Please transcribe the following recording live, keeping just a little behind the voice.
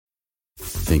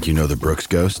Think you know the Brooks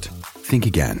Ghost? Think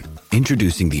again.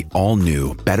 Introducing the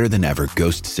all-new, better-than-ever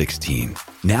Ghost 16.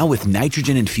 Now with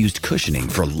nitrogen-infused cushioning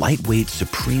for lightweight,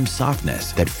 supreme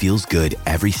softness that feels good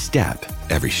every step,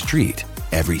 every street,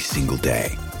 every single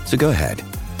day. So go ahead,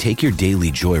 take your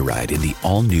daily joyride in the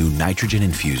all-new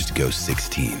nitrogen-infused Ghost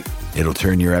 16. It'll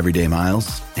turn your everyday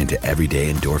miles into everyday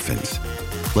endorphins.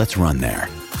 Let's run there.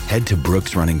 Head to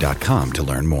brooksrunning.com to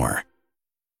learn more.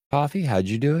 Coffee? How'd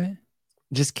you do it?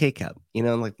 Just K-Cup. You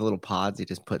know, like the little pods you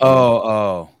just put.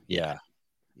 Yeah.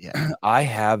 Yeah. I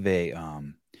have a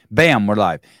bam, we're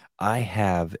live. I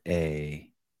have a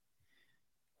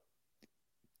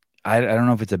I don't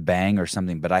know if it's a Bang or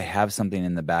something, but I have something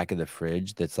in the back of the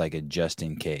fridge that's like a just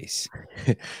in case.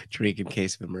 Drink in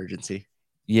case of emergency.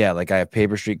 Yeah, like I have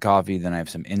Paper Street coffee, then I have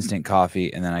some instant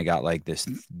coffee, and then I got like this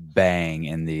Bang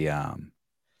in the I'm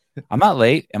not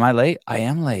late. Am I late? I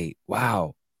am late.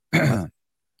 Wow.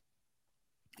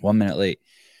 1 minute late.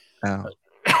 Oh.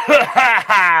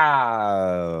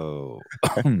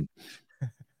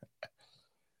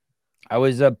 I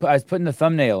was putting the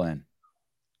thumbnail in.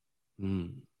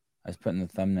 I was putting the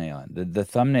thumbnail in. The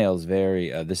thumbnail is very.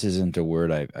 This isn't a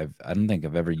word I don't think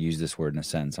I've ever used this word in a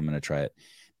sentence. I'm going to try it.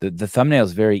 The thumbnail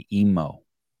is very emo.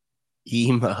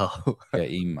 Emo. Yeah,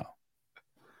 emo.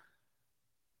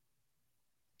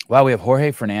 Wow, we have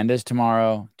Jorge Fernandez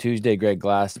tomorrow. Tuesday, Greg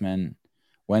Glassman.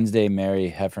 Wednesday, Mary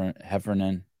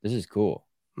Heffernan. This is cool.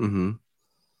 Mm-hmm.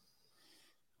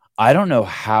 I don't know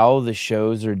how the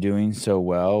shows are doing so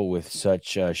well with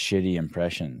such shitty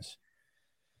impressions.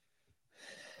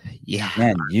 Yeah.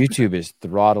 Man, YouTube is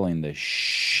throttling the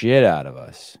shit out of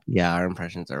us. Yeah, our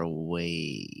impressions are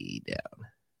way down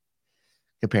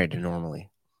compared to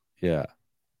normally. Yeah.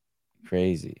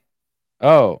 Crazy.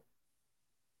 Oh.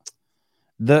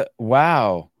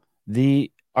 Our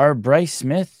Bryce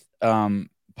Smith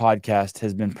podcast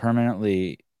has been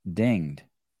permanently dinged.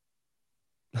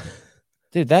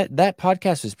 Dude, that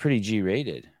podcast was pretty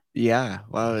G-rated. Yeah,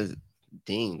 well, it was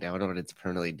dinged. I don't know what it's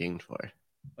permanently dinged for.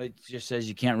 It just says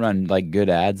you can't run like good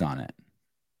ads on it.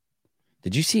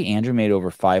 Did you see Andrew made over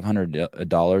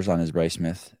 $500 on his Bryce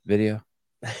Smith video?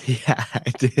 Yeah,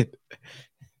 I did.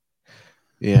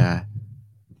 Yeah.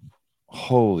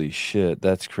 Holy shit,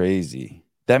 that's crazy.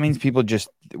 That means people just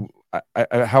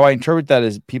how I interpret that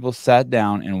is people sat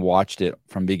down and watched it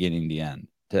from beginning to end.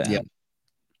 Yep.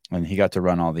 And he got to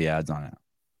run all the ads on it.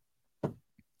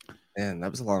 Man,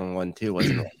 that was a long one too,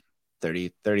 wasn't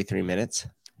it? 33 minutes.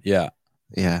 Yeah.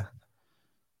 Yeah.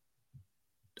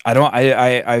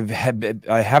 I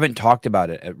haven't talked about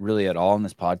it really at all in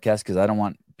this podcast because I don't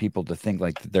want people to think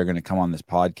like they're going to come on this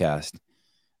podcast.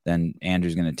 Then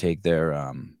Andrew's going to take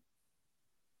their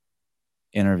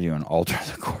interview and alter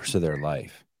the course of their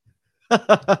life.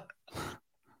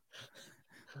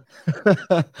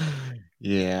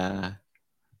 Yeah.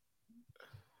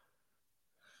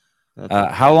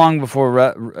 How long before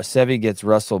Sevi gets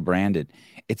Russell branded?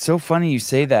 It's so funny you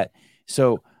say that.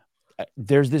 So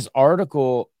there's this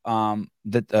article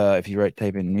that if you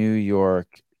type in New York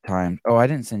Times. Oh, I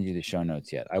didn't send you the show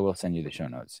notes yet. I will send you the show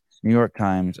notes. New York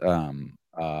Times,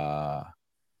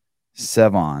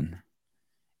 Sevon.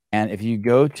 And if you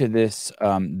go to this,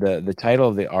 the title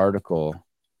of the article,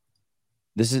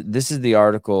 this is the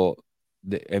article.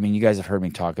 I mean, you guys have heard me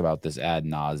talk about this ad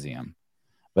nauseum.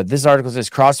 But this article says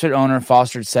CrossFit owner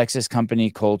fostered sexist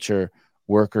company culture,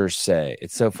 workers say.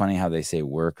 It's so funny how they say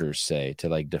workers say to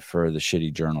like defer the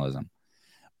shitty journalism.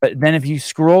 But then if you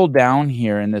scroll down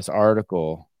here in this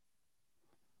article,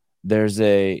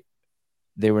 they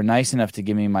were nice enough to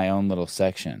give me my own little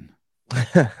section.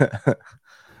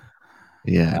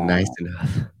 Yeah, nice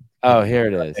enough. Oh, here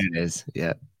it is. There it is.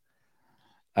 Yeah.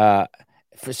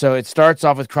 So it starts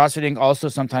off with CrossFit Inc. also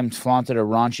sometimes flaunted a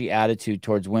raunchy attitude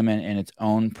towards women in its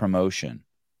own promotion,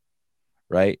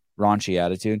 right? Raunchy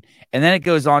attitude. And then it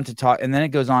goes on to talk, and then it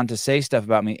goes on to say stuff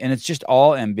about me, and it's just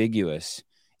all ambiguous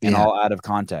and all out of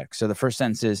context. So the first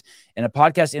sentence is, in a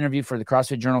podcast interview for the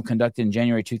CrossFit Journal conducted in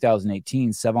January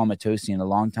 2018, Seval Matosian, a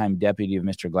longtime deputy of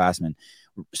Mr. Glassman.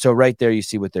 So right there, you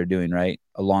see what they're doing, right?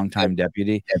 A longtime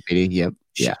deputy. Deputy, yep.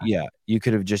 Yeah. Yeah. You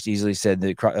could have just easily said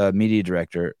the media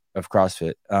director of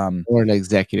CrossFit. Or an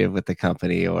executive with the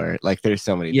company, or like there's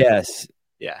so many. Yes.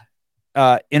 Yeah.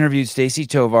 Interviewed Stacy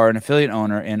Tovar, an affiliate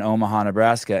owner in Omaha,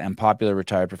 Nebraska, and popular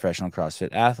retired professional CrossFit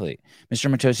athlete. Mr.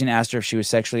 Matosian asked her if she was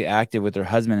sexually active with her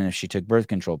husband and if she took birth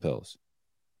control pills.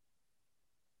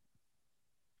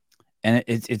 And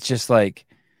it's just like,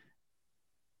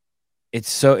 it's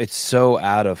so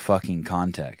out of fucking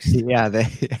context. Yeah, they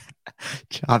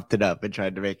chopped it up and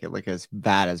tried to make it look as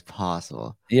bad as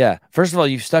possible. Yeah. First of all,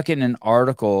 you've stuck it in an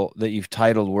article that you've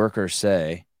titled Workers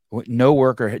Say. No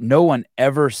worker, no one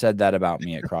ever said that about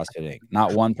me at CrossFit Inc.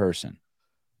 Not one person.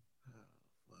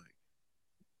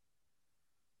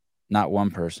 Not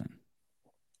one person.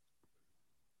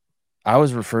 I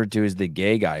was referred to as the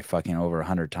gay guy fucking over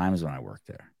 100 times when I worked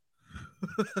there.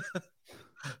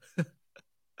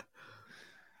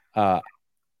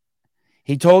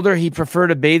 He told her he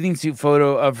preferred a bathing suit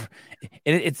photo of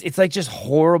it's like just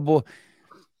horrible.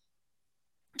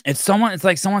 It's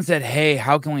like someone said, "Hey,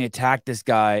 how can we attack this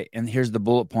guy?" And here's the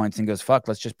bullet points, and goes, "Fuck,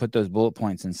 let's just put those bullet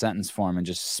points in sentence form and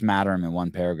just smatter them in one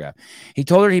paragraph." He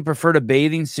told her he preferred a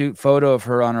bathing suit photo of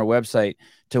her on her website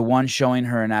to one showing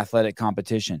her in athletic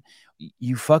competition.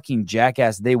 You fucking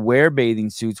jackass. They wear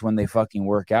bathing suits when they fucking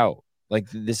work out. Like,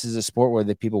 this is a sport where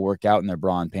the people work out in their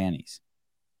bra and panties.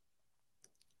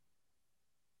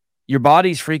 Your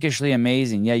body's freakishly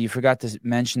amazing. Yeah, you forgot to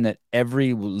mention that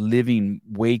every living,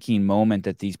 waking moment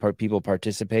that these people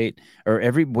participate, or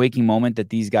every waking moment that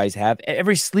these guys have,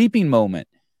 every sleeping moment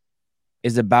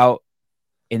is about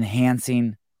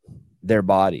enhancing their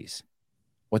bodies,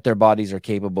 what their bodies are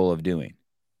capable of doing.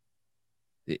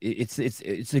 It's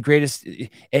the greatest.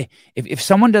 If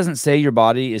someone doesn't say your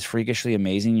body is freakishly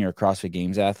amazing, you're a CrossFit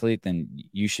Games athlete, then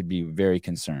you should be very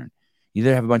concerned. You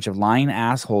either have a bunch of lying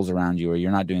assholes around you or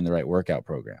you're not doing the right workout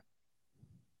program.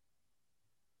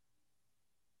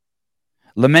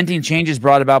 Lamenting changes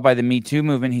brought about by the Me Too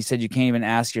movement, he said you can't even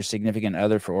ask your significant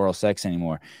other for oral sex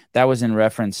anymore. That was in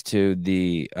reference to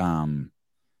the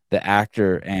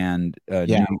actor and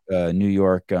New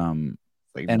York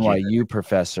NYU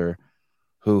professor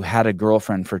who had a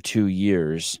girlfriend for 2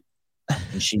 years,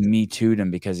 and she Me Too'd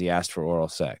him because he asked for oral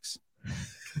sex.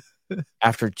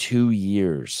 After 2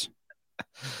 years.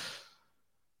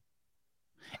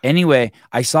 Anyway,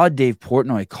 I saw Dave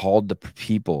Portnoy called the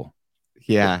people.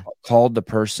 Yeah. Called the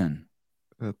person.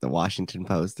 The Washington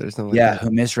Post or something. Yeah, like that.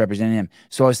 who misrepresented him.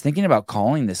 So I was thinking about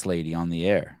calling this lady on the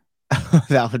air.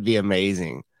 That would be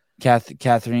amazing.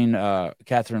 Catherine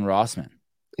Rossman.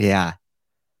 Yeah.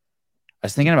 I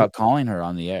was thinking about calling her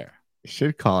on the air. You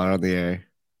should call her on the air.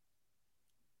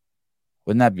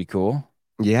 Wouldn't that be cool?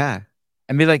 Yeah.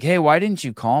 And be like, hey, why didn't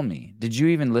you call me? Did you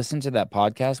even listen to that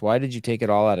podcast? Why did you take it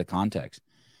all out of context?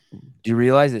 Do you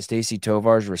realize that Stacey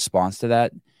Tovar's response to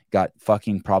that got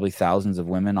fucking probably thousands of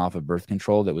women off of birth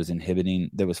control that was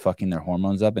fucking their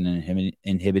hormones up and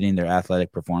inhibiting their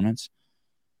athletic performance?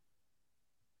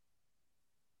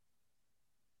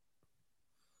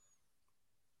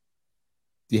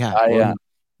 Yeah.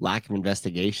 Lack of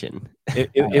investigation.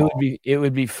 It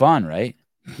would be fun, right?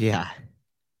 Yeah.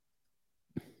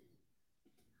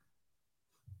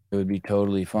 It would be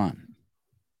totally fun.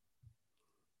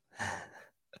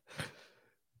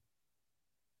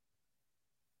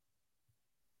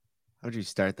 How'd you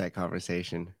start that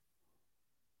conversation?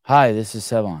 Hi, this is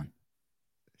Sevan.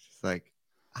 It's just like,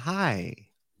 hi.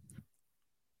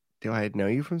 Do I know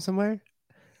you from somewhere?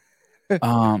 What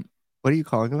are you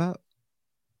calling about?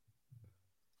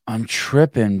 I'm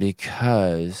tripping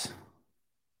because...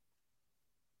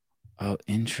 Oh,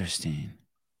 interesting.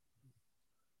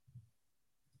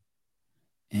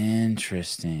 I'm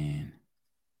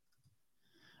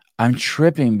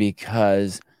tripping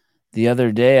because the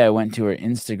other day I went to her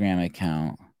Instagram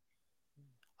account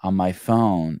on my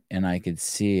phone and I could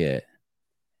see it.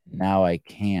 Now I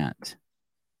can't.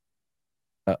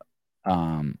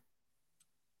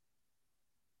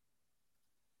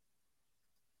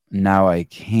 Now I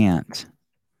can't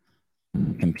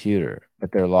on the computer,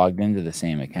 but they're logged into the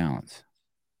same accounts.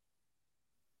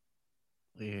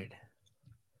 Weird.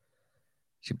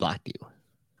 She blocked you.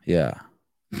 Yeah.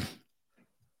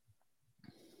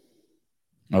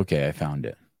 Okay, I found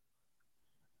it.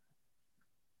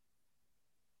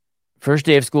 First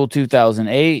day of school,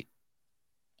 2008.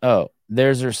 Oh,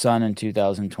 there's her son in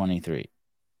 2023.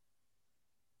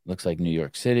 Looks like New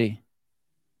York City.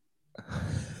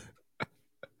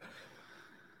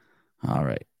 All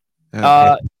right.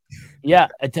 Okay. Yeah,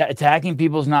 attacking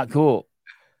people's not cool.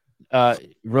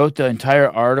 Wrote the entire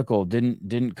article,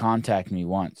 didn't contact me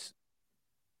once.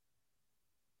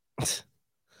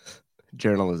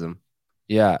 Journalism.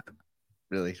 Yeah.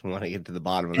 Really want to get to the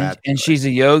bottom of that. And she's a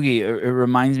yogi. It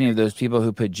reminds me of those people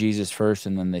who put Jesus first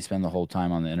and then they spend the whole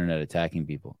time on the internet attacking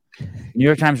people. New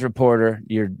York Times reporter,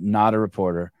 you're not a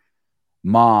reporter.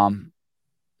 Mom,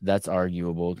 that's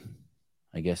arguable.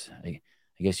 I guess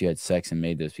you had sex and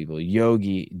made those people.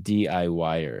 Yogi,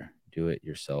 DIYer, do it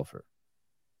yourselfer.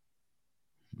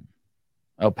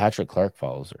 Oh, Patrick Clark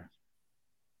follows her.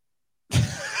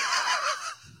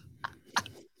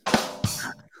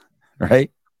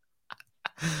 Right?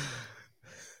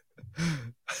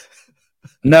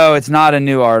 No, it's not a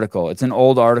new article. It's an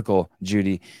old article,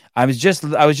 Judy. I was just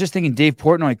thinking Dave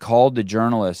Portnoy called the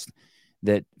journalist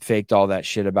that faked all that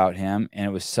shit about him, and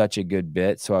it was such a good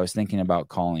bit. So I was thinking about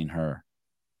calling her.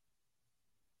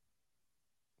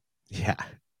 Yeah.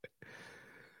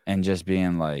 And just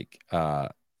being like,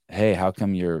 hey, how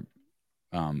come your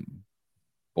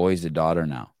boy's a daughter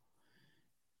now?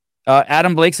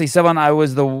 Adam Blakeslee, someone I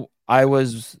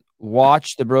was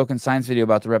watched the Broken Science video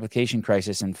about the replication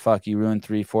crisis, and fuck, you ruined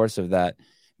 3/4 of that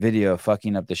video,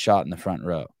 fucking up the shot in the front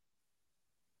row.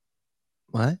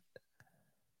 What?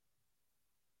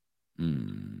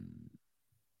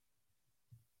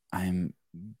 I'm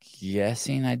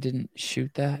guessing I didn't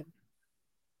shoot that.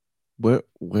 Where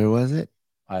was it?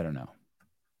 I don't know.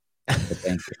 But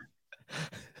thank you.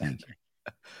 Thank you.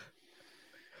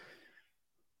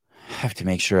 I have to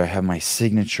make sure I have my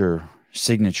signature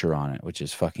on it, which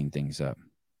is fucking things up.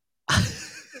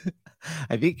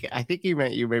 I think you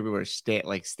meant you maybe were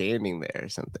standing there or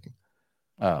something.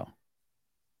 Oh.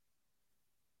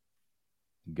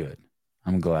 Good.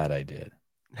 I'm glad I did.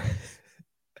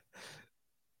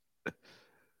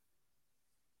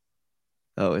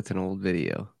 Oh, it's an old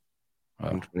video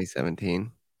from Oh,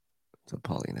 2017. That's what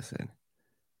Paulina said.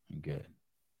 good.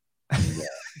 Yeah.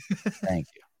 Thank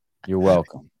you. You're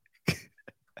welcome.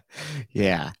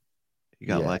 Yeah. You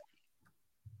got lucky.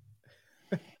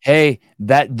 Hey,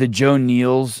 the Joe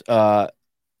Neal's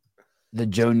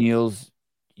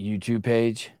YouTube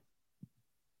page.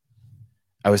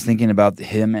 I was thinking about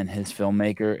him and his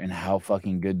filmmaker and how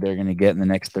fucking good they're gonna get in the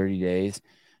next 30 days.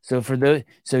 So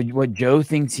what Joe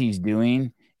thinks he's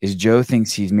doing is Joe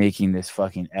thinks he's making this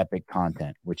fucking epic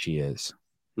content, which he is.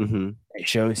 Mm-hmm. It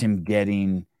shows him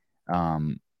getting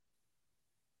live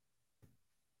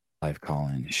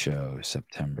call-in show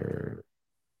September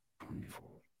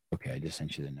 24th. Okay, I just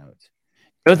sent you the notes.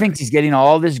 Joe thinks he's getting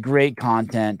all this great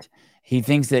content. He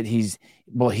thinks that he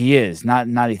is.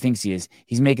 Not he thinks he is.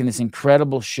 He's making this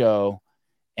incredible show.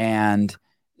 And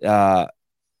but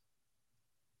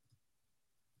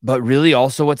really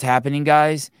also what's happening,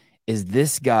 guys, is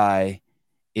this guy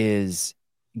is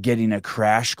getting a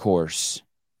crash course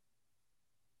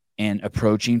in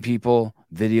approaching people,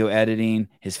 video editing.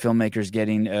 His filmmaker's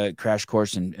getting a crash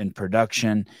course in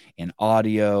production, in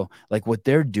audio. Like what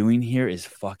they're doing here is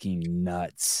fucking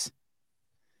nuts.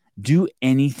 Do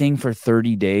anything for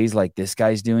 30 days like this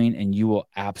guy's doing, and you will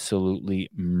absolutely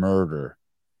murder.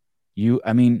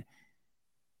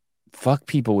 Fuck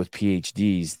people with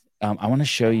PhDs. I want to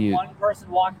show you. One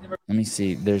person walking. Let me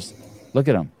see. Look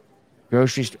at them.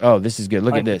 Grocery store. Oh, this is good.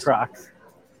 Look at this. Crocs.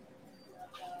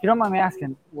 If you don't mind me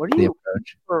asking, what do you do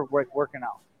for working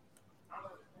out?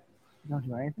 You don't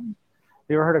do anything? Have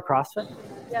you ever heard of CrossFit?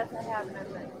 Yes, I have. And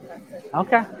I've been CrossFit.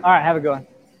 Okay. All right. Have a good one.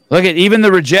 Look at even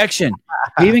the rejection.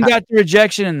 He even got the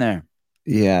rejection in there.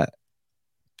 Yeah.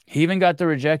 He even got the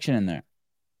rejection in there.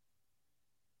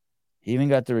 He even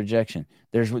got the rejection.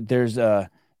 There's a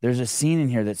scene in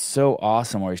here that's so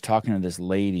awesome where he's talking to this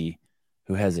lady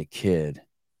who has a kid.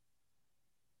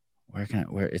 I think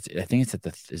it's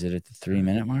is it at the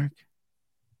 3-minute mark?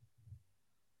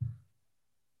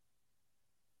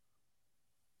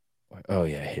 Oh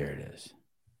yeah, here it is.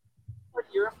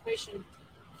 Your information.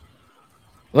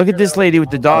 Look at this lady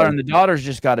with the daughter, and the daughter's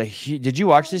just got did you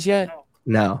watch this yet?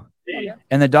 No.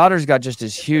 And the daughter's got just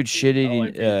this huge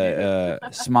shit-eating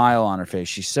smile on her face.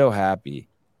 She's so happy.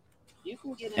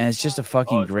 And it's just a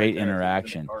fucking great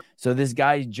interaction. So this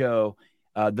guy, Joe,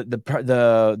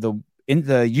 the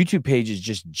YouTube page is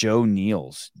just Joe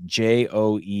Neals,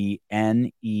 JOENEHLS.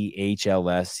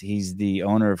 He's the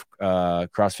owner of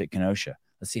CrossFit Kenosha.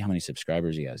 Let's see how many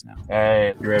subscribers he has now.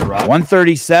 Hey, you ready to rock?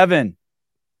 137.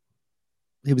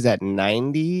 He was at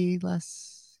 90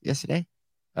 yesterday.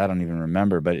 I don't even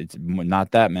remember, but it's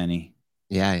not that many.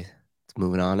 Yeah, it's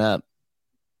moving on up.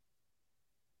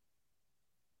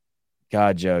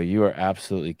 God, Joe, you are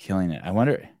absolutely killing it. I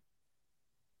wonder.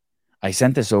 I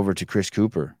sent this over to Chris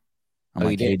Cooper. I'm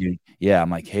like, hey, dude. Yeah,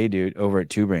 I'm like, hey, dude, over at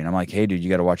Two Brain. I'm like, hey, dude, you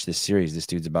got to watch this series. This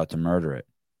dude's about to murder it.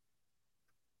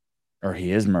 Or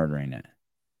he is murdering it.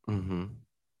 Mm-hmm.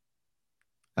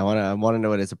 I want to know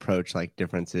what his approach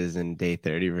differences in day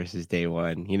 30 versus day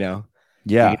 1,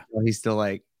 Yeah. He's still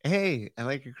like, hey, I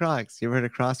like your Crocs. You ever heard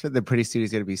of CrossFit? Then pretty soon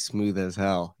he's going to be smooth as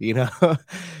hell.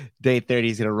 Day 30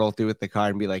 he's going to roll through with the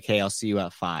card and be like, hey, I'll see you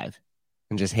at 5.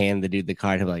 And just hand the dude the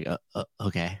card. He'll be like,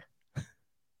 okay.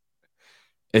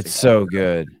 It's so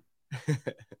good.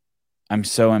 I'm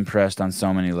so impressed on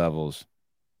so many levels.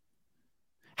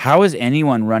 How is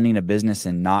anyone running a business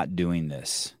and not doing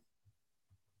this?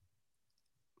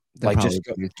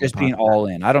 Just being all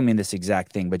in. I don't mean this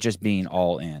exact thing, but just being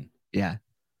all in. Yeah.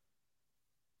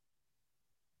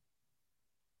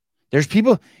 There's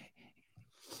people.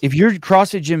 If your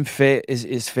CrossFit gym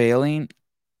is failing,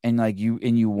 and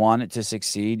you want it to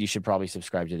succeed, you should probably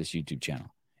subscribe to this YouTube channel.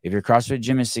 If your CrossFit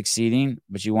gym is succeeding,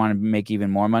 but you want to make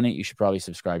even more money, you should probably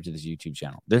subscribe to this YouTube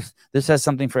channel. This has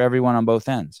something for everyone on both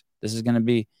ends. This might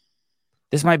be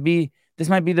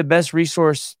the best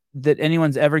resource that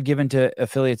anyone's ever given to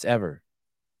affiliates ever.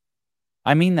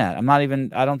 I mean that.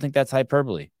 I don't think that's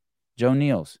hyperbole. Joe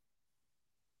Niels.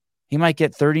 He might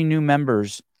get 30 new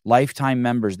members, lifetime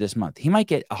members this month. He might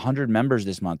get 100 members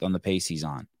this month on the pace he's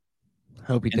on.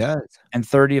 Hope he does. And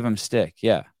 30 of them stick.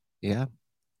 Yeah. Yeah.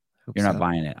 You're not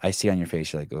buying it. I see on your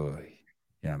face, you're like, oh,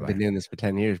 you're not buying I've been doing this for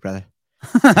 10 years, brother.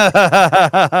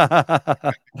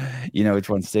 You know which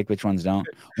ones stick, which ones don't.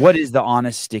 What is the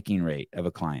honest sticking rate of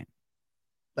a client?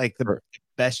 Like the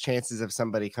best chances of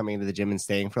somebody coming to the gym and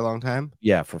staying for a long time?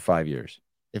 Yeah, for 5 years.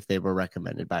 If they were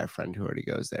recommended by a friend who already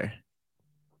goes there.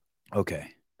 Okay.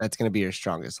 That's going to be your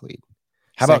strongest lead.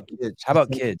 How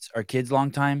about kids? Are kids long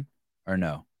time or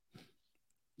no?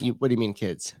 What do you mean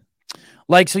kids?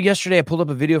 Like, so yesterday I pulled up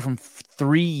a video from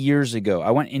 3 years ago.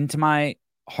 I went into my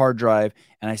hard drive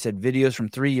and I said videos from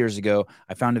 3 years ago.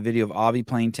 I found a video of Avi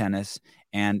playing tennis,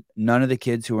 and none of the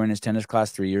kids who were in his tennis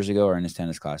class 3 years ago are in his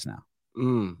tennis class now.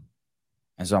 And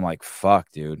so I'm like,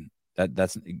 fuck, dude.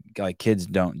 That's like, kids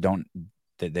don't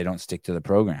stick to the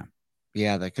program.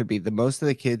 Yeah, that could be. Most of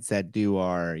the kids that do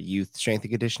our youth strength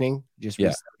and conditioning just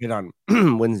restarted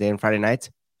on Wednesday and Friday nights.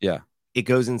 Yeah. It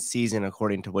goes in season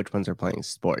according to which ones are playing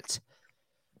sports.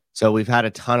 So we've had a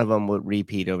ton of them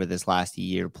repeat over this last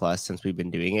year plus since we've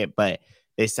been doing it, but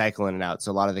they cycle in and out.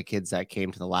 So a lot of the kids that came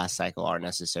to the last cycle aren't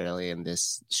necessarily in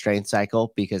this strength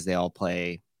cycle because they all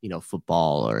play,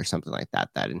 football or something like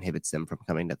that inhibits them from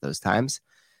coming at those times.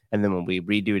 And then when we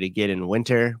redo it again in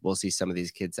winter, we'll see some of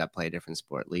these kids that play a different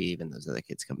sport leave, and those other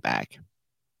kids come back.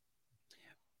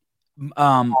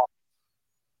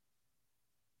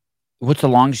 What's the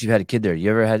longest you've had a kid there? You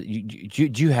ever had?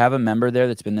 Do you have a member there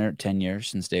that's been there 10 years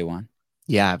since day one?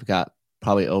 Yeah, I've got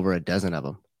probably over a dozen of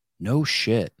them. No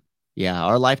shit. Yeah,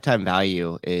 our lifetime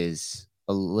value is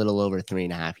a little over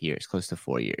 3.5 years, close to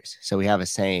 4 years. So we have a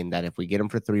saying that if we get them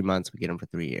for 3 months, we get them for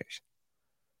 3 years.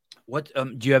 What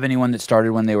do you have anyone that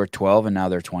started when they were 12 and now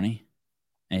they're 20?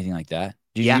 Anything like that?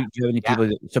 Do you have any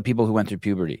people who went through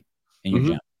puberty in your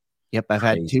gym? Yep, I've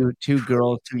had two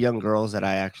young girls that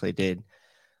I actually did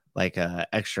like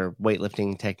extra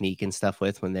weightlifting technique and stuff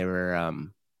with when they were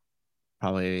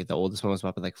probably the oldest one was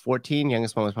probably like 14,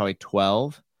 youngest one was probably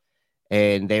 12,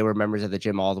 and they were members of the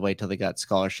gym all the way till they got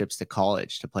scholarships to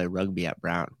college to play rugby at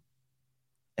Brown,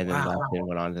 and then left and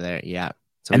went on to there. Yeah,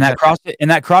 so that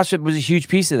CrossFit was a huge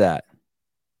piece of that.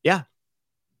 Yeah,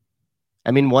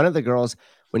 I mean, one of the girls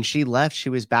when she left, she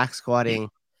was back squatting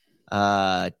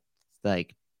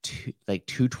like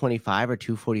 225 or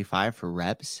 245 for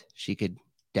reps. She could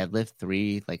deadlift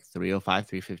 305,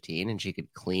 315, and she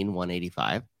could clean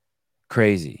 185.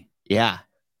 Crazy. Yeah.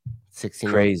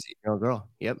 16-year-old girl.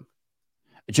 Yep.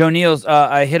 Joe Niels,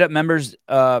 I hit up members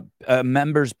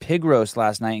pig roast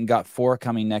last night and got 4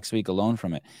 coming next week alone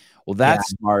from it. Well, that's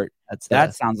smart.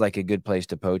 That sounds like a good place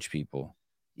to poach people.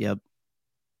 Yep.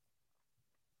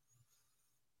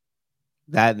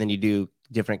 That, and then you do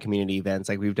different community events.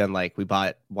 Like we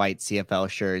bought white CFL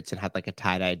shirts and had like a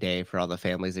tie-dye day for all the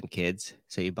families and kids.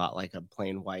 So you bought like a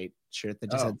plain white shirt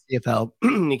that just had CFL.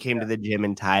 You came to the gym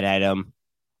and tie-dyed them.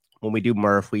 When we do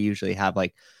Murph, we usually have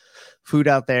like food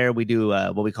out there. We do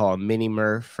what we call a mini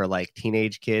Murph for like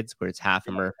teenage kids where it's half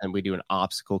a Murph, and we do an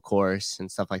obstacle course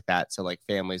and stuff like that. So like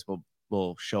families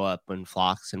will show up in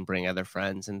flocks and bring other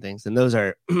friends and things. And those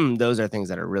are things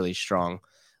that are really strong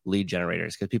lead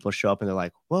generators, because people show up and they're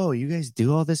like, whoa, you guys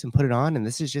do all this and put it on, and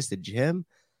this is just a gym?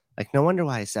 Like, no wonder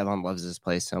why Sevon loves this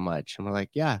place so much. And we're like,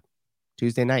 yeah,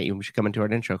 Tuesday night you should come into our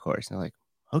intro course. And they're like,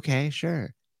 okay,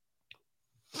 sure.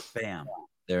 Bam,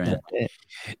 they're in.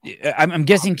 I'm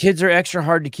guessing kids are extra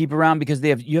hard to keep around because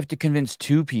you have to convince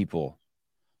 2 people,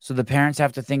 so the parents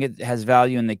have to think it has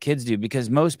value and the kids do,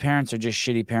 because most parents are just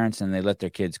shitty parents and they let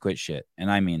their kids quit shit. And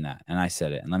I mean that, and I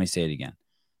said it, and let me say it again.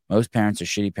 Most parents are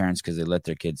shitty parents because they let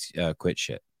their kids quit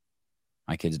shit.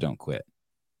 My kids don't quit.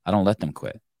 I don't let them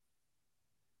quit.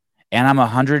 And I'm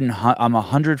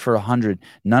 100 for 100.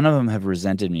 None of them have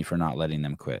resented me for not letting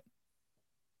them quit.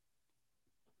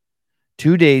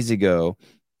 3 days ago,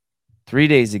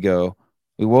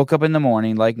 we woke up in the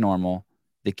morning like normal.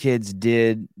 The kids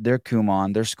did their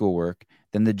Kumon, their schoolwork.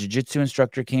 Then the jiu-jitsu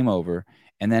instructor came over,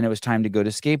 and then it was time to go to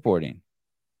skateboarding.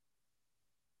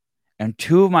 And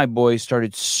 2 of my boys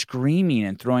started screaming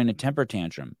and throwing a temper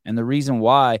tantrum. And the reason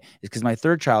why is because my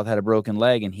 3rd child had a broken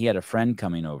leg and he had a friend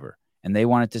coming over. And they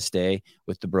wanted to stay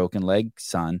with the broken leg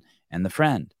son and the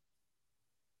friend.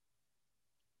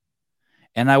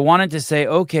 And I wanted to say,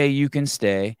 okay, you can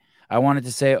stay. I wanted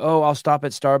to say, oh, I'll stop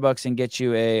at Starbucks and get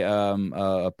you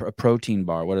a protein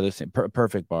bar. What are those things?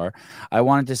 Perfect bar. I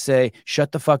wanted to say,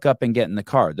 shut the fuck up and get in the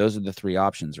car. Those are the three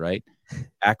options, right?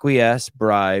 Acquiesce,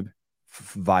 bribe,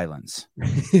 violence.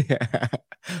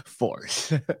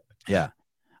 Force. Yeah.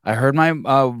 I heard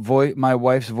my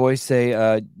wife's voice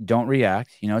say, don't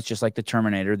react. You know, it's just like the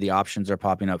Terminator. The options are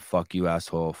popping up. Fuck you,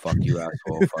 asshole. Fuck you,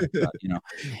 asshole. Fuck you, you know.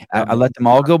 I let them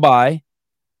all go by.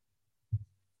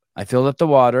 I filled up the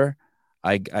water.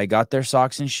 I got their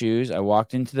socks and shoes. I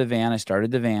walked into the van. I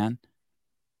started the van.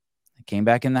 I came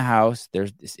back in the house. They're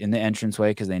in the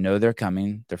entranceway because they know they're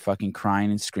coming. They're fucking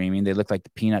crying and screaming. They look like the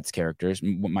Peanuts characters.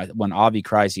 When Avi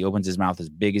cries, he opens his mouth as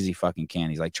big as he fucking can.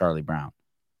 He's like Charlie Brown.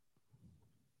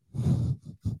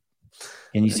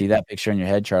 Can you see that picture in your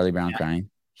head? Charlie Brown crying?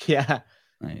 Yeah.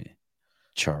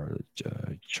 Charlie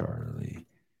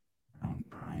Brown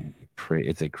crying.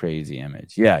 It's a crazy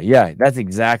image. Yeah. That's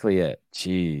exactly it.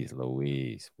 Jeez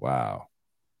Louise. Wow.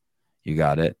 You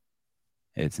got it?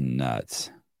 It's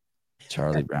nuts.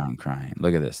 Charlie Brown crying.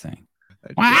 Look at this thing.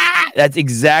 That's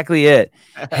exactly it.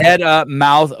 Head up,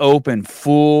 mouth open,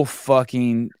 full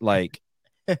fucking like.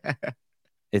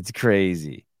 It's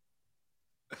crazy.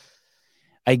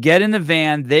 I get in the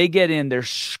van. They get in. They're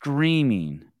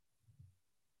screaming.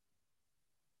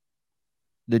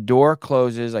 The door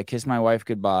closes. I kiss my wife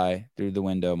goodbye through the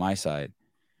window, my side.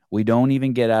 We don't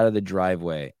even get out of the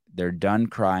driveway. They're done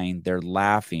crying. They're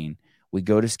laughing. We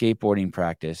go to skateboarding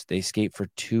practice. They skate for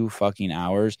 2 fucking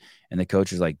hours. And the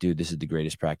coach was like, dude, this is the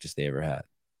greatest practice they ever had.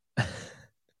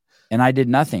 And I did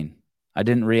nothing. I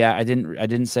didn't react. I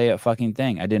didn't say a fucking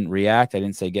thing. I didn't react. I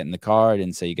didn't say get in the car. I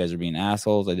didn't say you guys are being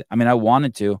assholes. I mean, I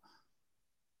wanted to.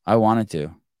 I wanted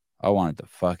to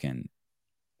fucking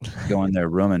go in their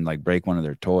room and like break one of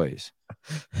their toys.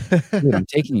 Dude, I'm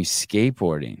taking you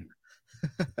skateboarding.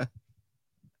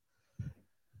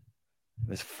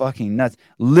 It's fucking nuts.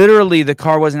 Literally, the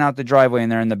car wasn't out the driveway and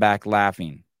they're in the back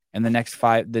laughing. And the next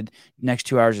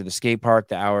 2 hours of the skate park,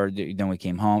 the hour, then we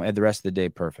came home. And the rest of the day,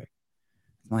 perfect.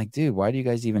 I'm like, dude, why do you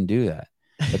guys even do that?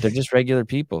 But they're just regular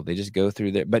people. They just go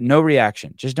through there, but no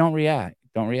reaction. Just don't react.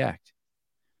 Don't react.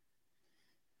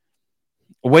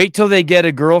 Wait till they get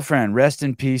a girlfriend. Rest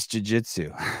in peace,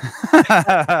 jiu-jitsu.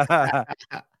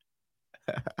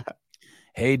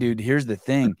 Hey, dude, here's the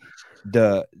thing.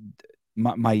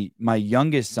 My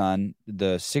youngest son,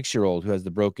 the 6-year-old who has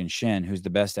the broken shin, who's the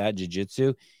best at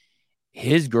jiu-jitsu,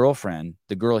 his girlfriend,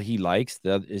 the girl he likes,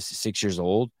 is 6 years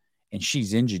old, and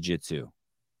she's in jiu-jitsu.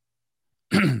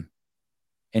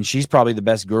 And she's probably the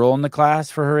best girl in the class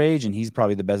for her age, and he's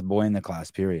probably the best boy in the class,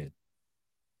 period.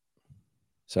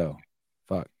 So,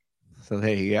 fuck. So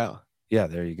there you go. Yeah,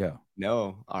 there you go.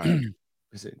 No, all right.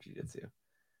 Jiu-jitsu.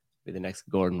 Be the next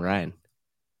Gordon Ryan.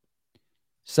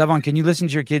 Sevon, can you listen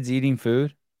to your kids eating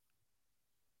food?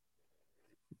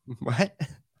 What?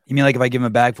 You mean like if I give them a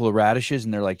bag full of radishes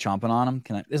and they're like chomping on them?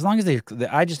 Can I? As long as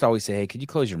I just always say, hey, could you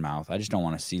close your mouth? I just don't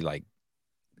want to see like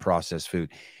processed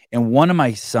food. And one of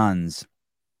my sons,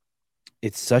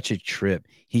 it's such a trip.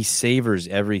 He savors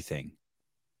everything.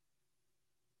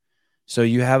 So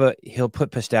he'll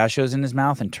put pistachios in his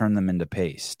mouth and turn them into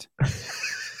paste.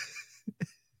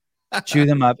 Chew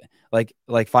them up like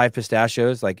 5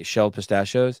 pistachios, like shelled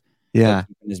pistachios. Yeah.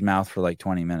 In his mouth for like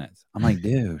 20 minutes. I'm like,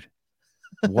 dude,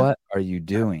 what are you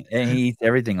doing? And he eats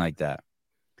everything like that.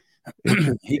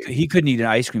 He couldn't eat an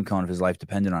ice cream cone if his life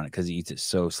depended on it because he eats it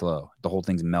so slow. The whole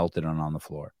thing's melted on the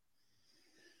floor.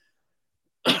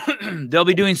 They'll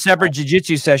be doing separate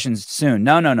jiu-jitsu sessions soon.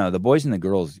 No. The boys and the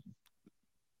girls,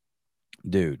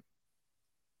 dude.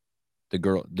 The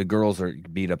girls are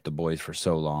beat up the boys for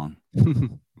so long.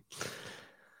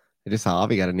 I just saw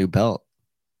Avi got a new belt.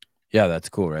 Yeah, that's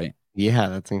cool, right? Yeah,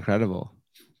 that's incredible.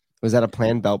 Was that a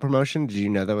planned belt promotion? Did you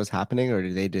know that was happening, or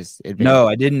did they just? No,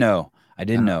 I didn't know.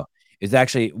 Know. It's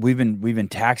actually we've been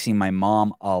taxing my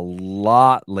mom a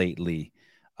lot lately,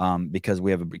 because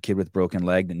we have a kid with broken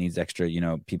leg that needs extra,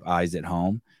 eyes at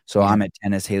home. So I'm at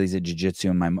tennis, Haley's at jiu-jitsu,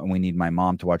 and we need my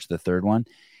mom to watch the third one.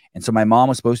 And so my mom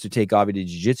was supposed to take Avi to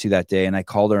jiu-jitsu that day, and I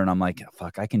called her and I'm like,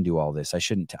 fuck, I can do all this. I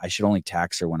should only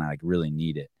tax her when I really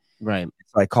need it. Right.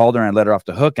 So I called her and I let her off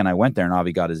the hook, and I went there and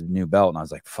Avi got his new belt, and I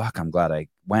was like, fuck, I'm glad I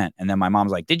went. And then my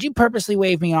mom's like, did you purposely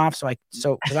wave me off? Because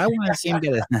I want to see him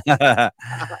get it. I'm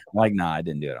like, nah, I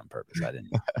didn't do it on purpose. I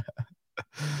didn't.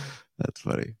 That's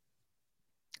funny.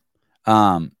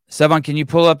 Sevon, can you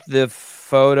pull up the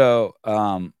photo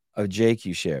of Jake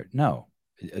you shared? No.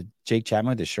 Jake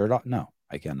Chapman with his shirt off? No,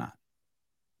 I cannot.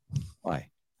 Why?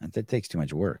 That takes too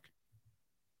much work.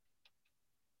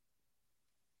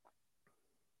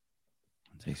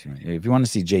 If you want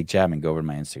to see Jake Chapman, go over to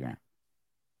my Instagram.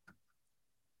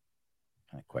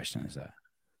 What kind of question is that?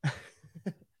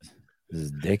 Is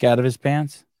his dick out of his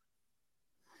pants?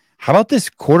 How about this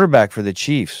quarterback for the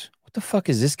Chiefs? What the fuck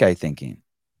is this guy thinking?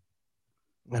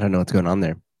 I don't know what's going on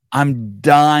there. I'm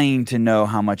dying to know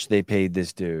how much they paid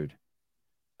this dude.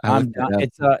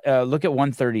 It's look at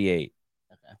 138.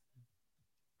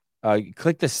 Okay.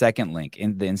 Click the second link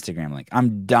in the Instagram link.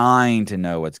 I'm dying to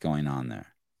know what's going on there.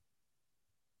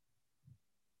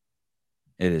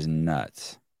 It is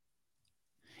nuts.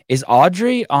 Is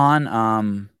Audrey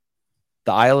on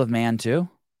the Isle of Man too?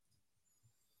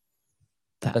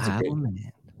 That's a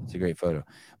great photo.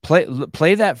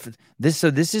 Play that for this.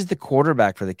 So this is the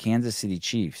quarterback for the Kansas City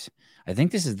Chiefs. I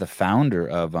think this is the founder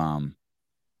of not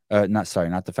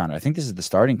the founder. I think this is the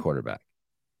starting quarterback.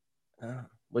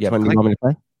 Which one do you want me to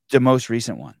play? The most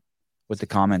recent one with the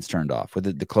comments turned off,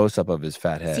 with the close up of his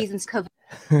fat head. Season's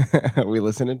COVID. Are we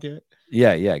listening to it?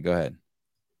 Yeah, go ahead.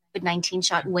 COVID-19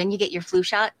 shot when you get your flu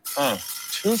shot?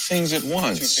 Two things at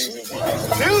once.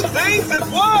 Two things at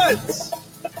once.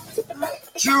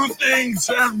 Two things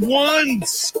at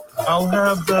once. I'll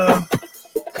have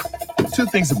two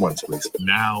things at once, please.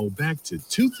 Now back to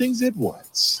two things at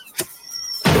once.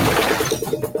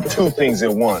 Two things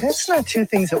at once. That's not two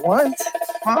things at once.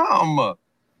 Mom.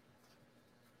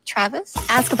 Travis,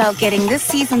 ask about getting this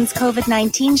season's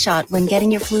COVID-19 shot when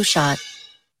getting your flu shot.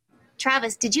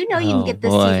 Travis, did you know you can get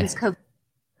this season's COVID?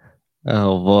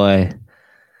 Oh boy,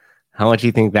 how much do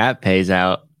you think that pays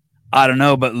out? I don't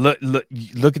know, but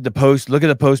look at the post. Look at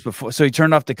the post before. So he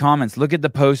turned off the comments. Look at the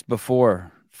post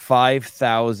before.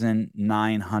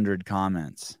 5,900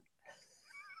 comments.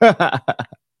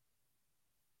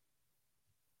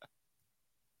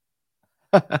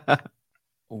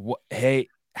 Hey,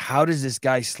 how does this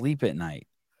guy sleep at night?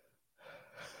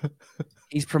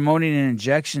 He's promoting an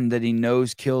injection that he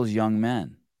knows kills young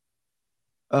men.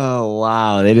 Oh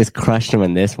wow, they just crushed him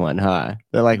in this one, huh?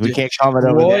 They're like, we can't comment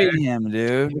over there. Him,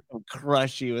 dude. We'll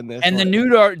crush you in this. And one.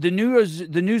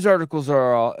 the news articles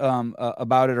are all,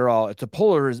 about it are all. It's a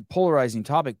polarizing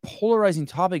topic. Polarizing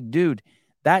topic, dude.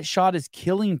 That shot is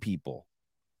killing people.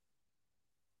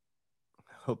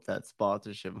 Hope that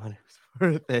sponsorship money was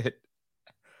worth it.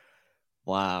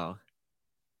 Wow.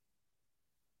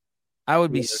 I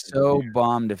would be so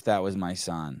bummed if that was my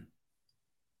son.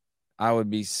 I would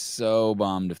be so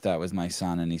bummed if that was my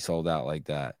son and he sold out like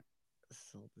that.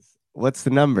 What's the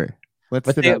number? But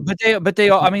they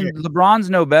all, I mean, LeBron's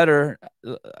no better.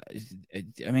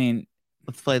 I mean,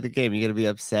 let's play the game. You gonna be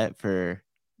upset for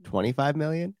 25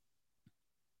 million?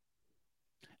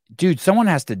 Dude, someone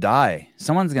has to die.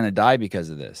 Someone's gonna die because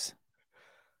of this.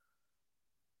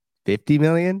 50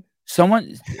 million?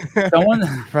 Someone,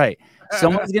 right.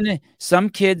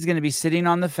 Some kid's gonna be sitting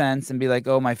on the fence and be like,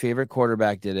 oh, my favorite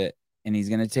quarterback did it. And he's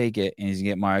going to take it and he's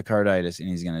going to get myocarditis and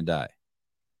he's going to die.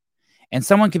 And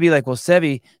someone could be like, well,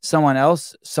 Sevi, someone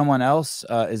else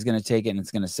is going to take it and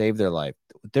it's going to save their life.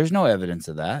 There's no evidence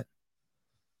of that.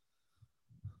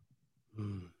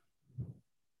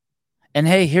 And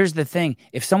hey, here's the thing.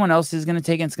 If someone else is going to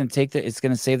take it, it's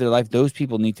going to save their life. Those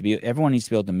people everyone needs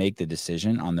to be able to make the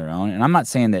decision on their own. And I'm not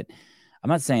saying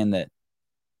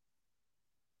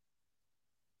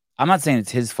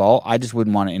it's his fault. I just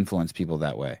wouldn't want to influence people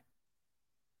that way.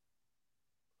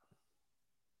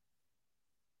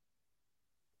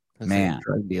 Man,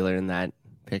 drug dealer in that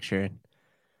picture.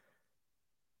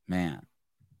 Man,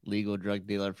 legal drug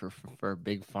dealer for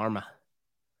big pharma,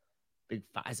 big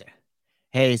Pfizer.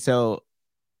 Hey, so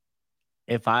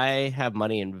if I have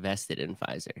money invested in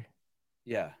Pfizer,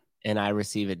 yeah, and I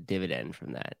receive a dividend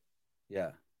from that,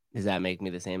 yeah, does that make me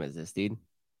the same as this dude?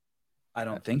 I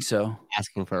don't think so.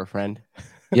 Asking for a friend.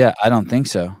 Yeah, I don't think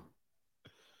so.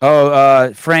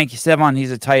 Oh, Frank Sevon, he's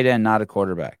a tight end, not a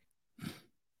quarterback.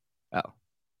 Oh.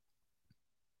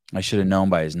 I should have known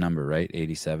by his number, right?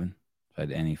 87. If I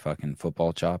had any fucking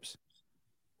football chops.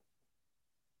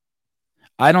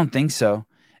 I don't think so.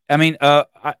 I mean, I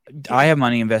have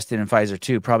money invested in Pfizer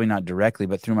too. Probably not directly,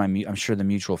 but through I'm sure the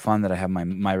mutual fund that I have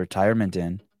my retirement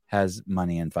in has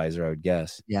money in Pfizer, I would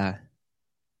guess. Yeah.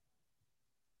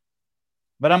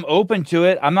 But I'm open to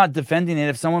it. I'm not defending it.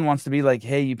 If someone wants to be like,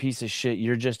 hey, you piece of shit,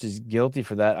 you're just as guilty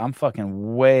for that. I'm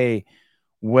fucking way,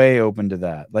 way open to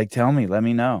that. Like, tell me, let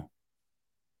me know.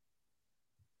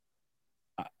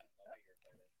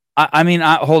 I mean,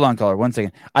 hold on, caller, 1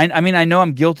 second. I mean, I know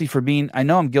I'm guilty for being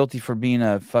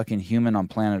a fucking human on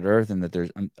planet Earth, and that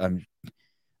I'm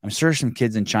sure some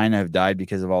kids in China have died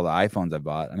because of all the iPhones I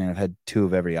bought. I mean, I've had 2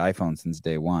 of every iPhone since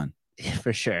day one. Yeah,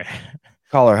 for sure.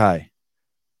 Caller, hi.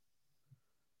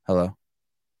 Hello.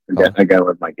 I got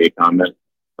with my gay comment.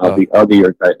 I'll be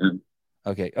your tight end.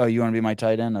 Okay. Oh, you want to be my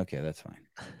tight end? Okay, that's fine.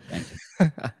 Thank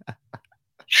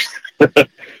you.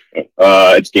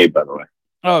 It's Gabe, by the way.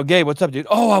 Oh, Gabe, what's up, dude?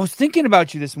 Oh, I was thinking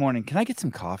about you this morning. Can I get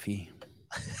some coffee?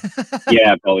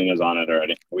 Yeah, Paulina's on it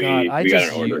already. God, We got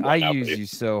an order. I use you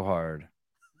so hard.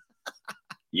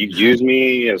 You use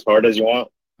me as hard as you want.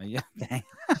 Yeah.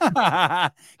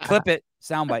 Clip it.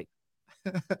 Soundbite.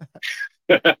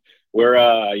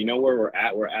 We're you know where we're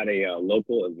at? We're at a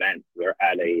local event. We're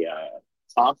at a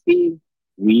coffee,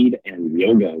 weed, and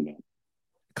yoga event.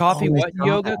 Coffee what and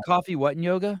yoga? Coffee what and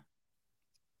yoga?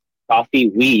 Coffee,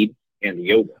 weed, and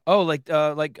yoga. Oh, like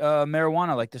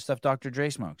marijuana, like the stuff Dr. Dre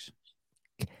smokes.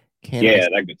 Yeah,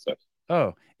 that good stuff.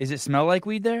 Oh, is it smell like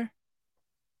weed there?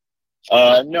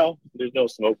 No, there's no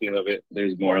smoking of it.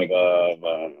 There's more of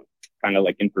a kind of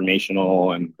like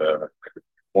informational and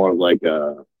more like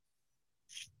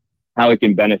how it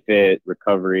can benefit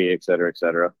recovery, et cetera, et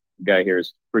cetera. The guy here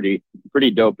is pretty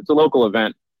dope. It's a local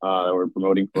event that we're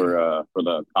promoting for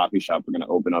the coffee shop we're going to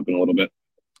open up in a little bit.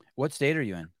 What state are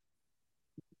you in?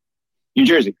 New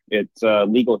Jersey. It's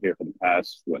legal here for the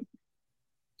past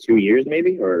 2 years,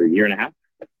 maybe, or a year and a half.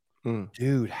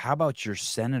 Dude, how about your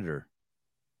senator?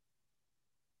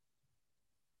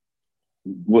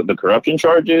 What, the corruption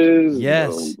charges?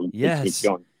 Yes. Let's Yes. keep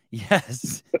going.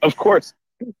 Yes. Of course.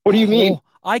 What do you mean? Oh,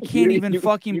 I can't even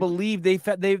fucking believe the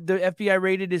FBI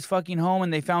raided his fucking home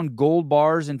and they found gold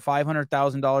bars and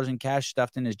 $500,000 in cash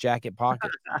stuffed in his jacket pocket.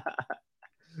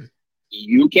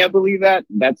 You can't believe that?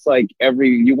 That's like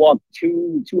you walk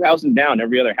two houses down,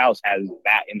 every other house has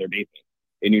that in their basement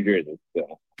in New Jersey.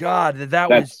 So. God,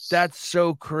 that's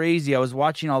so crazy. I was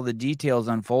watching all the details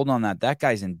unfold on that. That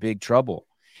guy's in big trouble.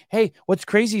 Hey, what's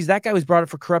crazy is that guy was brought up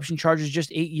for corruption charges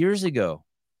just 8 years ago.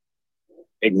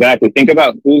 Exactly. Think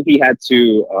about who he had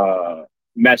to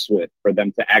mess with for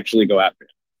them to actually go after him.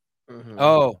 Mm-hmm.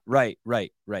 Oh, right.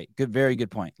 Good, very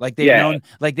good point. Like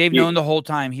they've known the whole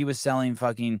time he was selling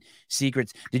fucking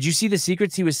secrets. Did you see the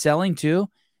secrets he was selling too?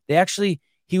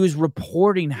 He was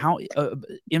reporting how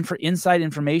inside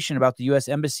information about the U.S.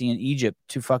 embassy in Egypt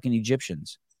to fucking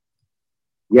Egyptians.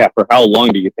 Yeah, for how long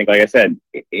do you think? Like I said,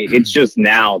 it's just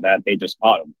now that they just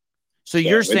caught him. So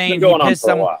you're saying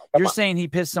he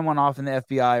pissed someone off in the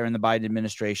FBI or in the Biden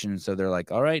administration, so they're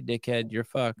like, "All right, dickhead, you're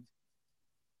fucked."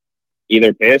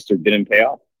 Either pissed or didn't pay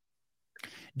off.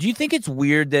 Do you think it's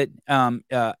weird that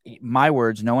my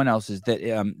words, no one else's,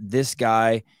 that this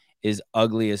guy is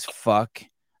ugly as fuck,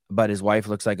 but his wife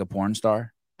looks like a porn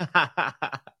star? How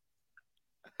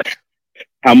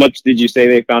much did you say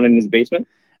they found in his basement?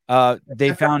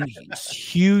 They found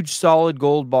huge solid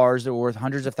gold bars that were worth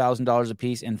hundreds of $1,000s a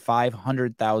piece and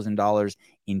 $500,000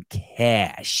 in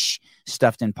cash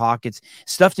stuffed in pockets,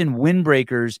 stuffed in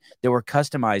windbreakers that were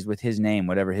customized with his name,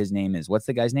 whatever his name is. What's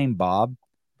the guy's name? Bob?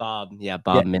 Bob. Yeah,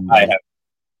 Bob. I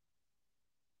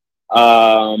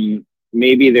have.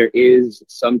 Maybe there is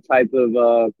some type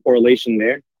of correlation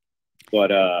there,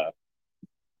 but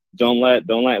don't let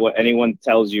what anyone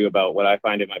tells you about what I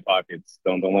find in my pockets.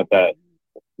 Don't let that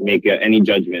make any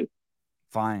judgment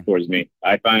towards me.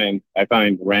 I find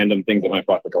random things in my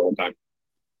pocket all the time.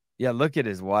 Yeah, look at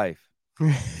his wife.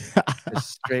 A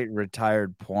straight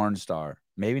retired porn star.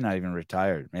 Maybe not even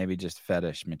retired. Maybe just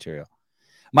fetish material.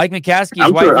 Mike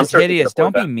McCaskey's wife is hideous.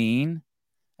 Don't be mean.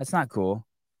 That's not cool.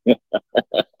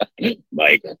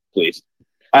 Mike, please.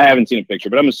 I haven't seen a picture,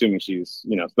 but I'm assuming she's,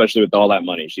 especially with all that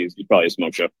money, she's probably a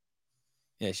smoke show.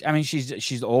 Yeah, I mean,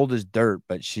 she's old as dirt,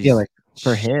 but she's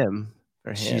for him.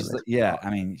 She's look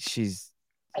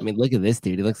at this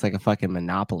dude. He looks like a fucking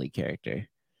Monopoly character.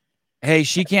 Hey,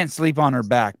 she can't sleep on her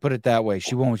back. Put it that way.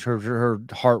 She won't. Her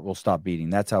heart will stop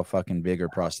beating. That's how fucking big her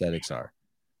prosthetics are.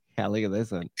 Yeah, look at this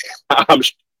one. I'm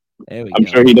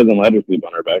sure he doesn't let her sleep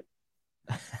on her back.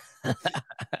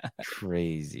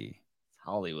 Crazy.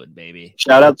 Hollywood, baby.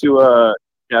 Shout out to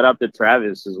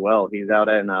Travis as well. He's out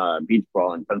in beach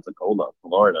ball in Pensacola,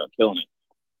 Florida, killing it.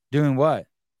 Doing what?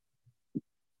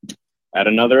 At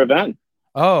another event.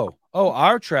 Oh,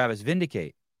 our Travis,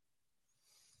 Vindicate.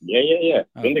 Yeah.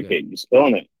 Vindicate, he's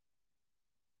killing it.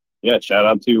 Yeah, shout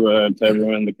out to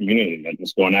everyone in the community that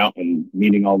just going out and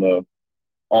meeting all the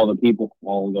people,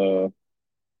 all the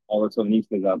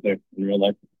Sandinistas out there in real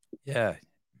life. Yeah,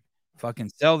 fucking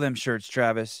sell them shirts,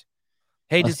 Travis.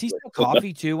 Hey, does he sell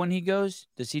coffee too when he goes?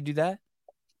 Does he do that?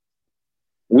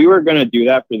 We were gonna do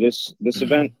that for this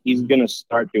event. He's gonna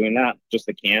start doing that, just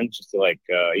the cans, just to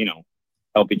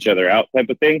help each other out type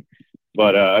of thing.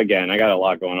 But again, I got a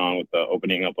lot going on with the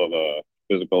opening up of a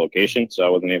physical location, so I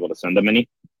wasn't able to send them any.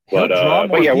 But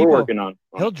yeah, we're working on.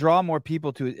 He'll draw more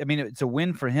people to it. I mean, it's a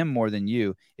win for him more than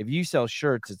you. If you sell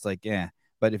shirts, it's like,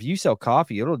 But if you sell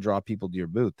coffee, it'll draw people to your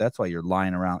booth. That's why your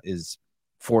line around is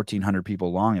 1,400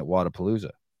 people long at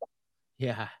Wadapalooza.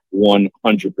 Yeah. 100%.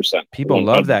 People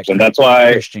love that. And that's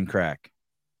why Christian crack.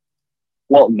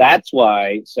 Well, that's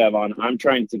why, Sevon, I'm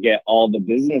trying to get all the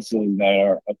businesses that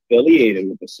are affiliated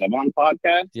with the Sevon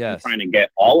podcast. Yes. I'm trying to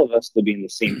get all of us to be in the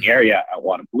same area at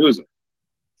Wadapalooza.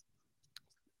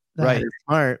 Right.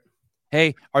 Smart.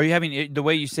 Hey, are you having, the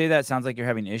way you say that sounds like you're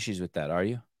having issues with that, are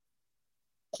you?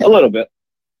 A little bit.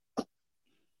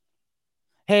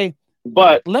 Hey,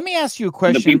 but let me ask you a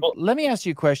question. Let me ask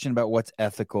you a question about what's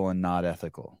ethical and not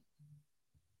ethical.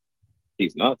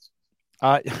 He's nuts.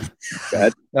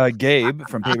 Gabe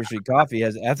from Paper Street Coffee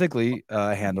has ethically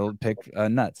handled picked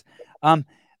nuts.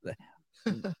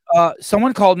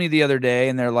 Someone called me the other day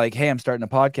and they're like, "Hey, I'm starting a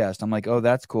podcast." I'm like, "Oh,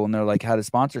 that's cool." And they're like, "How does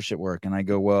sponsorship work?" And I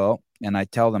go, "Well," and I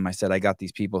tell them, I said, "I got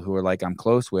these people who are like I'm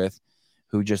close with,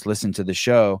 who just listen to the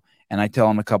show," and I tell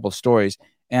them a couple stories.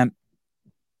 And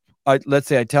let's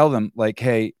say I tell them like,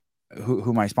 "Hey,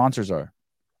 who my sponsors are."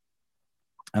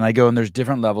 And I go, and there's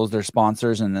different levels. There's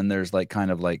sponsors, and then there's like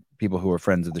kind of like people who are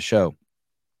friends of the show.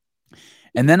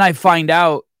 And then I find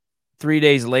out 3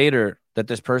 days later that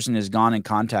this person has gone and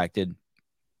contacted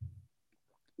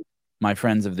my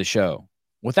friends of the show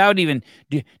without even.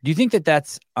 Do you think that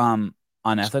that's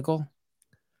unethical?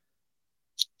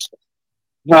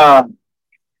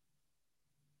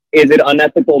 Is it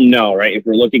unethical? No, right? If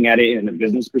we're looking at it in a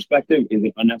business perspective, is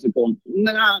it unethical?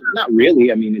 Nah, not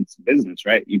really. I mean, it's business,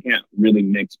 right? You can't really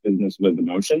mix business with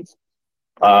emotions.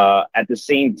 At the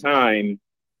same time,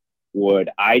 would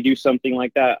I do something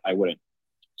like that? I wouldn't.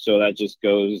 So that just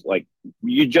goes like,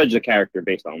 you judge the character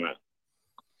based on that.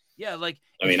 Yeah, like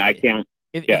I mean, I can't.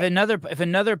 If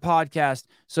another podcast,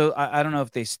 so I don't know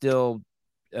if they still,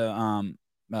 I don't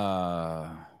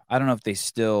know if they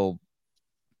still.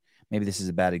 Maybe this is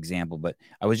a bad example, but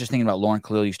I was just thinking about Lauren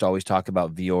Khalil used to always talk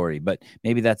about Viore, but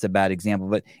maybe that's a bad example.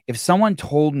 But if someone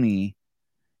told me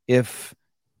if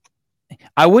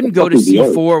I wouldn't go to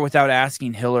C4 without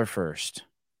asking Hiller first.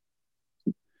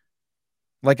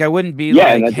 Like I wouldn't be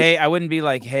like, hey, I wouldn't be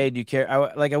like, hey, do you care?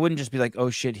 I wouldn't just be like, oh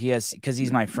shit, he has, because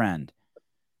he's my friend.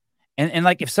 And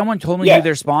like if someone told me who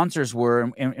their sponsors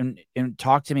were and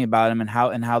talked to me about them and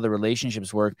how the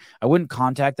relationships work, I wouldn't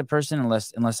contact the person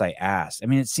unless I asked. I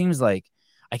mean, it seems like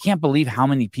I can't believe how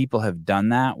many people have done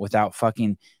that without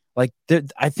fucking like.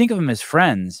 I think of them as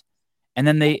friends, and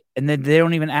then they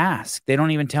don't even ask. They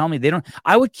don't even tell me.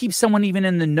 I would keep someone even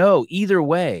in the know either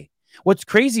way. What's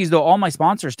crazy is though all my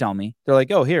sponsors tell me, they're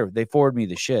like, oh, here, they forward me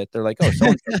the shit. They're like, oh,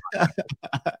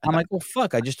 I'm like, well,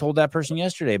 fuck, I just told that person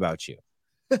yesterday about you.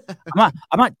 I'm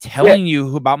not telling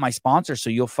you about my sponsor so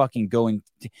you'll fucking go and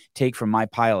take from my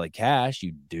pile of cash,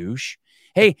 you douche.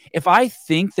 Hey, if I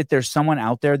think that there's someone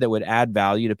out there that would add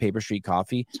value to Paper Street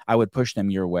Coffee, I would push them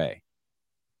your way.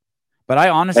 But I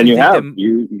honestly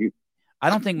think I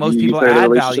don't think most people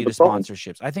add value to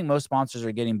sponsorships. I think most sponsors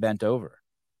are getting bent over.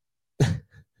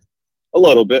 A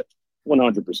little bit,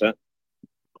 100%.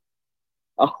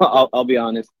 I'll be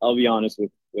honest. I'll be honest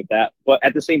with that. But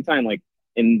at the same time, like,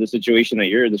 in the situation that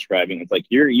you're describing, it's like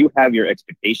you have your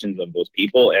expectations of those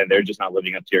people and they're just not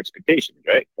living up to your expectations,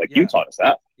 right? Like you taught us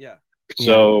that. Yeah.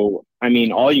 So I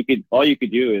mean, all you could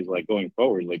do is like going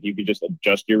forward, like you could just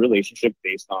adjust your relationship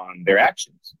based on their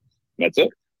actions. That's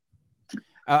it.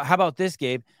 How about this,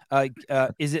 Gabe?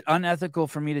 Is it unethical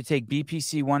for me to take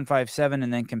BPC 157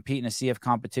 and then compete in a CF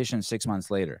competition 6 months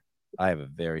later? I have a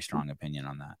very strong opinion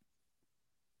on that.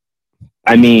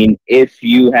 I mean, if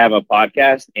you have a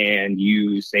podcast and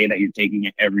you say that you're taking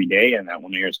it every day and that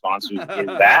one of your sponsors is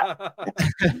that,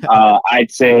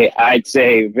 I'd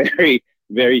say very,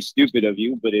 very stupid of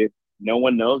you. But if no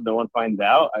one knows, no one finds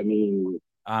out, I mean,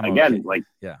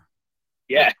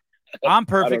 yeah. I'm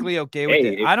perfectly okay with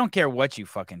it. I don't care what you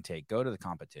fucking take. Go to the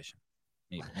competition.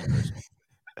 Hey,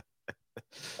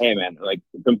 man, like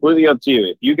completely up to you.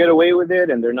 If you get away with it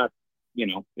and they're not, you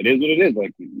know, it is what it is.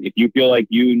 Like, if you feel like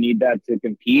you need that to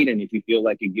compete and if you feel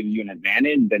like it gives you an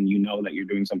advantage, then you know that you're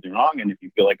doing something wrong. And if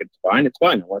you feel like it's fine, it's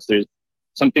fine. Unless there's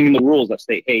something in the rules that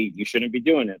say, hey, you shouldn't be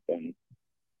doing it, then,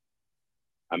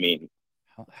 I mean,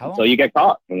 until you get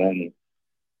caught. And then,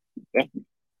 yeah.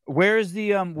 Where is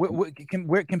the,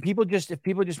 can people just, if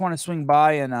people just want to swing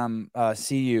by and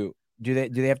see you, do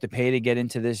they have to pay to get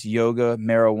into this yoga,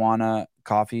 marijuana,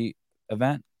 coffee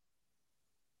event?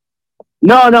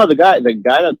 No, the guy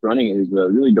that's running it is a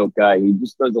really dope guy. He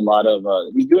just does a lot of,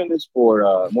 he's doing this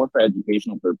for more for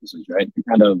educational purposes, right? To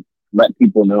kind of let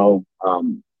people know,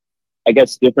 I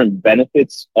guess, different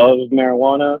benefits of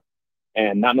marijuana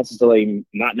and not necessarily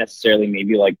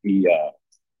maybe like the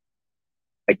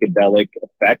psychedelic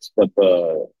effects, but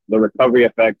the recovery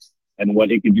effects and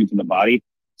what it can do to the body,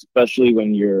 especially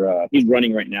when you're he's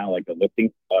running right now like a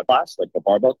lifting class, like a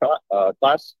barbell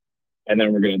class, and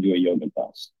then we're gonna do a yoga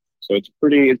class. So it's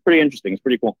pretty interesting. It's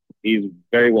pretty cool. He's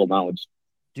very well knowledge.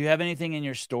 Do you have anything in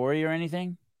your story or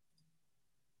anything?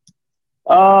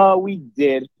 We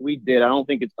did. I don't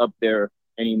think it's up there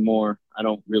anymore. I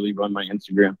don't really run my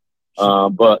Instagram.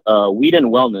 But Weed and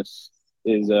Wellness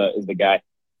is the guy.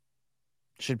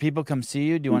 Should people come see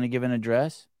you? Do you want to give an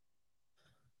address?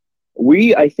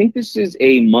 I think this is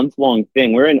a month-long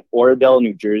thing. We're in Oradell,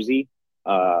 New Jersey.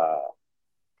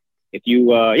 If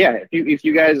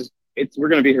you guys, we're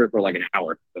gonna be here for like an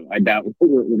hour. So I doubt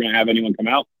we're gonna have anyone come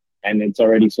out, and it's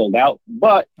already sold out.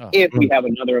 But if we have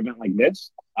another event like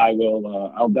this,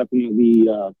 I'll definitely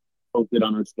post it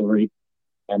on our story,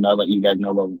 and I'll let you guys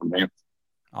know when we're there.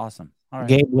 Awesome. All right.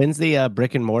 Gabe, when's the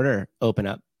brick and mortar open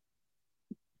up?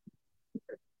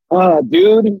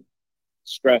 Dude,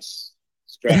 stress.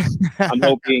 I'm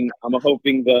hoping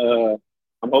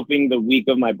the week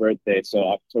of my birthday, so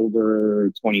October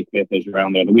 25th is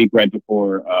around there, the week right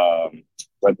before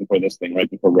this thing, right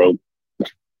before Rogue.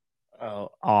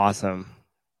 Oh, awesome.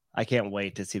 I can't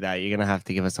wait to see that. You're going to have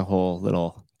to give us a whole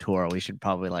little tour. We should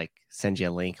probably like send you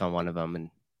a link on one of them and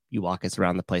you walk us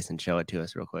around the place and show it to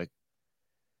us real quick.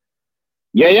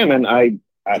 Yeah, man. I'd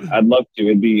love to.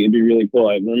 It'd be really cool.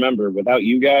 I remember without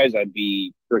you guys, I'd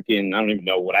be freaking, I don't even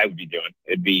know what I would be doing.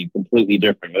 It'd be completely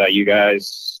different without you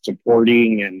guys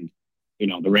supporting and,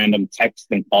 the random text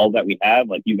and call that we have.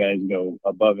 Like, you guys go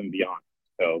above and beyond.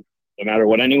 So no matter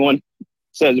what anyone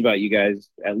says about you guys,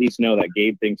 at least know that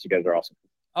Gabe thinks you guys are awesome.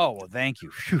 Oh, well, thank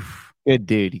you. Whew. Good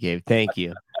dude, Gabe. Thank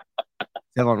you.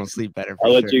 Someone will sleep better.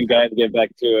 I'll let you guys get back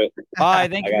to it. Bye.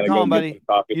 Thank you for calling, buddy.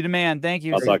 Coffee. You the man. Thank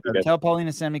you. I'll talk to you guys. Tell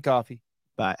Paulina to send me coffee.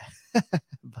 Bye.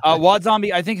 Wad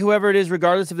Zombie, I think whoever it is,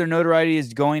 regardless of their notoriety,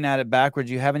 is going at it backwards.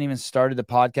 You haven't even started the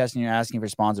podcast and you're asking for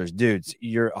sponsors. Dudes,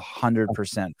 you're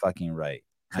 100% fucking right.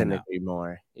 Couldn't agree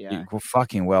more. Yeah.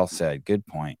 Fucking well said. Good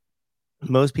point.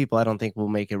 Most people, I don't think, will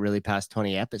make it really past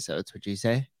 20 episodes. Would you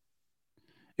say?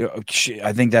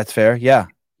 I think that's fair. Yeah.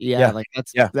 Like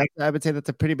that's I would say that's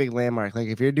a pretty big landmark. Like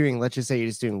if you're doing, let's just say you're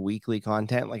just doing weekly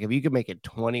content, like if you could make it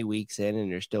 20 weeks in and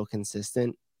you're still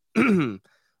consistent,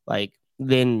 like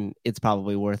then it's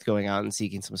probably worth going out and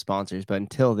seeking some sponsors. But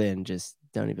until then, just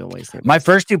don't even waste it. My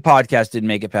first two podcasts didn't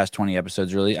make it past 20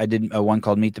 episodes. Really, I did one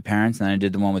called Meet the Parents, and then I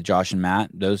did the one with Josh and Matt.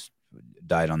 Those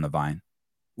died on the vine.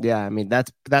 Yeah, I mean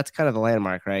that's kind of the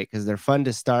landmark, right? Because they're fun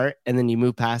to start, and then you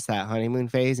move past that honeymoon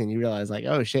phase, and you realize like,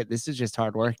 oh shit, this is just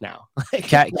hard work now.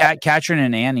 Katrin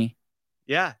and Annie.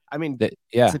 Yeah, I mean,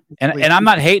 and I'm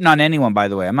not hating on anyone, by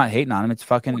the way. I'm not hating on them. It's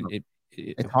fucking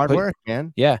it's hard work,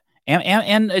 man. Yeah,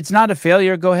 and it's not a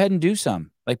failure. Go ahead and do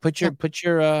some. Like put your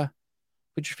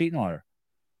feet in water.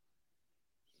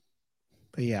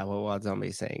 But yeah, what Wild Zombie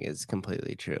is saying is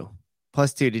completely true.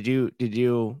 Plus, two, did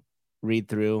you read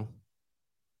through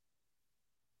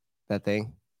that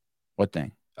thing? What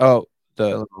thing? Oh,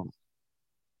 the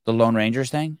Lone Rangers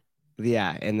thing?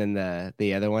 Yeah, and then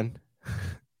the other one.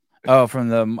 Oh, from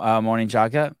the Morning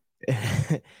Chalk Up?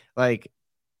 Like,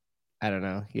 I don't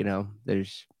know.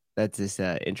 That's just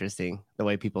interesting. The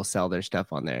way people sell their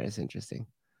stuff on there is interesting.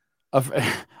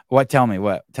 What? Tell me.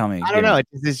 I don't know.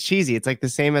 It's cheesy. It's like the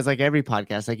same as like every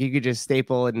podcast. Like you could just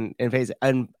staple and face it.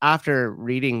 And after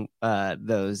reading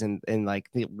those and like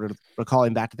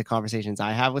recalling back to the conversations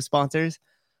I have with sponsors,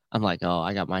 I'm like, oh,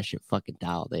 I got my shit fucking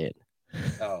dialed in.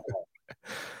 Oh,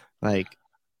 like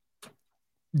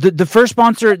the first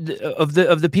sponsor of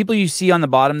the people you see on the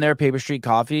bottom there, Paper Street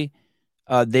Coffee,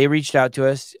 they reached out to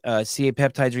us. CA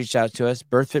Peptides reached out to us.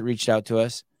 BirthFit reached out to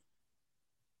us.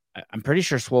 I'm pretty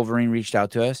sure Swolverine reached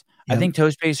out to us. Yep. I think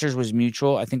Toast Pacers was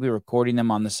mutual. I think we were recording them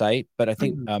on the site, but I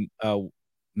think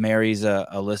Mary's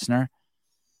a listener.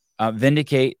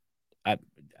 Vindicate. I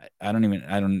don't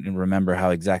even remember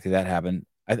how exactly that happened.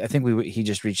 I think he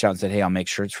just reached out and said, "Hey, I'll make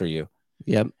shirts for you."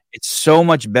 Yep. It's so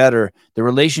much better. The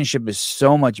relationship is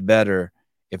so much better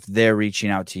if they're reaching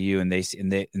out to you and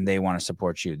they want to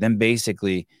support you. Then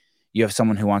basically, you have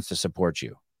someone who wants to support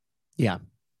you. Yeah.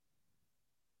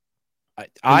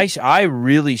 I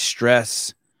really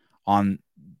stress on.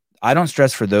 I don't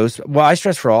stress for those. Well, I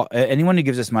stress for anyone who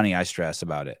gives us money. I stress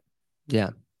about it.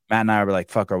 Yeah. Matt and I are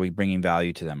like, fuck, are we bringing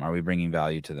value to them? Are we bringing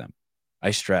value to them?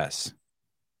 I stress.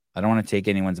 I don't want to take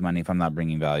anyone's money if I'm not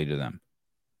bringing value to them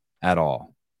at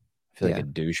all. I feel like a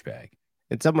douchebag.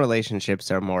 And some relationships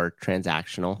are more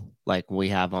transactional, like we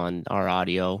have on our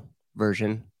audio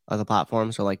version of the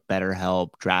platform. So like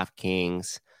BetterHelp,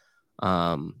 DraftKings,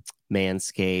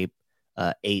 Manscaped,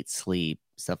 8 Sleep,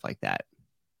 stuff like that.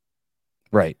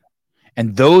 Right.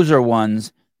 And those are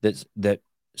ones that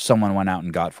someone went out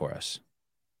and got for us.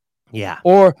 Yeah.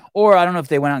 Or I don't know if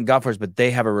they went out and got for us, but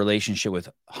they have a relationship with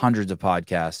hundreds of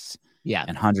podcasts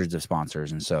and hundreds of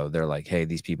sponsors. And so they're like, hey,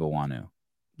 these people want to.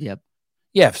 Yep.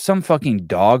 Yeah, if some fucking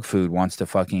dog food wants to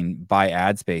fucking buy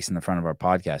ad space in the front of our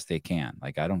podcast, they can.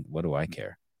 Like, what do I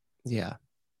care? Yeah.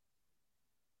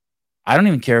 I don't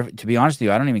even care. To be honest with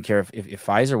you, I don't even care if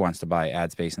Pfizer wants to buy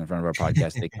ad space in the front of our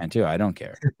podcast, they can too. I don't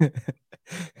care. But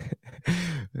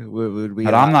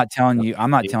I'm not telling you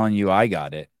I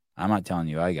got it. I'm not telling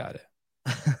you I got it.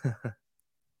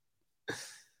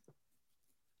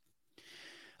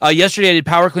 Yesterday I did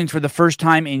power cleans for the first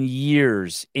time in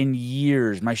years.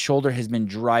 My shoulder has been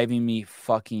driving me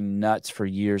fucking nuts for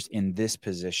years in this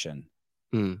position.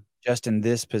 Just in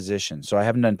this position. So I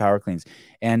haven't done power cleans.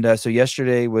 And so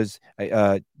yesterday was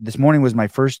this morning was my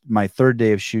third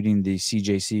day of shooting the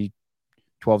CJC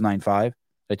 1295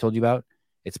 I told you about.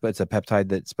 It's a peptide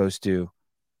that's supposed to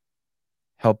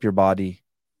help your body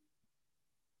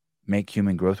make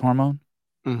human growth hormone.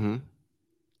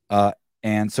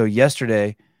 And so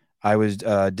yesterday I was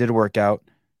did a workout,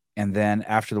 and then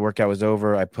after the workout was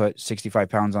over, I put 65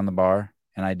 pounds on the bar,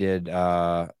 and I did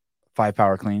 5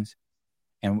 power cleans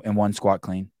and 1 squat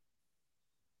clean.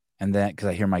 And then because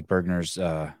I hear Mike Bergner's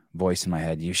voice in my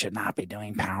head, you should not be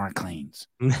doing power cleans.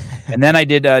 And then I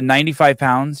did 95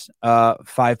 pounds,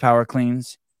 5 power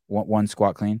cleans, 1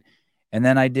 squat clean. And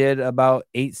then I did about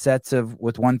 8 sets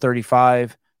with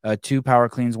 135, 2 power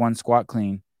cleans, 1 squat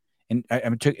clean. And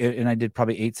I did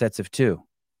probably 8 sets of 2.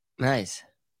 Nice.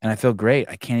 And I feel great.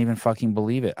 I can't even fucking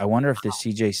believe it. I wonder if this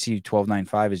CJC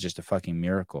 1295 is just a fucking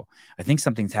miracle. I think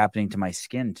something's happening to my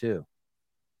skin too.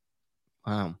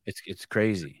 Wow. It's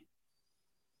crazy.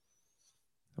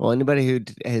 Well, anybody who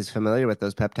is familiar with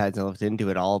those peptides and looked into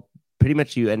it all, pretty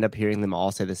much you end up hearing them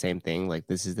all say the same thing. Like,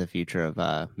 this is the future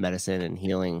of medicine and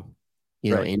healing,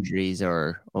 know, injuries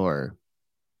or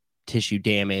tissue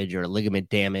damage or ligament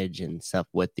damage and stuff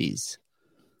with these.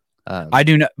 I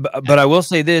do not, but I will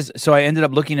say this. So I ended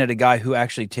up looking at a guy who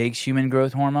actually takes human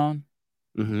growth hormone,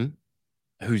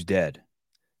 who's dead.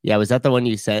 Yeah, was that the one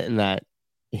you sent in that?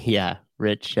 Yeah,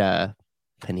 Rich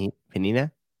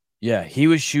Panina. Yeah, he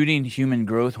was shooting human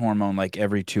growth hormone like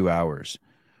every 2 hours.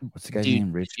 What's the guy's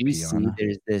name? Rich Piana?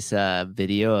 There's this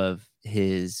video of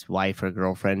his wife or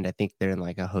girlfriend. I think they're in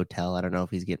like a hotel. I don't know if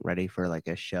he's getting ready for like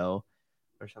a show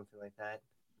or something like that.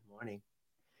 Good morning.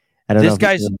 I don't know if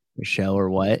guy's a show or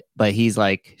what, but she's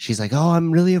like, oh,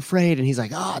 I'm really afraid. And he's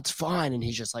like, oh, it's fine. And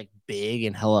he's just like big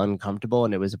and hella uncomfortable.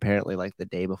 And it was apparently like the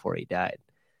day before he died.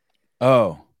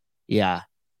 Oh, yeah.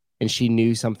 And she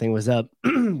knew something was up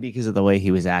because of the way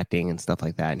he was acting and stuff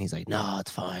like that. And he's like, no,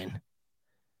 it's fine.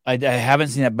 I haven't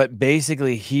seen that, but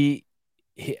basically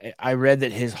I read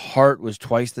that his heart was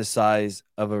twice the size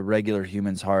of a regular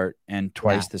human's heart and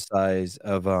twice the size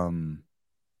of,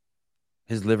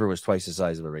 his liver was twice the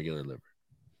size of a regular liver.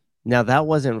 Now that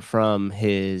wasn't from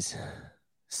his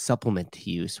supplement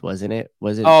use, wasn't it?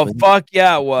 Was it? Oh, fuck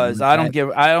yeah, it was. I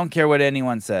don't care what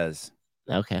anyone says.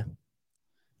 Okay.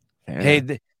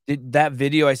 Hey, did that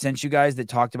video I sent you guys that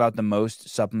talked about the most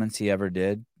supplements he ever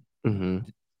did? I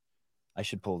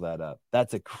should pull that up.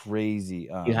 That's a crazy.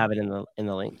 You have it in the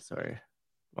links, or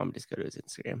want me to just go to his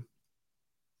Instagram?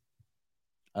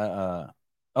 Oh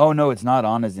no, it's not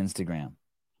on his Instagram.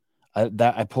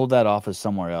 I pulled that off as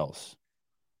somewhere else.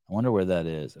 I wonder where that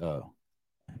is. Oh,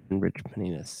 Rich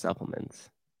Panina supplements.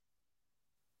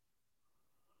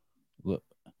 Look,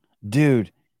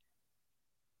 dude.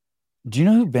 Do you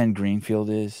know who Ben Greenfield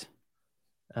is?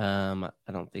 I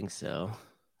don't think so.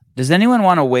 Does anyone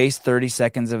want to waste 30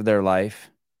 seconds of their life?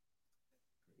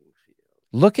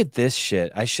 Look at this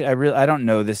shit. I don't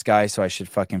know this guy, so I should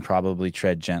fucking probably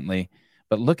tread gently.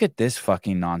 But look at this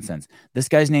fucking nonsense. This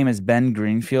guy's name is Ben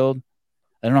Greenfield.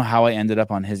 I don't know how I ended up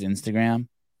on his Instagram.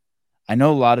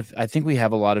 I think we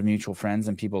have a lot of mutual friends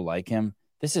and people like him.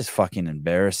 This is fucking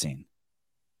embarrassing.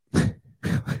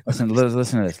 Listen to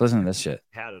this. Listen to this shit.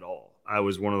 Had it all. I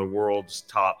was one of the world's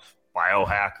top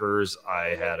biohackers.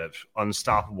 I had an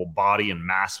unstoppable body and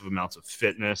massive amounts of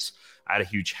fitness. I had a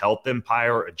huge health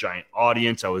empire, a giant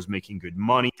audience. I was making good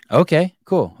money. Okay,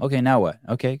 cool. Okay, now what?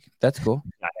 Okay, that's cool.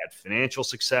 I had financial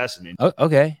success and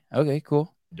okay,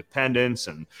 cool. Independence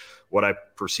and what I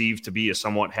perceived to be a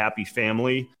somewhat happy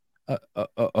family.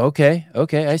 Okay.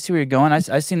 I see where you're going.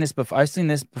 I've seen this before. I've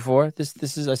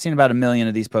seen about 1 million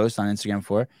of these posts on Instagram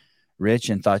before. Rich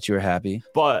and thought you were happy.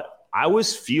 But I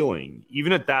was feeling,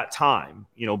 even at that time,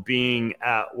 you know, being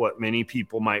at what many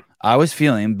people might I was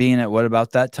feeling being at what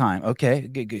about that time? Okay,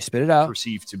 spit it out.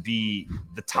 perceive to be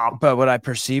the top. But what I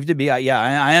perceived to be,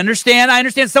 I understand. I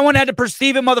understand. Someone had to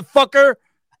perceive it, motherfucker.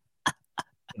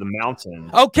 The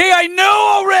mountain. Okay, I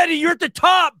know already. You're at the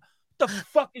top. What the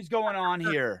fuck is going on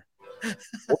here?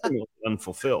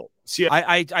 Unfulfilled. See,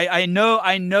 I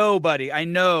know, buddy. I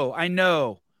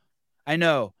know.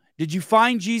 Did you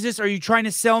find Jesus? Or are you trying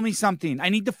to sell me something? I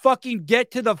need to fucking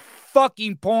get to the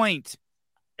fucking point.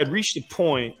 I'd reached a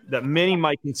point that many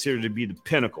might consider to be the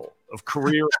pinnacle of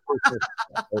career,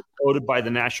 voted by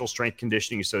the National Strength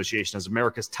Conditioning Association as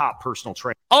America's top personal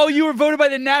trainer. Oh, you were voted by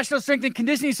the National Strength and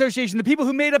Conditioning Association, the people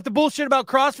who made up the bullshit about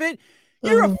CrossFit?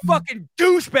 You're a fucking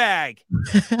douchebag.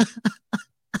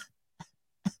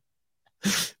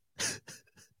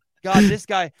 God, this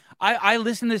guy, I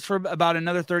listened to this for about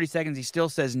another 30 seconds. He still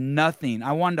says nothing.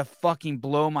 I wanted to fucking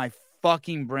blow my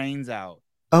fucking brains out.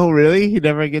 Oh, really? He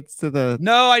never gets to the...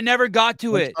 No, I never got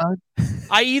to it.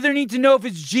 I either need to know if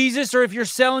it's Jesus or if you're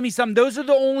selling me something. Those are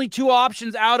the only two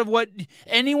options out of what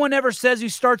anyone ever says who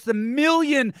starts the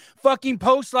million fucking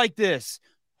posts like this.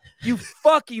 You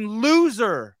fucking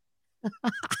loser.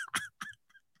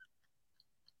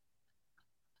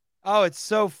 Oh, it's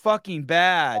so fucking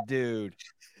bad, dude.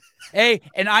 Hey,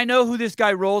 and I know who this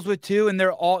guy rolls with too, and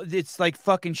it's like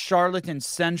fucking Charlatan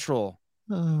Central.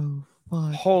 Oh,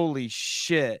 fuck. Holy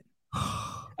shit.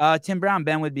 Tim Brown,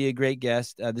 Ben would be a great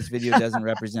guest. This video doesn't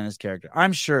represent his character.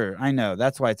 I'm sure. I know.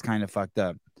 That's why it's kind of fucked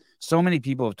up. So many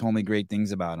people have told me great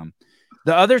things about him.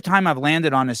 The other time I've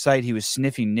landed on his site, he was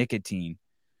sniffing nicotine,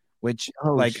 which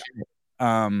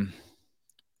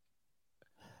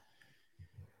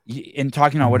in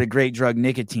talking about what a great drug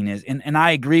nicotine is. And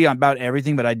I agree about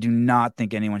everything, but I do not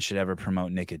think anyone should ever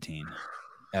promote nicotine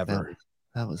ever.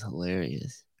 That was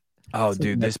hilarious. Oh,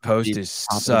 dude, this post is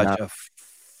such a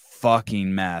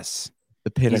fucking mess.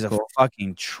 The pinnacle. He's a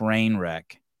fucking train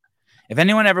wreck. If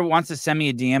anyone ever wants to send me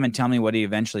a DM and tell me what he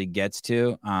eventually gets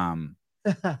to, I'd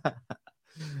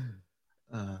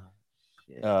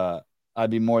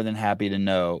be more than happy to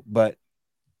know. But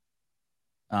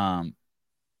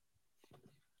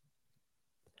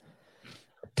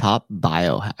top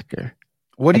biohacker.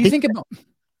 What do you think about?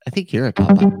 I think you're a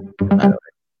top biohacker.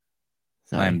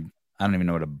 I don't even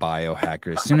know what a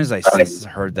biohacker is. As soon as I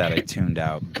heard that, I tuned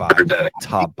out. Top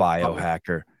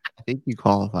biohacker. I think you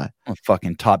qualify. I'm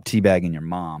fucking top teabagging your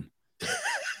mom.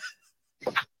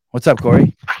 What's up,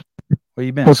 Corey? Where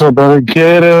you been? What's up, brother?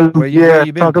 Get him. Where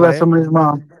you been, talk player? about somebody's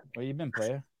mom. Where you been,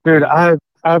 player? Dude, I've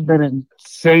been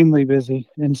insanely busy.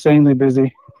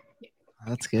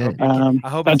 That's good. I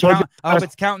hope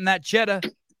it's counting that cheddar.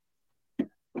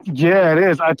 Yeah, it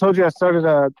is. I told you I started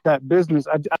that business,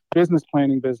 a business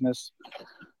planning business.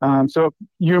 So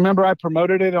you remember I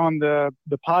promoted it on the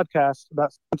podcast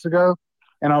about 6 months ago,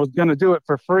 and I was going to do it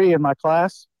for free in my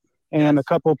class, and a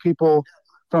couple of people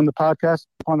from the podcast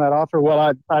on that offer. Well,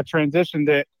 I transitioned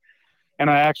it, and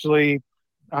I actually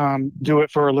do it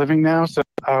for a living now. So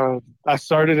I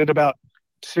started it about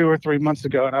 2 or 3 months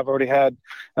ago, and I've already had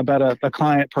about a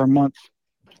tient per month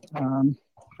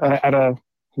at a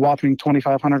whopping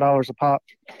 $2,500 a pop.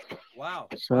 Wow.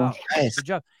 So wow. Nice. Good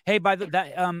job. Hey, by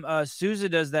that Sousa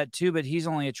does that too, but he's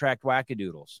only attract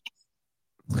wackadoodles.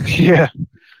 Yeah.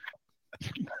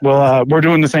 Well, we're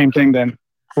doing the same thing then.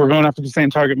 We're going after the same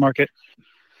target market.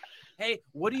 Hey,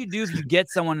 what do you do if you get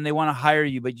someone and they want to hire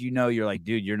you, but you know you're like,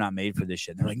 dude, you're not made for this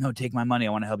shit? And they're like, no, take my money. I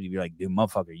want to help you. You're like, dude,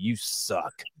 motherfucker, you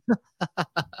suck.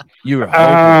 You are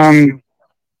hopeless.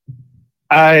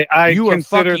 You are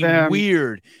consider fucking them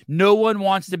weird. No one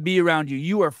wants to be around you.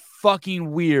 You are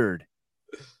fucking weird.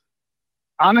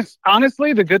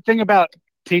 Honestly, the good thing about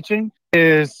teaching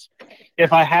is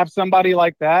if I have somebody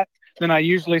like that, then I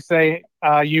usually say,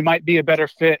 you might be a better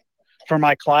fit for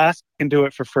my class and do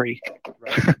it for free.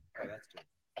 Right. Oh, that's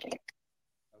good.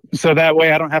 So that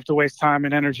way I don't have to waste time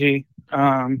and energy.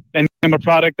 And I'm a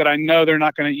product that I know they're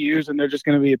not going to use and they're just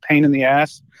going to be a pain in the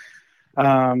ass.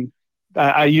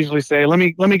 I usually say, let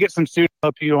me get some students to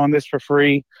help you on this for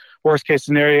free. Worst case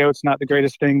scenario, it's not the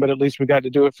greatest thing, but at least we got to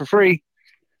do it for free.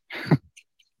 Yeah.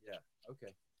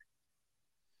 Okay.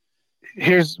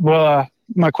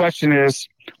 My question is,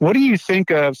 what do you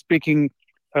think of, speaking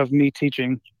of me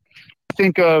teaching,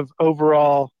 think of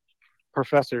overall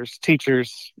professors,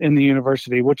 teachers in the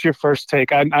university? What's your first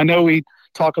take? I know we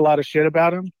talk a lot of shit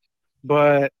about them,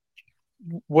 but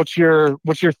what's your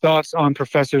thoughts on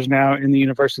professors now in the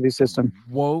university system?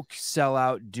 Woke,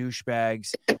 sellout,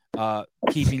 douchebags,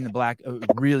 keeping the black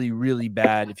really, really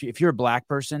bad. If you're a black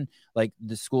person, like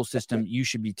the school system, you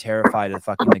should be terrified of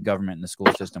fucking the government and the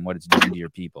school system, what it's doing to your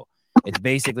people. It's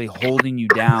basically holding you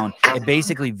down. It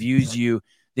basically views you.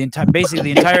 The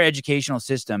entire educational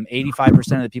system,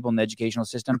 85% of the people in the educational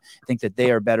system think that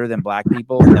they are better than black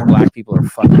people, and that black people are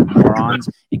fucking morons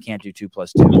and can't do 2 + 2.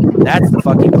 That's the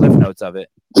fucking cliff notes of it.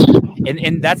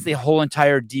 And that's the whole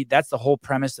that's the whole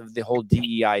premise of the whole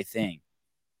DEI thing.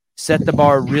 Set the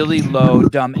bar really low,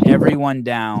 dumb everyone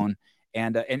down,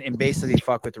 and basically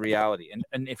fuck with reality.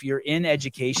 And if you're in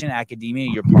education, academia,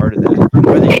 you're part of that,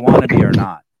 whether you want to be or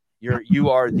not. You're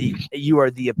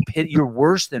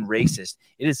worse than racist.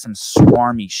 It is some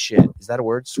swarmy shit. Is that a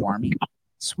word? Swarmy?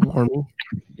 Swarmy?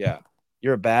 Yeah.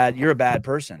 You're a bad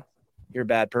person. You're a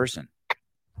bad person.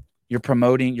 You're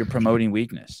promoting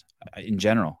weakness in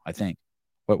general, I think.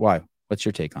 But why? What's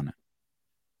your take on it?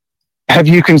 Have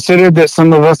you considered that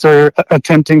some of us are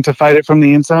attempting to fight it from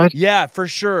the inside? Yeah, for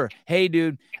sure. Hey,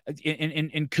 dude,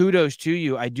 and kudos to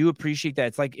you. I do appreciate that.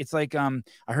 It's like I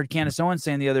heard Candace Owens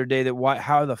saying the other day that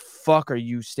how the fuck are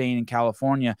you staying in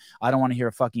California? I don't want to hear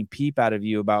a fucking peep out of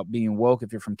you about being woke.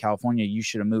 If you're from California, you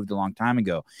should have moved a long time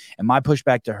ago. And my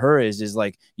pushback to her is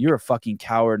like, you're a fucking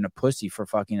coward and a pussy for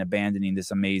fucking abandoning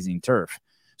this amazing turf.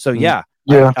 So yeah.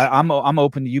 I'm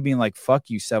open to you being like, fuck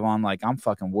you, Sevon. Like, I'm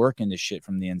fucking working this shit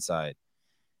from the inside.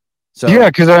 So yeah,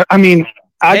 because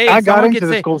I got into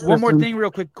the school system. One more thing real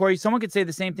quick, Corey. Someone could say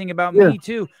the same thing about me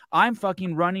too. I'm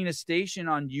fucking running a station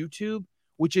on YouTube,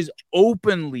 which is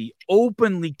openly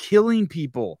killing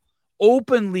people.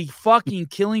 Openly fucking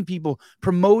killing people,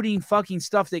 promoting fucking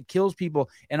stuff that kills people.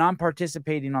 And I'm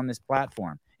participating on this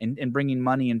platform and bringing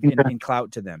money and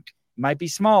clout to them. Might be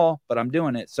small, but I'm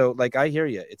doing it. So like, I hear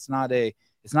you. It's not a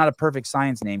perfect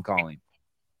science name calling.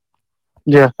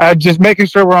 Yeah, just making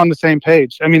sure we're on the same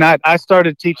page. I mean, I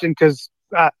started teaching because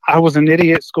I was an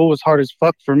idiot. School was hard as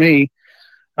fuck for me.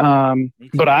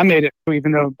 But I made it,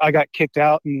 even though I got kicked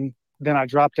out and then I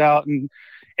dropped out. And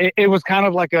it was kind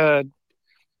of like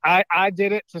I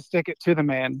did it to stick it to the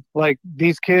man. Like,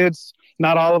 these kids,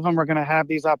 not all of them are going to have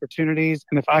these opportunities.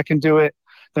 And if I can do it,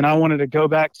 then I wanted to go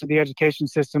back to the education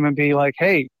system and be like,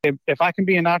 hey, if I can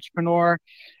be an entrepreneur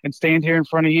and stand here in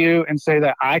front of you and say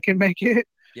that I can make it,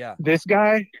 this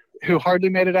guy who hardly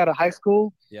made it out of high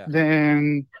school,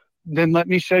 then let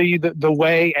me show you the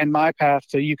way and my path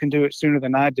so you can do it sooner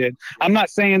than I did. I'm not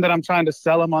saying that I'm trying to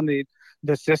sell them on the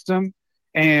system.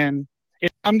 And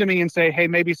if they come to me and say, hey,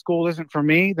 maybe school isn't for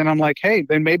me, then I'm like, hey,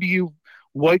 then maybe you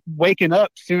waking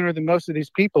up sooner than most of these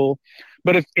people.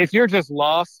 But if you're just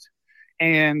lost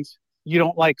and you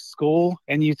don't like school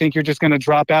and you think you're just going to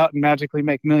drop out and magically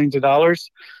make millions of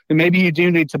dollars, then maybe you do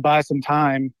need to buy some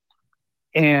time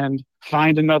and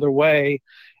find another way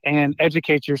and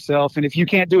educate yourself. And if you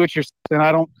can't do it yourself, then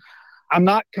I'm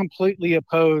not completely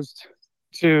opposed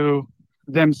to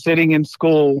them sitting in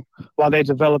school while they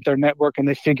develop their network and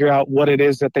they figure out what it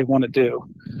is that they want to do.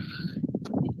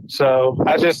 So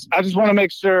I just want to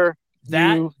make sure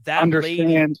that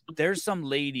understand. Lady, there's some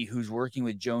lady who's working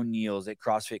with Joe Niels at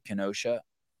CrossFit Kenosha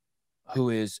who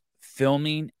is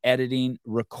filming, editing,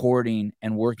 recording,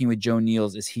 and working with Joe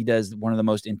Niels as he does one of the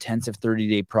most intensive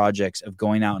 30-day projects of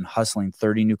going out and hustling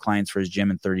 30 new clients for his gym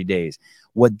in 30 days.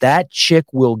 What that chick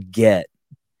will get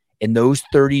in those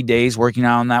 30 days working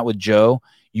out on that with Joe,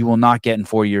 you will not get in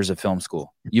 4 years of film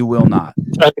school. You will not.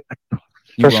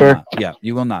 You For sure. Not. Yeah,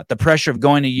 you will not. The pressure of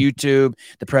going to YouTube,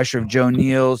 the pressure of Joe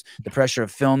Niels, the pressure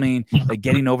of filming, like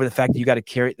getting over the fact that you got to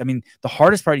carry. I mean, the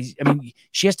hardest part is,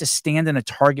 she has to stand in a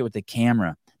Target with the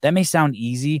camera. That may sound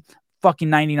easy. Fucking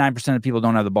 99% of people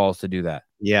don't have the balls to do that.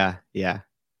 Yeah,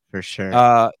 for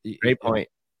sure. Great point.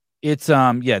 It's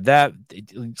So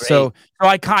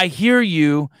I hear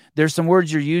you. There's some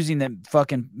words you're using that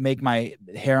fucking make my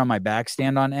hair on my back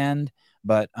stand on end.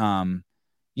 But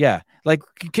yeah, like,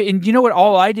 and you know what?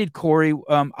 All I did, Corey,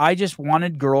 I just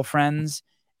wanted girlfriends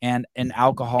and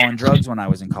alcohol and drugs when I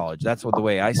was in college. That's the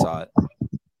way I saw it.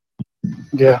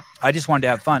 Yeah, I just wanted to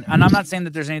have fun, and I'm not saying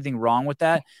that there's anything wrong with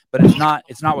that, but it's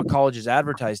not what college is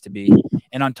advertised to be.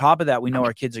 And on top of that, we know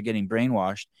our kids are getting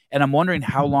brainwashed, and I'm wondering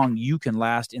how long you can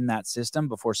last in that system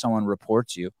before someone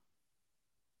reports you.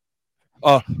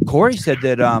 Corey said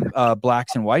that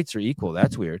blacks and whites are equal.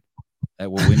 That's weird.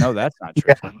 Well, we know that's not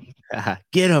true.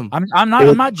 Get him. I'm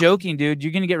not joking, dude.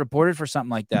 You're gonna get reported for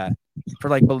something like that, for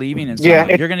like believing in something.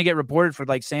 Yeah, you're gonna get reported for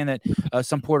like saying that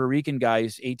some Puerto Rican guy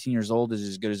who's 18 years old is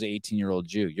as good as an 18-year-old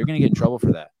Jew. You're gonna get in trouble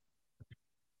for that.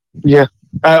 Yeah.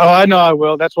 I know I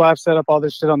will. That's why I've set up all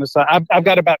this shit on the side. I've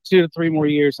got about 2 to 3 more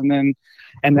years, and then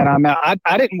I'm out.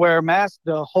 I didn't wear a mask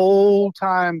the whole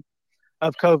time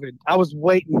of COVID. I was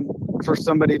waiting for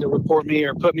somebody to report me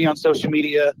or put me on social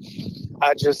media.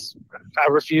 I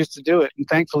refused to do it, and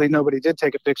thankfully nobody did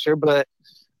take a picture. But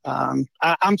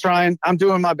I'm trying. I'm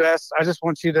doing my best. I just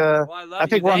want you to. Well, I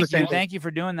think we're on the same. Thank you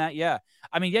for doing that. Yeah.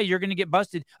 I mean, yeah, you're going to get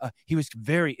busted. He was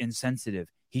very insensitive.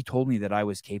 He told me that I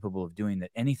was capable of doing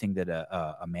that anything that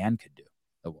a man could do.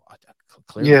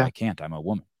 Clearly, I can't. I'm a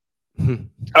woman.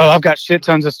 Oh, I've got shit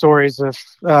tons of stories of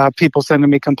people sending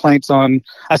me complaints on.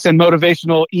 I send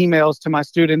motivational emails to my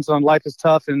students on life is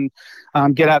tough and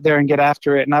get out there and get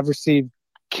after it. And I've received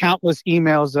countless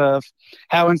emails of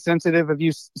how insensitive of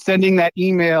you sending that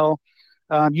email.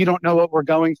 You don't know what we're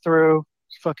going through.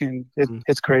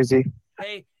 It's crazy.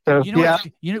 Hey, so,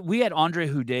 we had Andre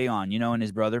Houdet on, and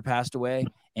his brother passed away,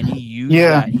 and he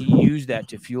used that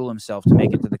to fuel himself to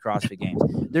make it to the CrossFit Games.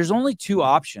 There's only two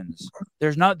options.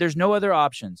 There's no other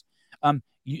options.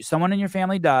 Someone in your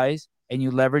family dies, and you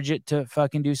leverage it to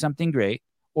fucking do something great,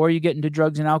 or you get into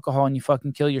drugs and alcohol and you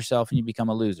fucking kill yourself and you become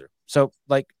a loser. So,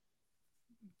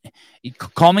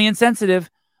 call me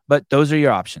insensitive, but those are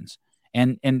your options.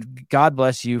 And God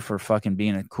bless you for fucking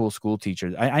being a cool school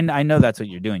teacher. I know that's what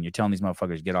you're doing. You're telling these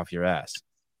motherfuckers to get off your ass.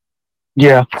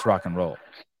 Yeah, it's rock and roll.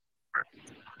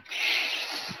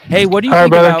 Hey, what do you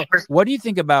think about? What do you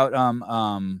think about?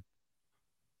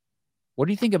 What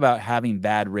do you think about having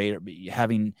bad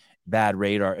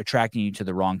radar attracting you to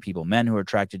the wrong people? Men who are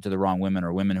attracted to the wrong women,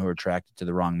 or women who are attracted to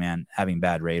the wrong man having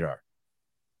bad radar.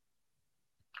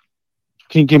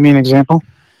 Can you give me an example?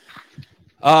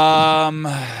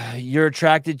 You're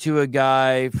attracted to a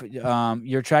guy.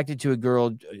 You're attracted to a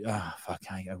girl.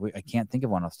 I can't think of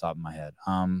one off the top of my head.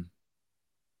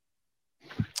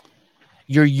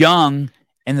 You're young,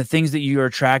 and the things that you are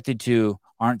attracted to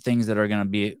aren't things that are going to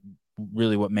be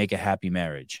really what make a happy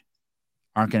marriage.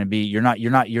 Aren't going to be. You're not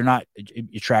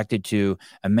attracted to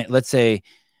let's say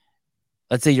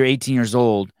you're 18 years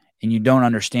old. And you don't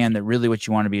understand that really what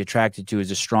you want to be attracted to is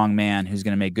a strong man who's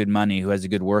going to make good money, who has a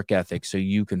good work ethic, so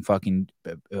you can fucking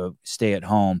stay at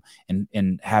home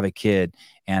and have a kid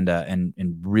and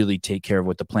really take care of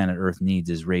what the planet Earth needs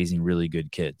is raising really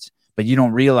good kids. But you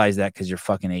don't realize that because you're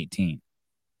fucking 18.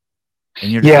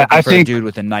 And you're just looking for a dude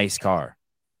with a nice car.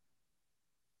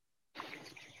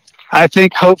 I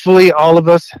think hopefully all of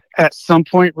us at some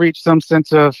point reach some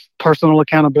sense of personal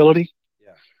accountability.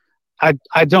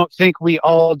 I don't think we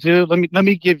all do. Let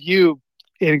me give you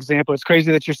an example. It's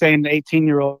crazy that you're saying an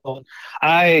 18-year-old.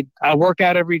 I work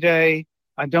out every day.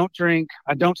 I don't drink.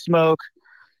 I don't smoke.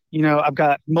 I've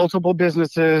got multiple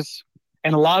businesses.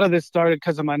 And a lot of this started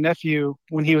because of my nephew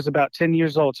when he was about 10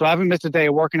 years old. So I haven't missed a day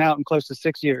of working out in close to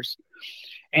 6 years.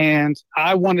 And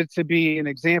I wanted to be an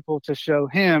example to show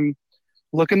him,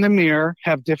 look in the mirror,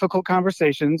 have difficult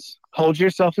conversations, hold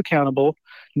yourself accountable.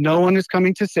 No one is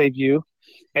coming to save you.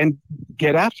 And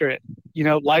get after it.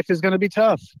 Life is going to be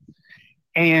tough.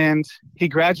 And he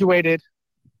graduated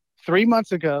 3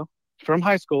 months ago from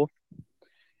high school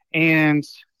and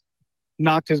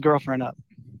knocked his girlfriend up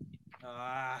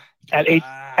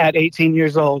at 18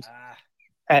 years old.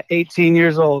 At 18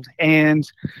 years old. And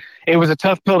it was a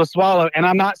tough pill to swallow. And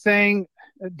I'm not saying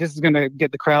this is going to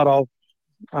get the crowd all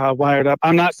wired up.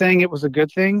 I'm not saying it was a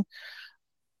good thing,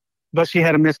 but she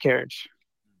had a miscarriage.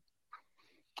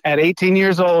 At 18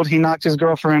 years old, he knocked his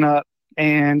girlfriend up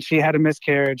and she had a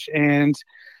miscarriage. And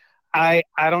I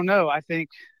don't know. I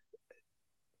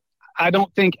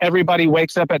don't think everybody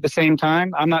wakes up at the same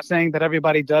time. I'm not saying that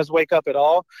everybody does wake up at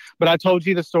all, but I told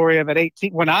you the story of at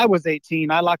 18. When I was 18,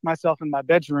 I locked myself in my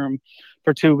bedroom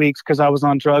for 2 weeks because I was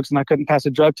on drugs and I couldn't pass a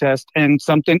drug test. And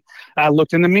I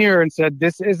looked in the mirror and said,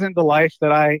 this isn't the life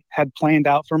that I had planned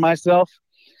out for myself.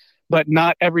 But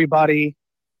not everybody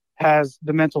has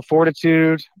the mental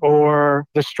fortitude or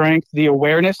the strength, the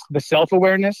awareness, the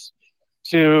self-awareness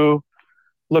to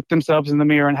look themselves in the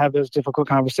mirror and have those difficult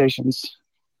conversations.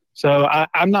 So I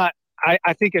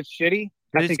think it's shitty.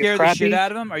 Did it scare the shit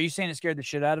out of him? Are you saying it scared the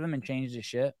shit out of him and changed his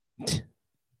shit?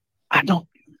 I don't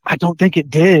think it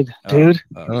did, dude.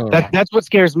 That's what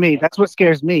scares me. That's what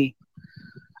scares me.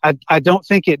 I don't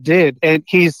think it did. And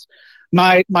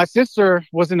my sister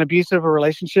was in an abusive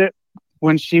relationship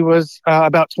when she was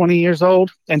about 20 years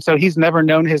old. And so he's never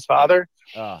known his father.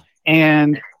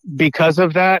 And because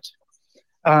of that,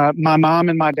 my mom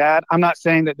and my dad, I'm not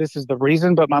saying that this is the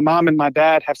reason, but my mom and my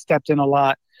dad have stepped in a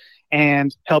lot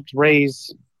and helped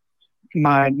raise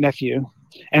my nephew.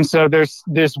 And so there's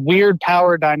this weird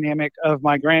power dynamic of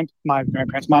my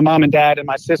grandparents, my mom and dad and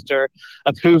my sister,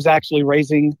 of who's actually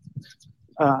raising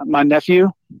my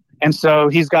nephew. And so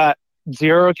he's got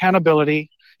zero accountability.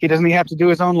 He doesn't even have to do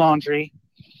his own laundry.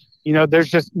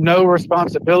 There's just no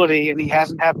responsibility, and he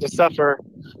hasn't had to suffer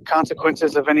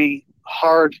consequences of any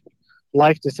hard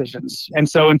life decisions. And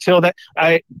so until that,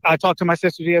 I talked to my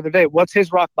sister the other day, what's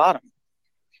his rock bottom?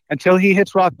 until he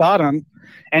hits rock bottom.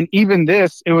 And even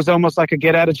this, it was almost like a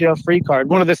get out of jail free card.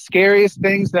 One of the scariest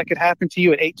things that could happen to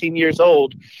you at 18 years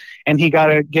old, and he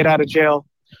got a get out of jail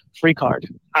free card.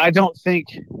 I don't think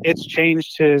it's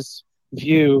changed his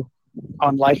view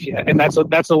on life yet, and that's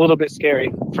a little bit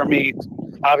scary for me,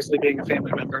 obviously being a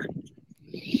family member.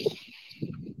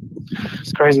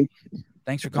 It's crazy.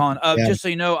 Thanks for calling. Just so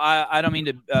you know, I don't mean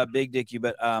to big dick you,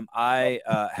 but I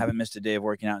haven't missed a day of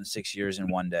working out in 6 years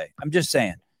in one day. I'm just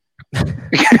saying.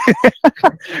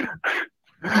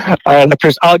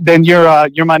 Then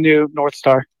you're my new North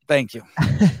Star. Thank you.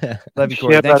 Love you,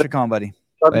 Corey. Yeah, Thanks for calling, buddy.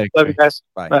 Love you guys.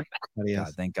 Bye. Bye.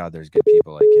 God, thank God there's good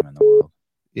people like him in the world.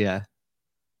 Yeah.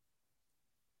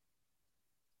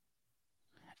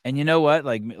 And you know what?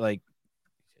 Like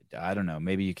I don't know.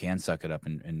 Maybe you can suck it up,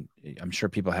 and I'm sure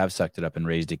people have sucked it up and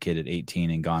raised a kid at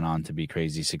 18 and gone on to be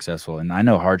crazy successful. And I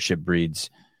know hardship breeds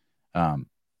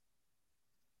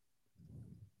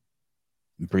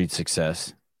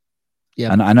success.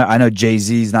 Yeah, and I know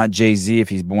Jay-Z's not Jay-Z if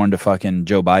he's born to fucking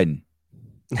Joe Biden.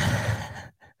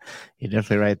 You're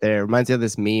definitely right there. It reminds me of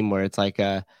this meme where it's like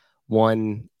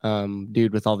one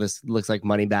dude with all this looks like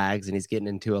money bags, and he's getting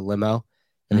into a limo,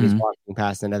 and then he's walking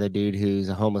past another dude who's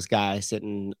a homeless guy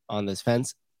sitting on this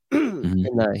fence.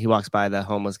 And he walks by the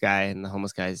homeless guy, and the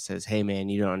homeless guy says, "Hey man,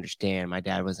 you don't understand. My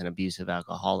dad was an abusive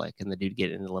alcoholic." And the dude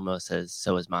getting in the limo says,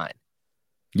 "So is mine."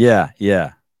 Yeah,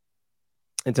 yeah.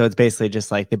 And so it's basically just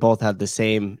like they both have the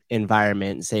same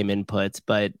environment, same inputs,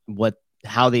 but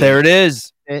how they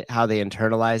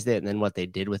internalized it, and then what they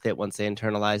did with it once they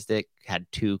internalized it had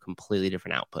two completely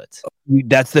different outputs.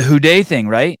 That's the Houday thing,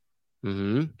 right?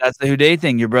 Mm-hmm. That's the Houday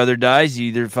thing. Your brother dies, you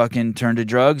either fucking turn to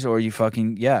drugs or you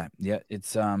fucking yeah.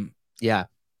 It's yeah.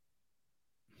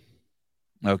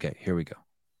 Okay, here we go.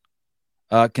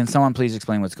 Can someone please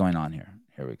explain what's going on here?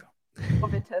 Here we go.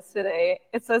 COVID test today.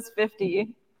 It says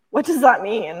 50. What does that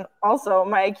mean? Also,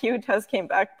 my IQ test came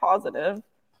back positive.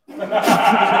 One more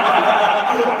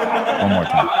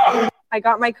time. I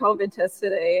got my COVID test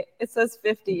today. It says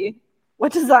 50.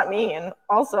 What does that mean?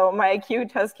 Also, my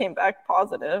IQ test came back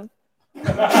positive. When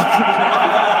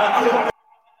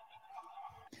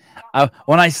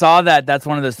I saw that, that's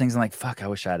one of those things I'm like, fuck, I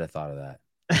wish I had thought of that.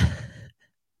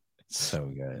 So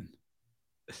good.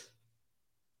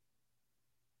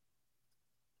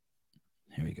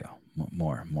 Here we go.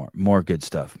 More good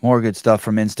stuff. More good stuff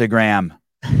from Instagram.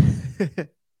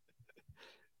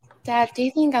 Dad, do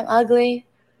you think I'm ugly?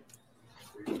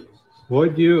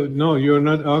 What do you? No, you're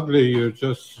not ugly. You're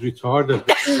just retarded.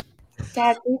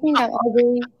 Dad, do you think I'm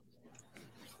ugly?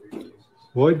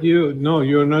 What do you? No,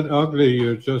 you're not ugly.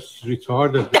 You're just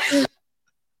retarded.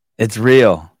 It's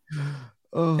real.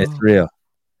 Oh. It's real.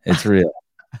 It's real.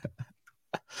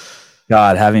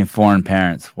 God, having foreign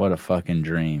parents. What a fucking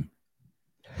dream.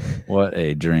 What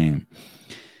a dream.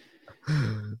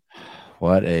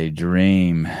 What a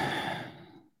dream.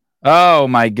 Oh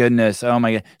my goodness. Oh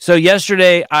my God. So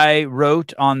yesterday I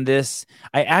wrote on this.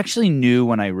 I actually knew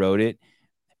when I wrote it.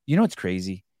 You know what's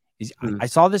crazy? I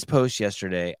saw this post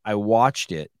yesterday. I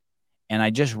watched it and I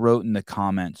just wrote in the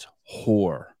comments,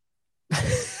 whore.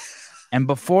 And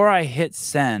before I hit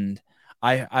send,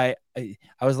 I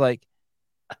was like,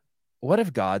 what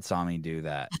if God saw me do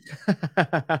that?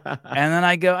 And then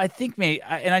I go, I think maybe,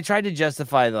 and I tried to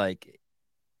justify like,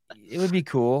 it would be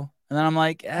cool. And then I'm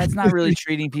like, it's not really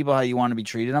treating people how you want to be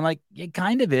treated. I'm like, it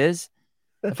kind of is.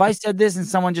 If I said this and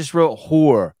someone just wrote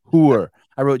whore,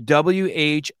 I wrote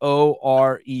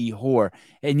WHORE, whore.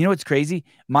 And you know what's crazy?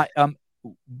 My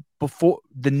before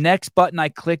the next button I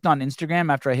clicked on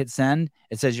Instagram after I hit send,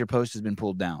 it says your post has been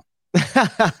pulled down.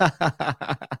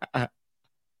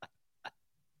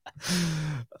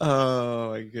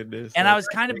 Oh my goodness. And I was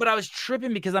but I was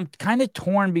tripping because I'm kind of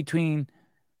torn between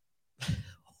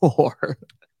whore.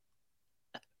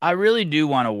 I really do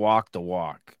want to walk the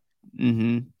walk.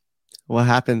 Mm-hmm. What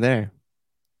happened there?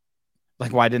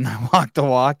 Like, why didn't I walk the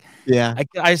walk? Yeah.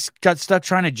 I got stuck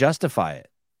trying to justify it.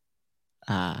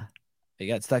 I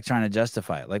got stuck trying to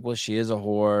justify it. Like, well, she is a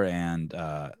whore, and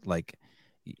like,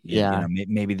 yeah, you know,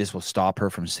 maybe this will stop her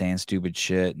from saying stupid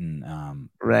shit. And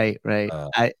right.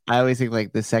 I always think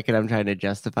like the second I'm trying to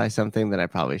justify something, then I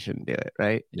probably shouldn't do it.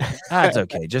 Right? Yeah, it's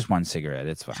okay. Just one cigarette,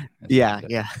 it's fine. Yeah.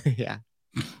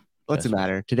 What's the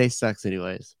matter? Today sucks,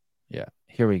 anyways. Yeah.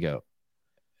 Here we go.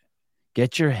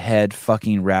 Get your head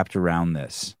fucking wrapped around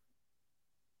this.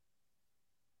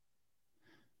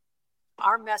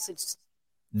 Our message.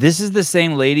 This is the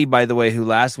same lady, by the way, who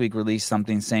last week released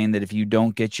something saying that if you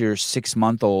don't get your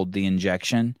 6-month-old the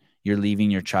injection, you're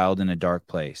leaving your child in a dark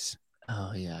place.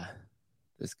 Oh, yeah.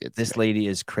 This lady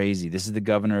is crazy. This is the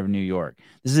governor of New York.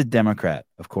 This is a Democrat,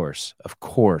 of course.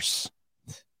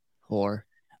 Whore.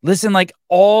 Listen, like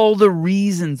all the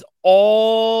reasons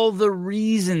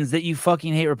that you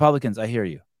fucking hate Republicans. I hear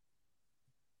you.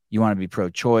 You want to be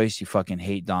pro-choice. You fucking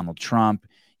hate Donald Trump.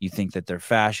 You think that they're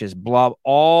fascist, blah,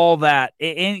 all that.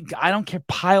 I don't care.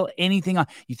 Pile anything on.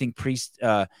 You think priests,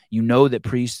 that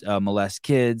priests molest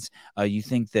kids. You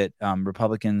think that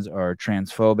Republicans are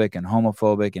transphobic and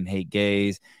homophobic and hate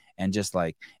gays and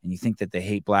and you think that they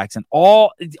hate blacks and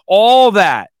all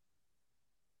that.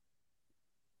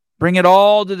 Bring it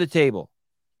all to the table.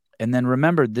 And then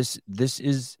remember, this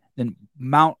is, then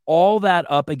mount all that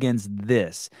up against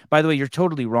this. By the way, you're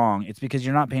totally wrong. It's because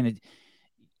you're not paying it.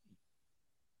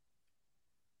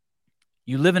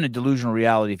 You live in a delusional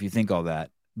reality if you think all that.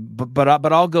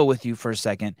 But I'll go with you for a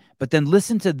second. But then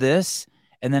listen to this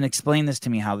and then explain this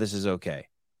to me how this is okay.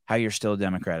 How you're still a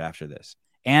Democrat after this.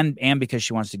 And because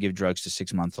she wants to give drugs to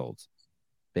 6-month-olds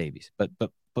babies. But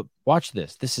watch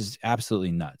this. This is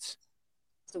absolutely nuts.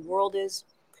 The world is.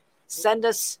 Send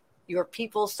us your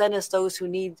people. Send us those who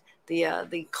need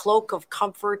the cloak of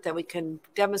comfort that we can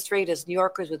demonstrate as New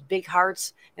Yorkers with big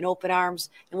hearts and open arms,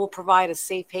 and we'll provide a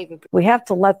safe haven. We have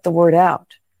to let the word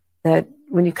out that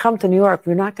when you come to New York,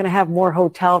 we're not going to have more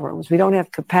hotel rooms. We don't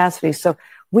have capacity. So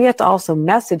we have to also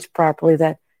message properly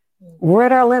that we're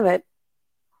at our limit.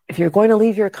 If you're going to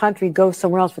leave your country, go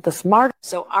somewhere else with the smart.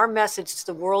 So our message to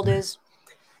the world is,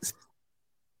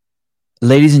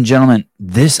 ladies and gentlemen,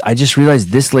 I just realized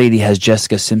this lady has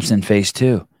Jessica Simpson face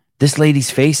too. This lady's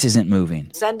face isn't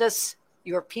moving. send us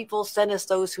your people. Send us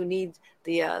those who need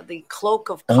the cloak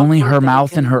of comfort. Only her that we mouth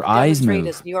can and her eyes demonstrate move.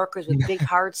 as New Yorkers with big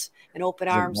hearts and open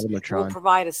arms. We'll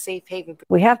provide a safe haven.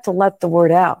 We have to let the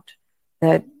word out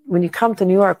that when you come to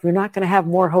New York, we're not going to have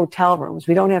more hotel rooms.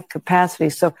 We don't have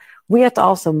capacity. So we have to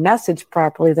also message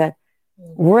properly that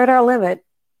we're at our limit.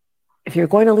 If you're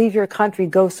going to leave your country,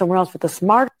 go somewhere else with the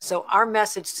smart. So our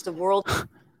message to the world.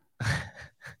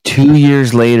 2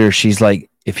 years later, she's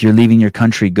like, if you're leaving your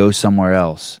country, go somewhere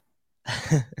else.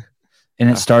 And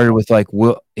it started with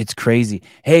it's crazy.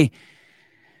 Hey,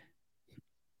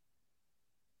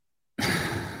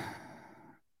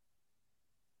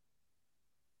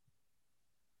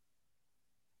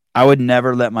 I would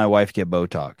never let my wife get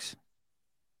Botox.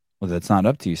 Well, that's not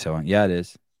up to you, so yeah, it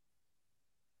is.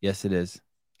 Yes, it is.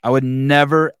 I would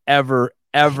never, ever,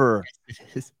 ever,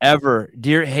 ever,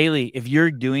 dear Haley, if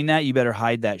you're doing that, you better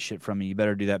hide that shit from me. You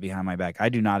better do that behind my back. I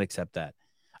do not accept that.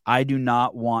 I do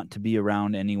not want to be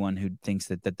around anyone who thinks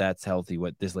that's healthy,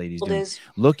 what this lady's doing.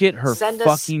 Look at her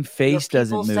fucking face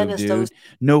doesn't move, dude.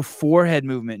 No forehead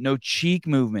movement, no cheek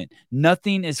movement.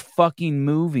 Nothing is fucking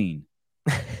moving.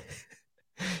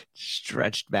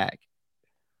 Stretched back.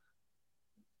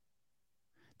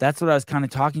 That's what I was kind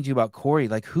of talking to you about, Corey.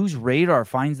 Like, whose radar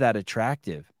finds that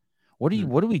attractive? What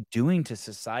are we doing to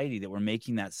society that we're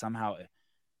making that somehow?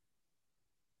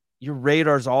 Your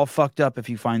radar's all fucked up if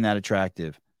you find that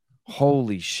attractive.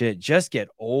 Holy shit! Just get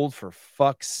old for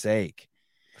fuck's sake.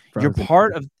 You're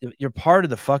part of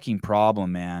the fucking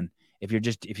problem, man. If you're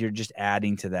just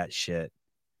adding to that shit.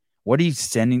 What are you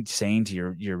saying to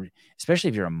your especially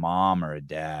if you're a mom or a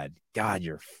dad? God,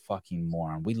 you're a fucking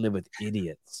moron. We live with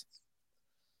idiots.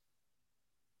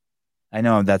 I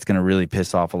know that's going to really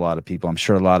piss off a lot of people. I'm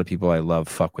sure a lot of people I love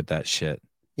fuck with that shit.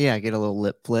 Yeah, get a little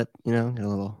lip flip, get a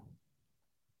little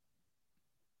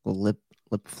lip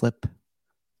flip.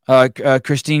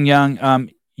 Christine Young,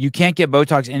 you can't get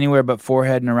Botox anywhere but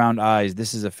forehead and around eyes.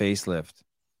 This is a facelift.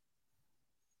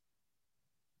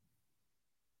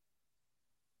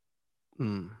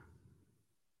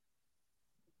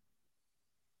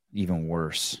 Even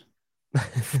worse.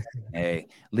 Hey,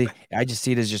 I just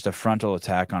see it as just a frontal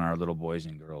attack on our little boys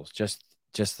and girls. Just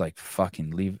like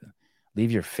fucking leave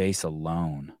your face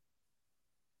alone.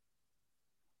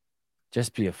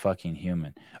 Just be a fucking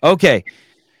human. Okay.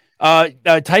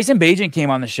 Tyson Bagent came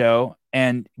on the show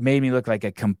and made me look like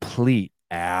a complete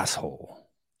asshole.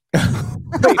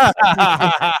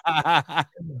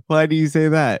 Why do you say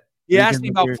that? He asked me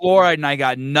about fluoride and I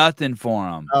got nothing for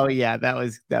him. Oh yeah, that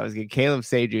was good. Caleb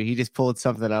Sadru, he just pulled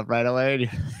something up right away.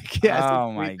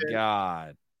 Oh my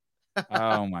god.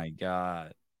 Oh my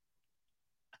god.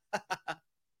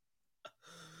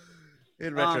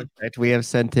 In retrospect, we have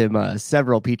sent him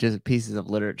several pieces of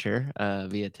literature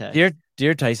via text.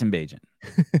 Dear Tyson Bagent,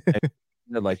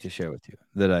 I'd like to share with you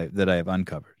that I have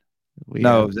uncovered.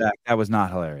 Zach, that was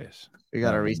not hilarious. We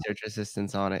got our research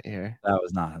assistants on it here. That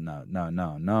was not no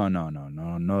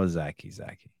Zachy.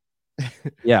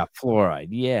 Yeah, fluoride.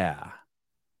 Yeah.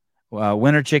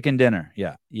 Winter chicken dinner.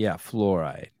 Yeah,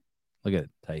 fluoride. Look at it,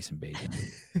 Tyson Bagent.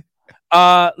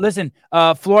 Listen,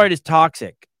 fluoride is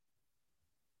toxic.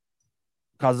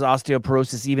 Causes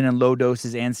osteoporosis even in low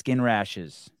doses and skin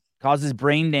rashes. Causes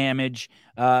brain damage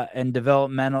and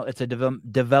developmental. It's a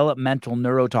developmental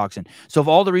neurotoxin. So, of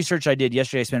all the research I did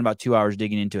yesterday, I spent about 2 hours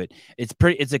digging into it.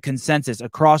 It's a consensus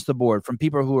across the board from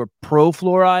people who are pro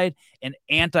fluoride and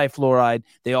anti fluoride.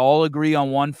 They all agree on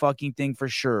one fucking thing for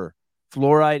sure: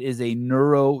 fluoride is a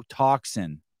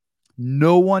neurotoxin.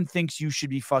 No one thinks you should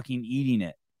be fucking eating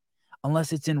it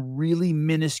unless it's in really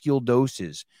minuscule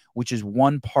doses, which is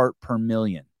 1 part per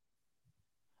million.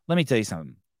 Let me tell you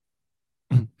something.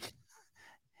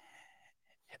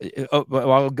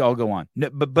 I'll go on. No,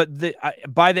 but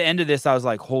by the end of this, I was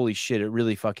like, holy shit, it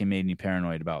really fucking made me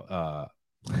paranoid about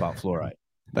fluoride.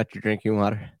 About your drinking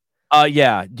water?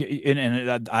 Yeah,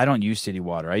 and I don't use city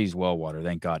water. I use well water,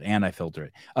 thank God, and I filter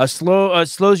it.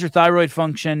 Slows your thyroid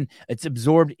function. It's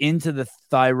absorbed into the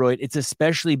thyroid. It's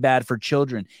especially bad for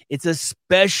children. It's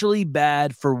especially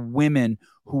bad for women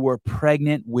who are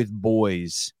pregnant with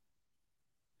boys.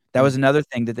 That was another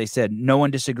thing that they said. No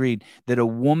one disagreed that a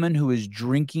woman who is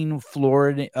drinking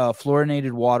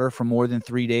fluorinated water for more than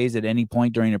 3 days at any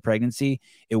point during a pregnancy,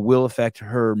 it will affect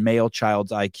her male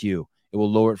child's IQ. It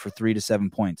will lower it for 3 to 7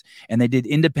 points. And they did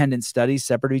independent studies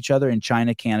separate each other in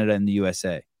China, Canada, and the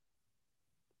USA.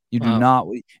 You do not,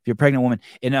 if you're a pregnant woman,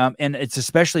 and it's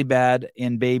especially bad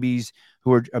in babies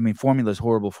who are, formula is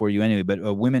horrible for you anyway, but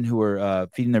women who are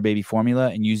feeding their baby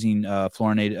formula and using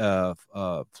fluorinated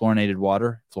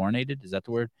water, fluorinated, is that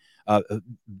the word?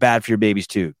 Bad for your babies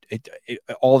too.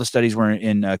 All the studies were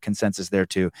in consensus there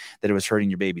too, that it was hurting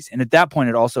your babies. And at that point,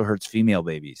 it also hurts female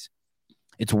babies.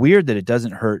 It's weird that it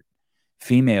doesn't hurt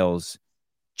females,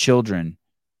 children,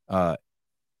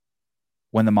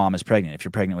 when the mom is pregnant. If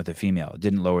you're pregnant with a female, it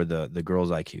didn't lower the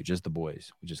girl's IQ, just the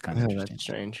boys, which is kind of interesting. That's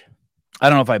strange. I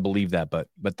don't know if I believe that, but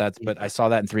I saw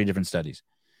that in 3 different studies.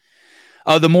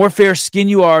 The more fair skin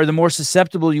you are, the more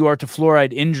susceptible you are to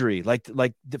fluoride injury, like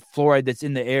the fluoride that's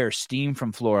in the air, steam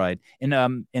from fluoride,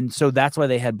 and so that's why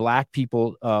they had black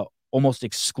people almost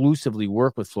exclusively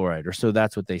work with fluoride, or so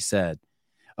that's what they said.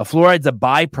 Fluoride's a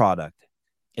byproduct.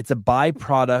 It's a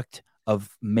byproduct of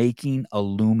making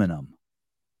aluminum.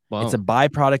 Wow. It's a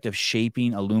byproduct of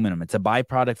shaping aluminum. It's a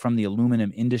byproduct from the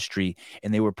aluminum industry,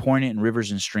 and they were pouring it in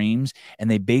rivers and streams, and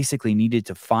they basically needed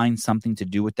to find something to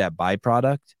do with that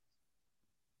byproduct.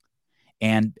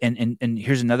 And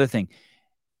here's another thing.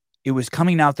 It was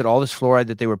coming out that all this fluoride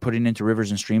that they were putting into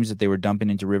rivers and streams, that they were dumping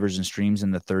into rivers and streams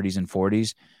in the 30s and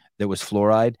 40s, that was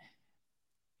fluoride,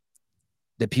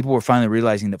 that people were finally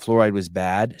realizing that fluoride was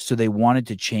bad. So they wanted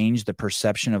to change the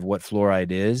perception of what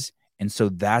fluoride is. And so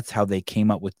that's how they came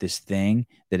up with this thing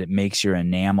that it makes your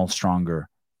enamel stronger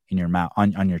in your mouth,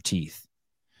 on your teeth.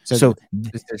 So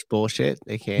is this bullshit?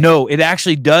 They can't. No, it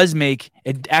actually does make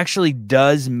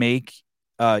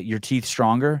your teeth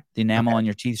stronger, the enamel on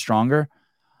your teeth stronger.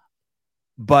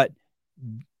 But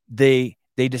they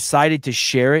decided to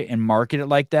share it and market it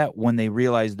like that when they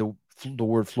realized the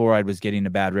word fluoride was getting a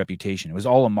bad reputation. It was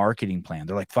all a marketing plan.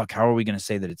 They're like, fuck, how are we going to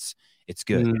say that it's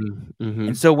good? Mm-hmm.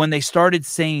 And so when they started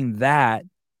saying that,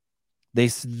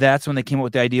 that's when they came up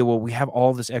with the idea, well, we have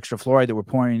all this extra fluoride that we're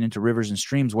pouring into rivers and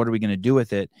streams. What are we going to do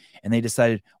with it? And they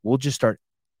decided, we'll just start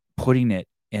putting it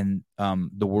in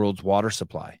the world's water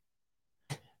supply.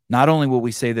 Not only will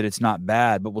we say that it's not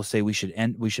bad, but we'll say we should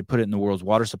put it in the world's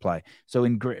water supply. So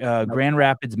in Grand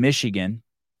Rapids, Michigan,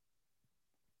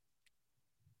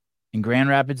 they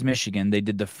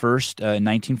did the first in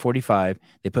 1945.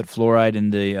 They put fluoride in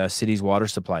the city's water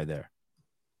supply there.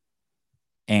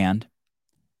 And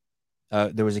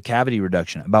there was a cavity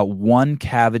reduction, about 1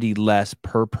 cavity less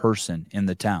per person in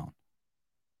the town.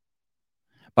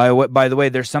 By the way,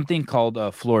 there's something called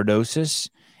fluoridosis,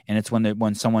 and it's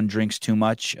when someone drinks too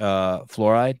much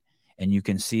fluoride, and you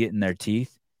can see it in their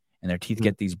teeth, and their teeth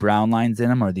get these brown lines in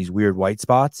them or these weird white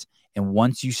spots. And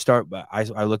once you start,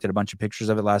 I looked at a bunch of pictures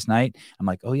of it last night. I'm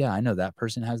like, oh yeah, I know that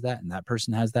person has that, and that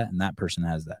person has that, and that person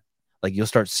has that. Like, you'll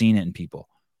start seeing it in people.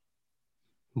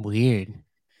 Weird.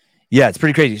 Yeah, it's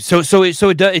pretty crazy. So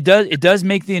it does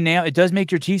make the enamel, it does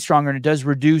make your teeth stronger, and it does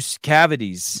reduce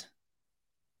cavities.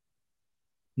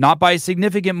 Not by a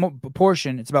significant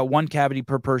portion. It's about 1 cavity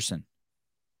per person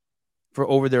for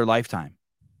over their lifetime.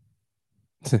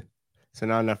 So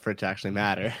not enough for it to actually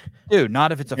matter. Dude,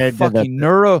 not if it's a fucking if it's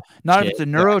a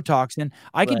neurotoxin.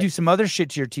 I could do some other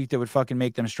shit to your teeth that would fucking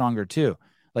make them stronger too.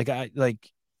 It's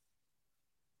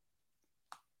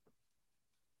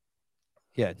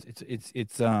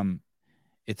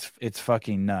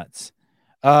fucking nuts.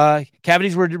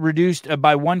 Cavities were reduced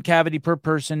by 1 cavity per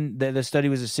person. The study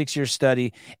was a 6-year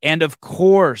study. And of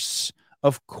course,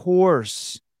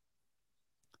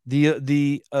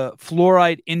 the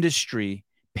fluoride industry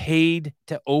paid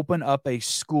to open up a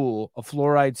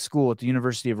fluoride school at the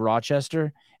University of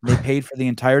Rochester. And they paid for the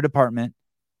entire department.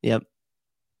 Yep.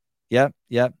 And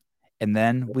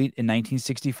then in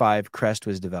 1965, Crest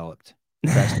was developed.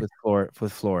 Crest with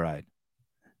fluoride.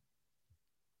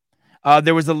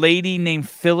 There was a lady named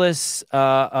Phyllis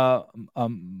Phyllis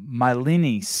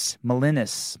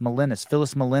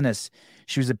Molinis.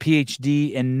 She was a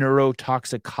PhD in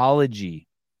neurotoxicology.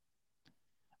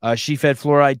 She fed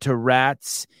fluoride to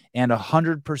rats, and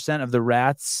 100% of the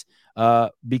rats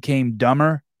became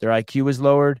dumber. Their IQ was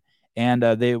lowered, and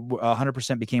they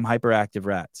 100% became hyperactive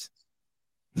rats.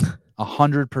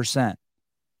 100%.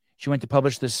 She went to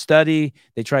publish this study.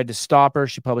 They tried to stop her.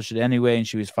 She published it anyway, and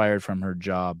she was fired from her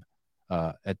job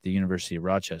at the University of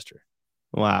Rochester.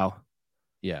 Wow.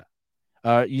 Yeah.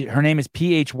 Her name is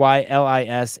Phyllis,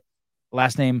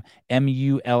 last name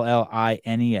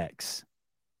Mullinix.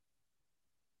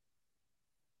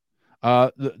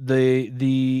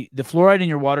 The fluoride in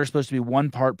your water is supposed to be 1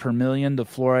 part per million. The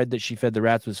fluoride that she fed the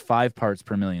rats was 5 parts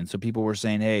per million. So people were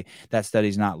saying, hey, that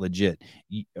study's not legit.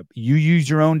 You use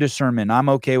your own discernment. I'm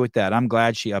okay with that. I'm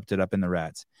glad she upped it up in the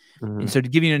rats. And so to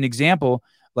give you an example,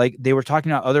 like they were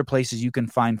talking about other places you can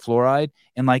find fluoride,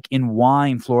 and like in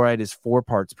wine, fluoride is 4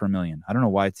 parts per million. I don't know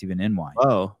why it's even in wine.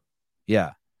 Oh,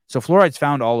 yeah. So fluoride's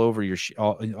found all over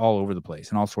all over the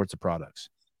place in all sorts of products.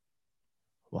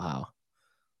 Wow.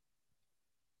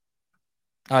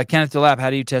 Kenneth DeLapp, how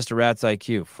do you test a rat's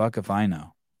IQ? Fuck if I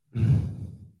know.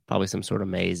 Probably some sort of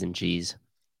maize and cheese.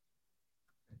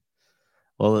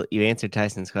 Well, you answered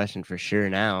Tyson's question for sure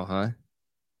now, huh?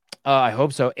 I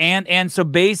hope so. And so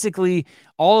basically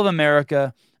all of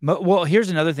America, well, here's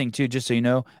another thing too, just so you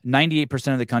know,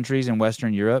 98% of the countries in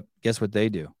Western Europe, guess what they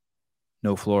do?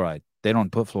 No fluoride. They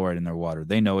don't put fluoride in their water.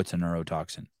 They know it's a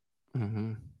neurotoxin.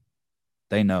 Mm-hmm.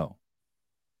 They know.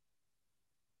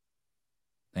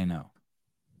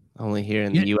 Only here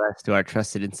in the U.S. do our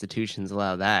trusted institutions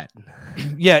allow that.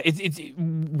 Yeah, it's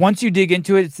once you dig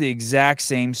into it, it's the exact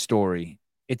same story.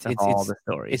 It's all the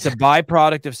stories. It's a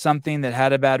byproduct of something that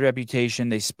had a bad reputation.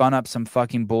 They spun up some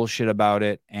fucking bullshit about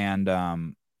it, and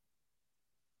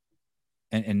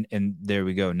there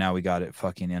we go. Now we got it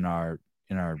fucking in our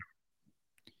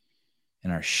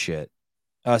shit.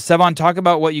 Sevon, talk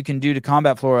about what you can do to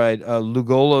combat fluoride.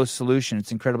 Lugolo solution.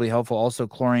 It's incredibly helpful. Also,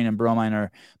 chlorine and bromine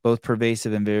are both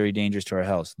pervasive and very dangerous to our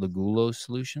health. Lugolo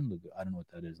solution? I don't know what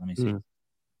that is. Let me see. I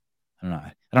don't know.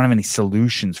 I don't have any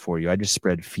solutions for you. I just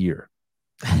spread fear.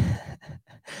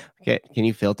 Okay. Can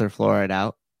you filter fluoride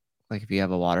out? Like if you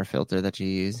have a water filter that you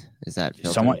use, is that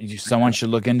filtered? Someone should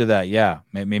look into that. Yeah.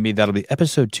 Maybe that'll be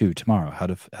episode 2 tomorrow. How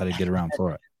to get around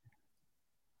fluoride.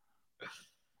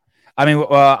 I mean,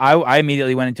 I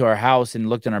immediately went into our house and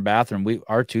looked in our bathroom.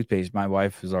 Our toothpaste, my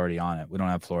wife was already on it. We don't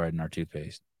have fluoride in our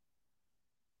toothpaste.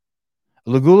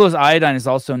 Lugulose iodine is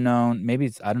also known.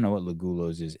 Maybe I don't know what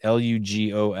Lugulose is.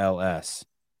 LugolS. If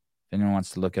anyone wants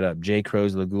to look it up, J.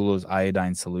 Crow's Lugulose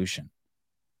iodine solution.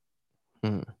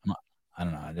 I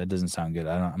don't know. That doesn't sound good.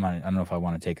 I don't know if I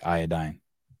want to take iodine.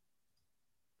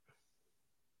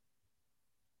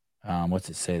 What's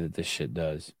it say that this shit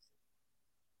does?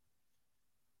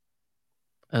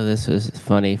 Oh, this was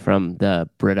funny from the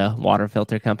Brita water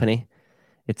filter company.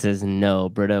 It says, no,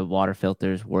 Brita water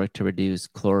filters work to reduce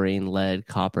chlorine, lead,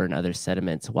 copper, and other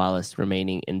sediments whilst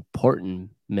remaining important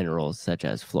minerals such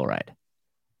as fluoride.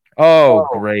 Oh,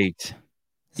 great.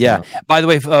 Yeah. By the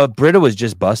way, Brita was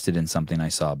just busted in something I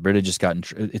saw. Brita just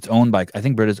got, it's owned by, I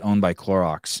think Brita's owned by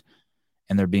Clorox.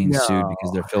 And they're being sued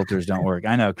because their filters don't work.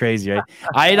 I know, crazy, right?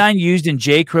 Iodine used in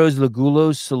J. Crow's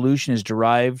Lugulose solution is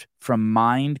derived from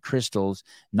mined crystals,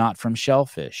 not from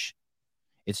shellfish.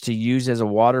 It's to use as a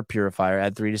water purifier.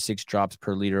 Add 3 to 6 drops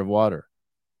per liter of water.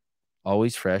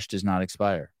 Always fresh, does not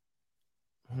expire.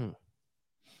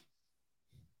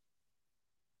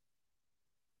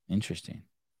 Interesting.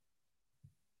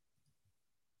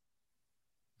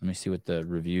 Let me see what the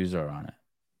reviews are on it.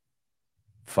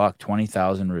 Fuck,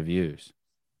 20,000 reviews.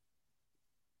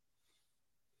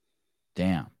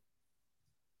 Damn.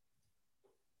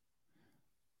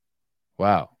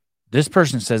 Wow. This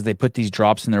person says they put these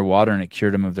drops in their water and it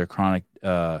cured them of their chronic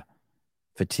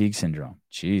fatigue syndrome.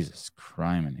 Jesus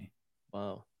criminy.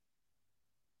 Wow.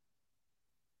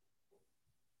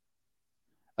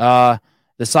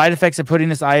 The side effects of putting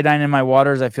this iodine in my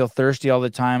water is I feel thirsty all the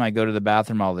time. I go to the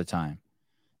bathroom all the time.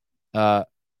 But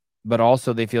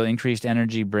also they feel increased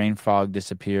energy, brain fog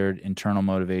disappeared, internal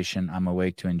motivation. I'm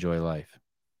awake to enjoy life.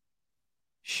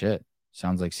 Shit.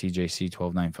 Sounds like CJC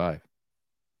 1295.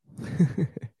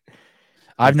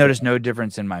 I've noticed no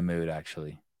difference in my mood,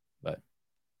 actually. But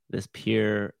this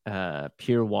Pure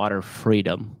Water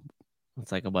Freedom.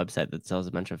 It's like a website that sells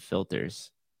a bunch of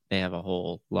filters. They have a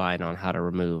whole line on how to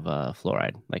remove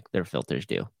fluoride, like their filters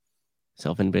do.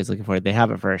 So if anybody's looking for it, they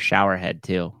have it for a shower head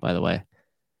too, by the way.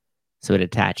 So it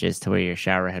attaches to where your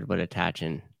shower head would attach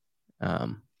and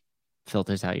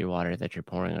filters out your water that you're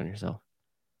pouring on yourself.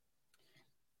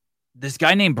 This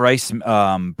guy named Bryce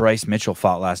Mitchell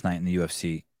fought last night in the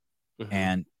UFC,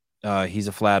 and he's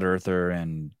a flat earther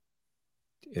and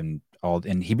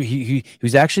he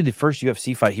was actually the first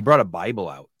UFC fight. He brought a Bible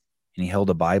out and he held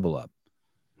a Bible up.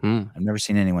 I've never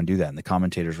seen anyone do that. And the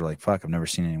commentators were like, fuck, I've never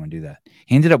seen anyone do that.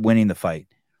 He ended up winning the fight.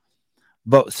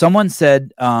 But someone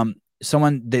said,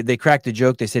 they cracked a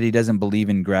joke. They said he doesn't believe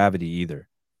in gravity either.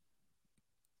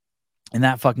 And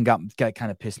that fucking got kind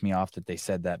of pissed me off that they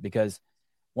said that, because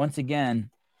once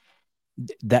again,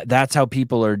 that's how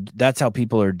people are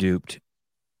duped.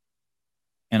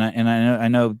 And I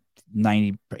know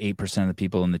 98% of the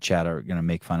people in the chat are going to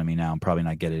make fun of me now and probably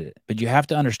not get it. But you have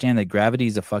to understand that gravity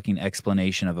is a fucking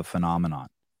explanation of a phenomenon.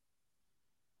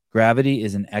 Gravity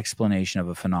is an explanation of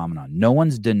a phenomenon. No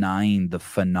one's denying the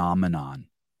phenomenon.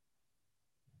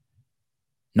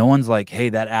 No one's like, hey,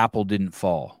 that apple didn't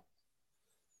fall.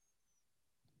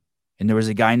 And there was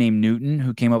a guy named Newton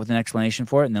who came up with an explanation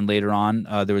for it. And then later on,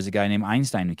 there was a guy named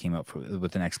Einstein who came up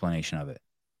with an explanation of it.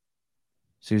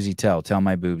 Susie, tell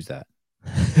my boobs that.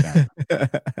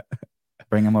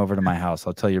 Bring them over to my house.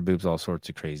 I'll tell your boobs all sorts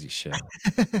of crazy shit.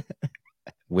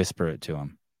 Whisper it to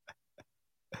them.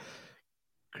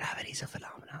 Gravity's a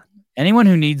phenomenon. Anyone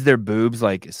who needs their boobs,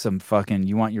 like some fucking,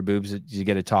 you want your boobs to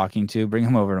get a talking to, bring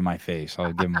them over to my face.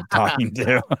 I'll give them a talking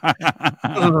to.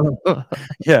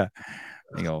 Yeah.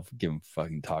 I think I'll give them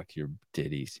fucking talk to your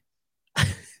titties.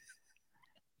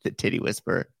 The titty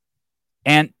whisperer.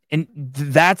 And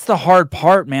that's the hard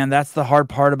part, man. That's the hard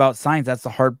part about science. That's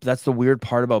the weird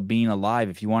part about being alive.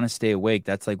 If you want to stay awake,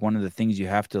 that's like one of the things you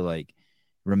have to like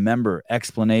remember.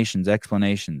 Explanations.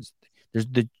 There's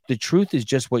the truth is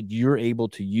just what you're able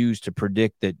to use to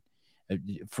predict that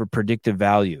for predictive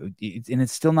value. And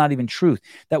it's still not even truth.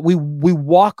 That we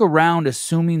walk around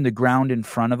assuming the ground in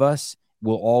front of us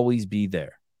will always be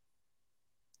there.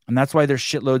 And that's why there's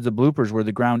shitloads of bloopers where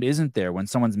the ground isn't there, when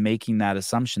someone's making that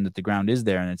assumption that the ground is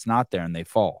there and it's not there and they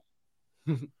fall.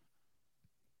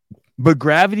 But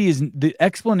the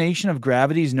explanation of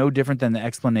gravity is no different than the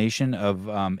explanation of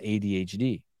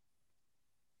ADHD.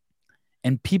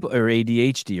 And people, or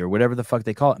ADHD, or whatever the fuck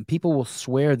they call it, and people will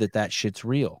swear that shit's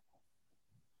real.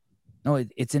 No,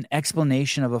 it's an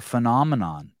explanation of a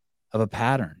phenomenon, of a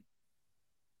pattern.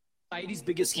 Society's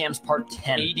biggest scams, part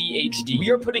 10, ADHD. We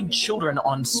are putting children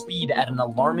on speed at an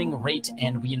alarming rate,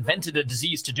 and we invented a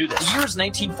disease to do this. The year is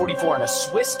 1944, and a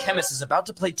Swiss chemist is about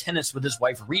to play tennis with his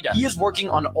wife, Rita. He is working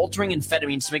on altering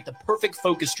amphetamines to make the perfect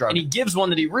focus drug, and he gives one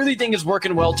that he really thinks is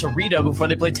working well to Rita before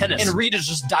they play tennis. And Rita's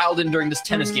just dialed in during this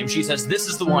tennis game. She says, this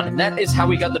is the one, and that is how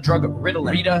we got the drug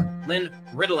Ritalin. Rita Lynn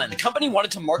Ritalin. The company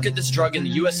wanted to market this drug in the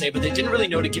USA, but they didn't really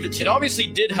know who to give it to. It obviously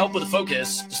did help with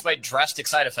focus, despite drastic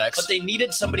side effects, but they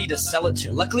needed somebody to sell it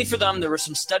to. Luckily for them, there were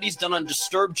some studies done on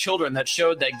disturbed children that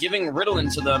showed that giving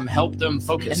Ritalin to them helped them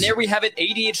focus. And there we have it.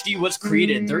 ADHD was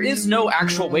created. There is no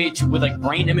actual way to, with like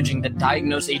brain imaging, that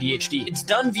diagnose ADHD. It's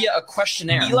done via a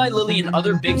questionnaire. Eli Lilly and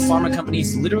other big pharma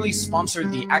companies literally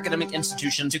sponsored the academic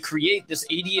institution to create this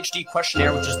ADHD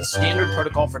questionnaire, which is the standard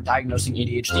protocol for diagnosing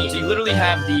ADHD. So you literally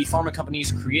have the pharma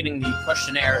companies creating the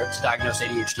questionnaire to diagnose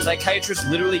ADHD. Psychiatrists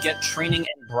literally get training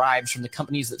and bribes from the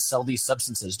companies that sell these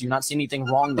substances. Do you not see anything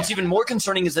wrong there? What's even more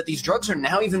concerning is that these drugs are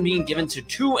now even being given to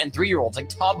 2- and 3-year-olds, like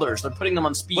toddlers. They're putting them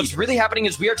on speed. What's really happening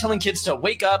is we are telling kids to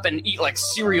wake up and eat like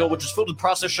cereal, which is filled with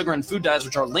processed sugar and food dyes,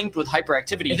 which are linked with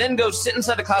hyperactivity, and then go sit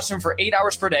inside a classroom for 8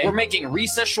 hours per day. We're making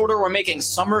recess shorter. We're making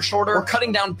summer shorter. We're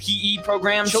cutting down PE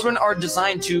programs. Children are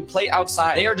designed to play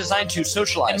outside. They are designed to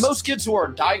socialize. And most kids who are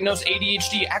diagnosed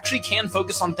ADHD actually can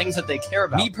focus on things that they care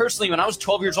about. Me personally, when I was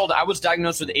 12 years old, I was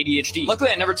diagnosed with ADHD. Luckily,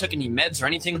 I never took any meds or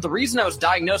anything, but the reason I was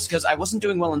diagnosed is because I wasn't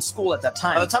doing well in school at that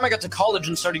time. By the time I got to college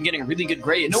and started getting really good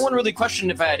grades, no one really questioned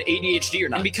if I had ADHD or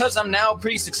not. And because I'm now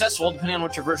pretty successful, depending on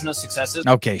what your version of success is.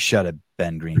 Okay, shut it,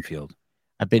 Ben Greenfield.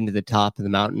 I've been to the top of the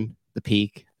mountain, the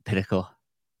peak, the pinnacle.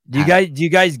 Do you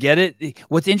guys get it?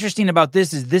 What's interesting about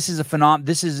this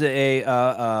is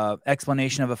a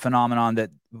explanation of a phenomenon that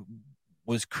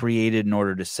was created in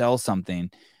order to sell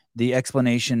something. The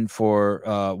explanation for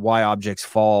why objects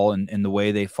fall and the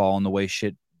way they fall and the way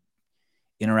shit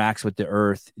interacts with the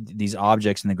earth, these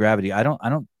objects and the gravity.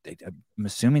 I'm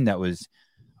assuming that was,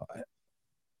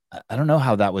 I don't know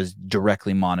how that was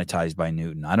directly monetized by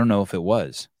Newton. I don't know if it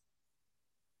was.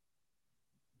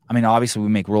 I mean, obviously we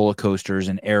make roller coasters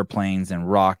and airplanes and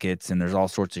rockets, and there's all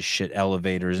sorts of shit,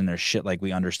 elevators, and there's shit like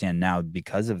we understand now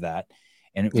because of that,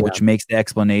 and which makes the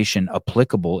explanation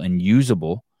applicable and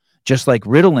usable, just like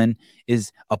Ritalin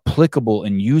is applicable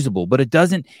and usable, but it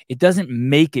doesn't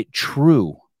make it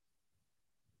true.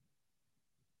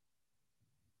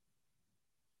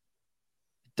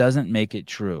 It doesn't make it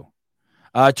true.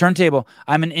 Turntable.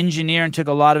 I'm an engineer and took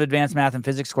a lot of advanced math and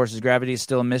physics courses. Gravity is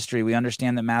still a mystery. We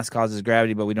understand that mass causes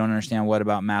gravity, but we don't understand what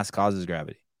about mass causes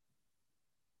gravity.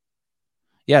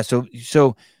 Yeah. So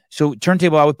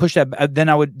Turntable, I would push that. Then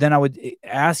I would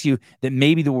ask you that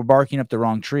maybe that we're barking up the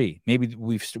wrong tree. Maybe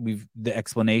the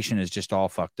explanation is just all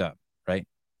fucked up, right?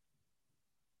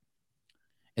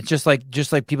 It's just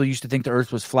like people used to think the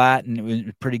earth was flat and it was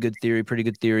pretty good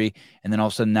theory. And then all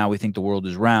of a sudden now we think the world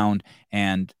is round,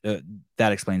 and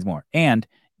that explains more. And,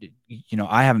 you know,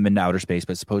 I haven't been to outer space,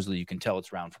 but supposedly you can tell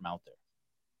it's round from out there.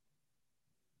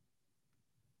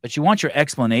 But you want your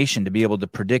explanation to be able to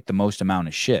predict the most amount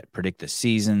of shit, predict the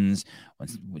seasons,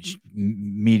 which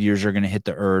meteors are going to hit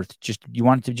the earth. You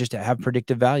want it to just have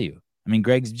predictive value. I mean,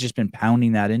 Greg's just been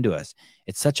pounding that into us.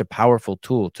 It's such a powerful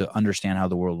tool to understand how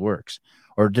the world works,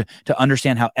 or to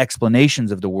understand how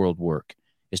explanations of the world work,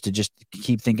 is to just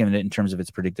keep thinking of it in terms of its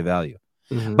predictive value.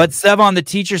 Mm-hmm. But Sevon, the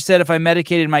teacher said if I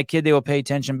medicated my kid, they will pay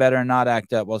attention better and not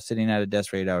act up while sitting at a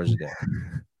desk for 8 hours a day.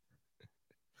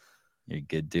 You're a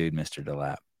good dude, Mr.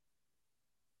 DeLapp.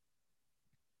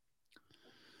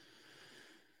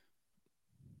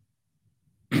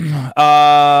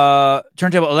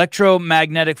 Turntable.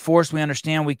 Electromagnetic force. We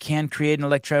understand we can create an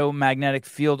electromagnetic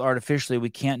field artificially. We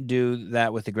can't do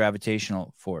that with the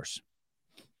gravitational force.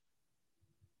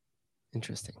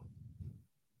 Interesting.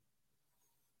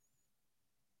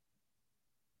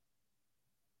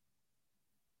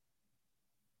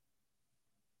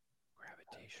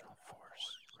 Gravitational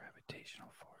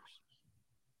force.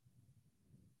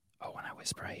 Oh, when I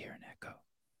whisper, I hear an echo.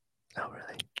 Oh,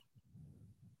 really?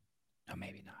 No,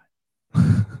 maybe not.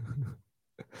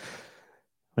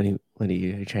 What are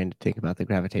you trying to think about the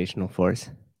gravitational force?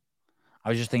 I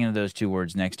was just thinking of those two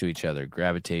words next to each other,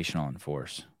 gravitational and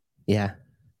force. Yeah.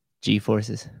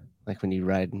 G-forces, like when you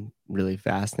ride really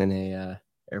fast in a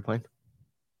airplane.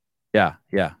 Yeah.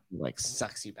 It, like,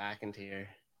 sucks you back into your...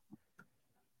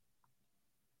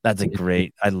 That's a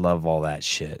great... I love all that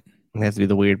shit. They have to do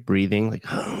the weird breathing, like...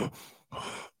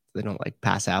 they don't, like,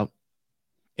 pass out.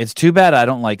 It's too bad I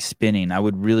don't like spinning. I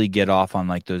would really get off on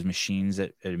like those machines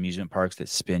at amusement parks that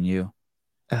spin you.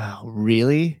 Oh,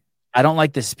 really? I don't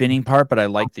like the spinning part, but I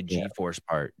like the G-force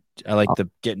part. I like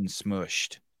the getting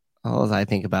smushed. All I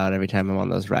think about every time I'm on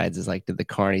those rides is like, did the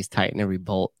carnies tighten every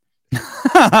bolt?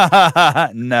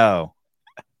 No.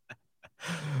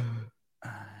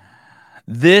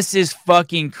 This is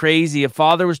fucking crazy. A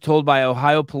father was told by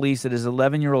Ohio police that his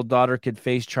 11-year-old daughter could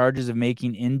face charges of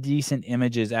making indecent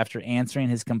images after answering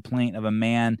his complaint of a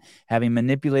man having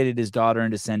manipulated his daughter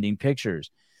into sending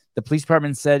pictures. The police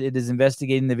department said it is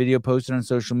investigating the video posted on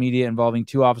social media involving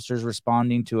two officers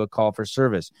responding to a call for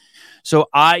service. So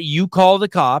you call the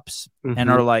cops and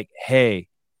are like, hey,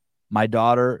 my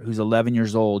daughter, who's 11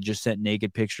 years old, just sent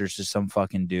naked pictures to some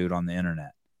fucking dude on the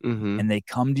internet. Mm-hmm. And they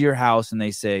come to your house and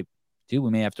they say, dude, we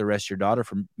may have to arrest your daughter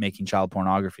for making child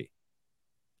pornography.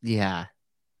 Yeah.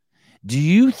 Do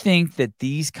you think that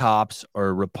these cops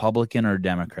are Republican or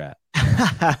Democrat?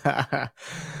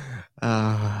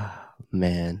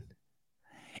 Man.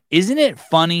 Isn't it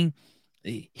funny?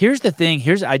 Here's the thing.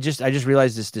 I just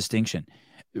realized this distinction.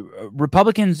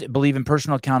 Republicans believe in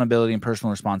personal accountability and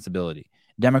personal responsibility.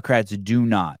 Democrats do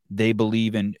not. They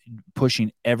believe in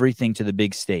pushing everything to the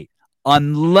big state,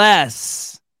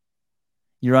 unless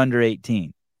you're under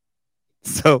 18.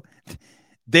 So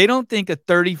they don't think a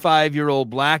 35-year-old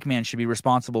black man should be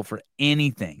responsible for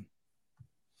anything.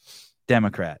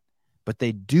 Democrat. But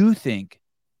they do think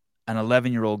an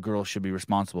 11-year-old girl should be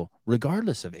responsible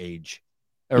regardless of age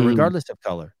or regardless of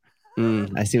color.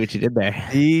 I see what you did there.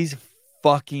 These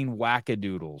fucking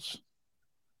wackadoodles.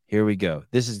 Here we go.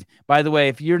 This is, by the way,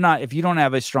 if you don't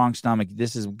have a strong stomach,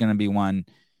 this is going to be one.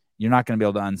 You're not going to be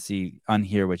able to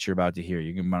unhear what you're about to hear.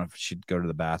 You should go to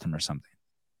the bathroom or something.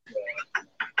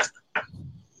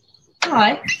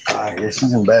 Hi. Yeah,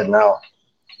 she's in bed now.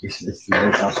 It's late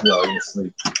now. She's already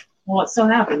asleep. Well, it still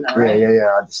happened though, right?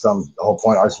 Yeah. I just the whole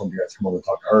point. I just want you guys to come over and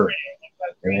talk to her.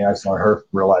 I mean, I just want her to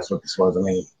realize what this was. I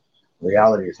mean, in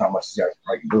reality, it's not much you guys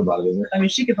probably can do about it, is there? I mean,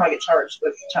 she could probably get charged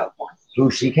with child porn.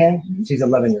 Who, she can? She's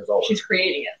 11 years old. She's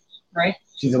creating it, right?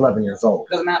 She's 11 years old.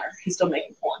 Doesn't matter. She's still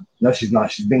making porn. No, she's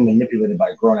not. She's being manipulated by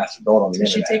a grown-ass adult on the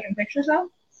Is she internet. taking pictures of?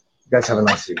 You guys have a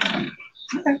nice evening.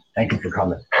 Okay. Thank you for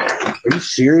coming. Are you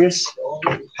serious?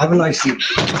 Have a nice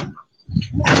evening.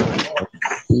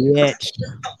 Bitch.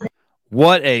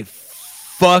 What a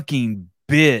fucking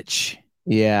bitch.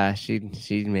 Yeah, she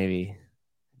maybe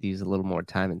use a little more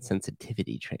time in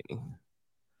sensitivity training.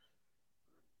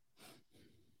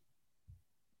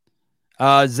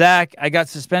 Zach, I got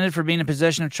suspended for being in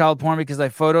possession of child porn because I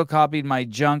photocopied my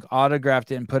junk,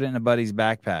 autographed it, and put it in a buddy's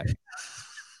backpack.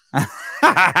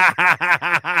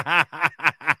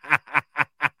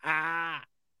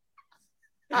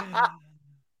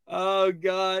 Oh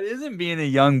God, isn't being a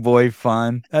young boy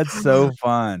fun? That's so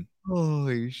fun.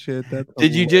 Holy shit!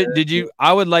 Did you?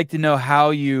 I would like to know how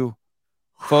you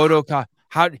photocopy.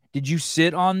 How did you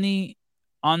sit on the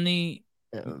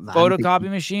photocopy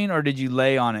machine, or did you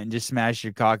lay on it and just smash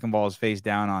your cock and balls face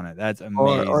down on it? That's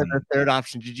amazing. Or the third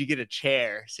option, did you get a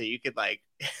chair so you could like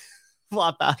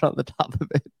flop out on the top of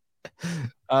it?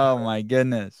 Oh my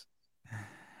goodness.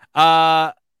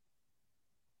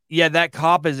 Yeah, that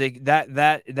cop is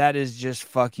that is just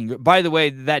fucking good. By the way,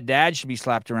 that dad should be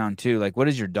slapped around too. Like, what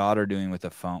is your daughter doing with a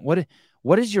phone?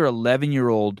 What is your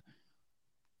 11-year-old?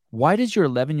 Why does your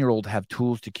 11-year-old have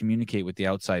tools to communicate with the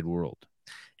outside world?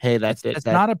 Hey, that's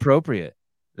not appropriate.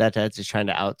 That dad's just trying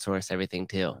to outsource everything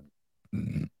too.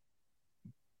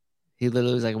 He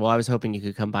literally was like, well, I was hoping you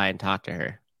could come by and talk to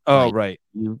her. Oh, like, right.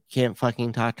 You can't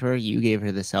fucking talk to her. You gave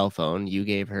her the cell phone. You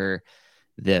gave her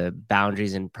the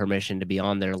boundaries and permission to be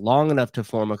on there long enough to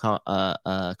form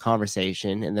a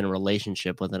conversation and then a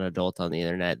relationship with an adult on the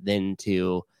internet, then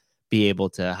to be able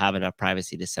to have enough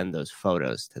privacy to send those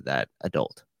photos to that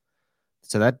adult.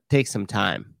 So that takes some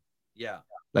time. Yeah.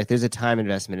 Like there's a time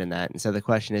investment in that. And so the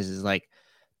question is like,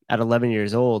 at 11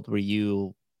 years old, were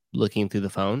you looking through the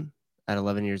phone? At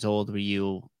 11 years old, were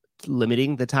you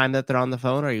limiting the time that they're on the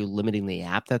phone? Are you limiting the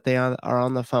app that they are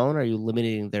on the phone? Are you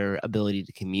limiting their ability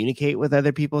to communicate with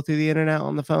other people through the internet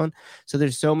on the phone? So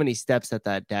there's so many steps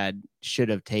that dad should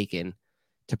have taken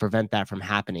to prevent that from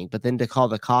happening. But then to call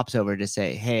the cops over to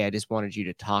say, hey, I just wanted you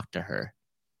to talk to her.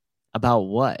 About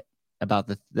what? About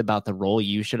the role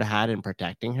you should have had in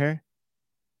protecting her?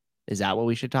 Is that what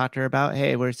we should talk to her about?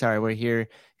 Hey, we're sorry, we're here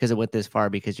because it went this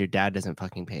far because your dad doesn't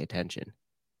fucking pay attention.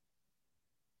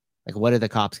 Like, what are the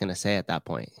cops going to say at that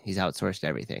point? He's outsourced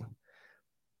everything.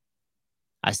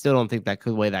 I still don't think that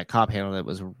the way that cop handled it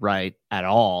was right at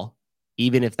all.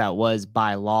 Even if that was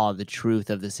by law the truth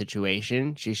of the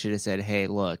situation, she should have said, hey,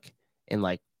 look, and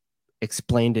like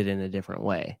explained it in a different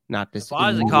way. Not just if I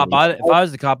was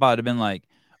the cop, I'd have been like,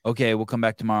 okay, we'll come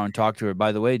back tomorrow and talk to her.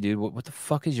 By the way, dude, what the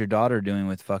fuck is your daughter doing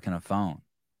with fucking a phone?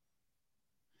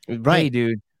 Right, hey,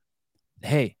 dude.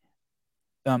 Hey,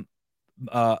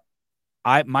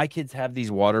 my kids have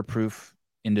these waterproof,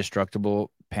 indestructible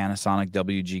Panasonic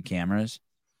WG cameras,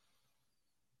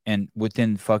 and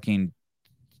within fucking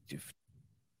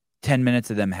 10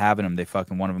 minutes of them having them,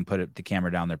 one of them put the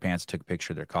camera down their pants, took a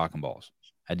picture of their cock and balls.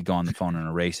 I had to go on the phone and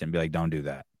erase it and be like, don't do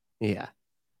that. Yeah.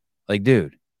 Like,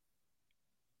 dude,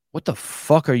 what the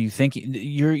fuck are you thinking?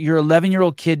 Your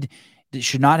 11-year-old kid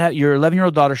should not have, your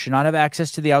 11-year-old daughter should not have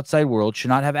access to the outside world, should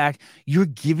not have you're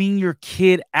giving your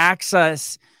kid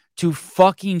access to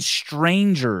fucking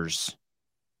strangers.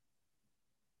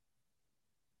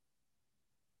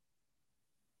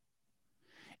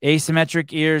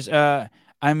 Asymmetric ears.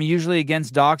 I'm usually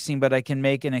against doxing, but I can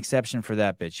make an exception for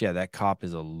that bitch. Yeah, that cop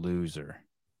is a loser.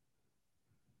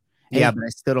 Yeah, but I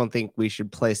still don't think we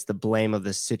should place the blame of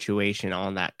the situation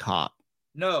on that cop.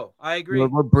 No, I agree.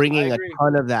 We're bringing a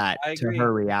ton of that to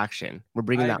her reaction. We're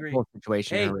bringing that whole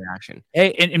situation to her reaction.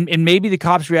 Hey, and maybe the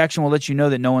cop's reaction will let you know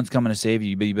that no one's coming to save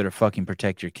you, but you better fucking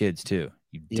protect your kids too.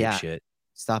 You dipshit.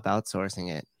 Stop outsourcing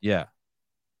it. Yeah.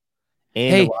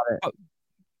 And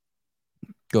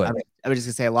go ahead. I was just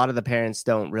gonna say a lot of the parents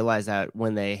don't realize that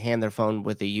when they hand their phone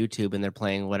with the YouTube and they're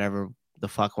playing whatever the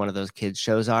fuck one of those kids'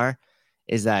 shows are,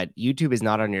 is that YouTube is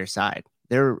not on your side.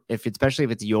 Especially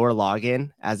if it's your login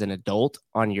as an adult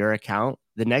on your account,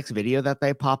 the next video that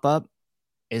they pop up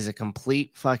is a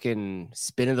complete fucking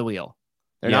spin of the wheel.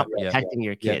 They're not protecting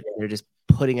your kid. They're just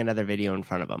putting another video in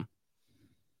front of them.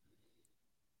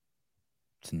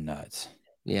 It's nuts.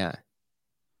 Yeah.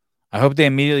 I hope they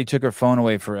immediately took her phone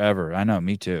away forever. I know,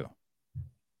 me too.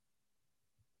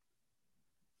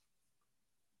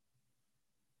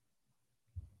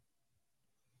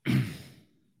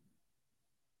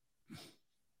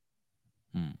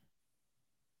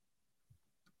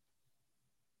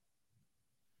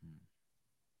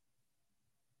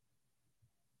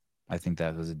 I think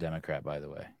that was a Democrat, by the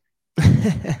way.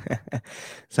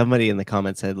 Somebody in the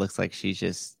comments said, looks like she's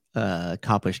just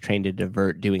cop was trained to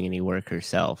divert doing any work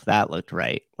herself. That looked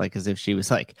right. Like as if she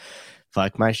was like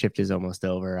fuck, my shift is almost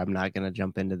over. I'm not going to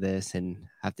jump into this and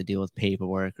have to deal with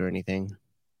paperwork or anything.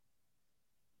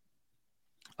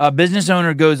 A business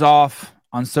owner goes off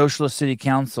on Socialist City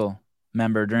Council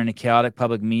member during a chaotic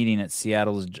public meeting at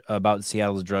about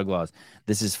Seattle's drug laws.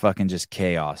 This is fucking just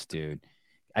chaos, dude.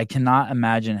 I cannot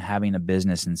imagine having a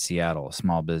business in Seattle, a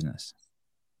small business.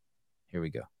 Here we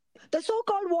go. The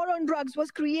so-called war on drugs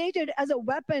was created as a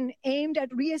weapon aimed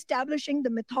at reestablishing the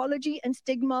mythology and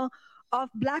stigma of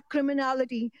Black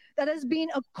criminality that has been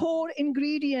a core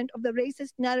ingredient of the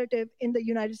racist narrative in the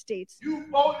United States. You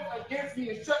voted against me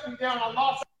and shut me down. I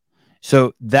lost.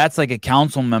 So that's like a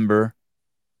council member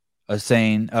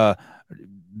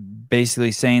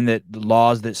basically saying that the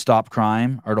laws that stop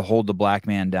crime are to hold the black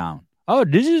man down. Oh,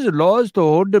 this is laws to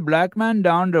hold the black man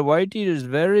down. The whitey is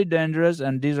very dangerous,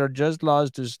 and these are just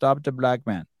laws to stop the black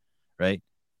man, right?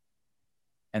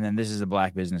 And then this is a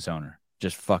black business owner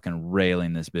just fucking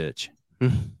railing this bitch.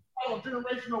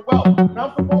 Generational wealth. And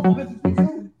I'm supposed to listen to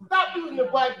you. Stop using the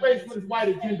black face with his white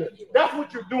agenda. That's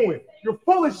what you're doing. You're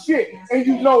full of shit, and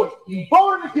you know it. You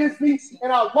voted against me,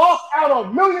 and I lost out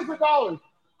on millions of dollars.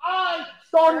 I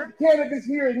started cannabis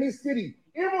here in this city.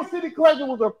 Emerald City Collection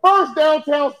was the first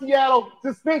downtown Seattle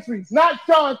dispensary, not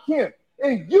John Kemp.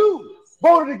 And you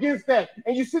voted against that.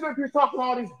 And you sit up here talking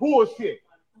all this bullshit.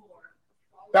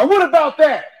 Now, what about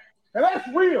that? Now, that's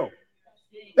real.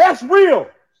 That's real.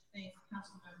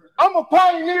 I'm a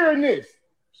pioneer in this.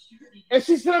 And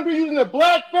she's going to be using the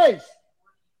black face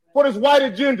for this white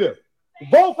agenda.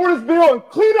 Vote for this bill and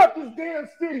clean up this damn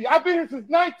city. I've been here since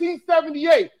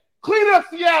 1978. Clean up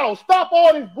Seattle. Stop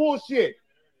all this bullshit.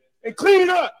 And clean it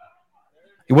up.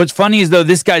 What's funny is though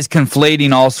this guy's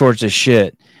conflating all sorts of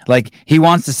shit. Like he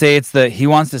wants to say it's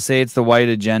the white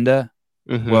agenda.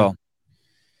 Mm-hmm. Well,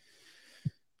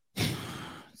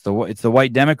 it's the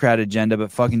white Democrat agenda,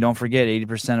 but fucking don't forget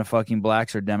 80% of fucking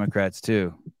blacks are Democrats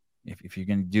too. If you're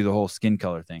gonna do the whole skin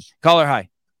color thing. Caller, hi.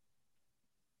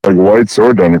 Like whites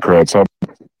or Democrats. Hi.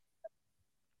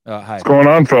 What's going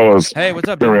on, fellas? Hey, what's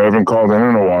up, dude? dude? I haven't called in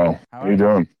a while. How you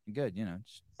doing? Good, you know.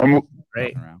 I'm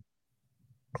great.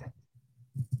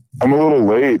 I'm a little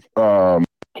late.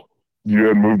 You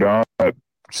had moved on that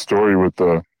story with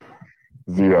the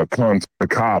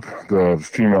cop, the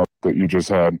female that you just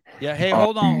had. Yeah. Hey,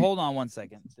 hold on 1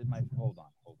 second. Hold on.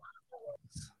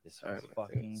 This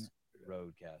fucking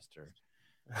Roadcaster.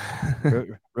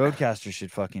 Roadcaster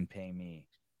should fucking pay me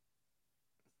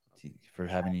for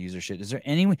having to use their shit. Is there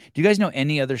any? Do you guys know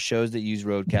any other shows that use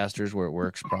Roadcasters where it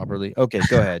works properly? Okay,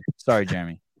 go ahead. Sorry,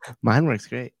 Jeremy. Mine works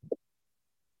great.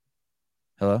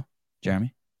 Hello,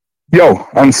 Jeremy? Yo,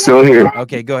 I'm still here.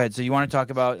 Okay, go ahead. So you want to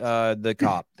talk about the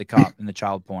cop and the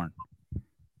child porn.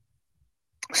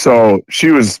 So she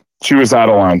was out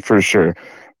of line for sure.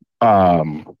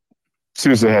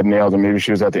 Susan had nailed it. Maybe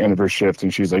she was at the end of her shift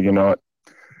and she's like, you know what?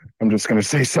 I'm just going to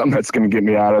say something that's going to get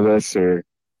me out of this. Or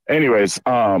anyways,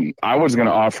 I was going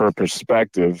to offer a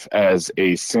perspective as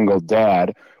a single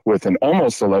dad with an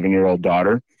almost 11-year-old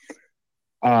daughter.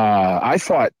 I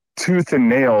fought tooth and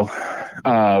nail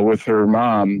with her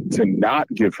mom to not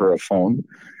give her a phone.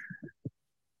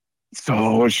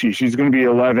 So she's going to be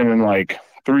 11 in like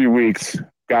 3 weeks.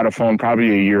 Got a phone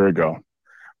probably a year ago.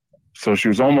 So she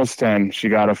was almost 10. She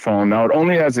got a phone. Now it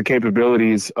only has the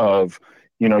capabilities of,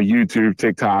 YouTube,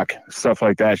 TikTok, stuff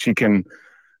like that. She can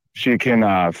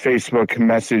Facebook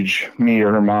message me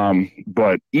or her mom.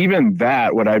 But even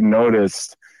that, what I've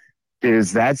noticed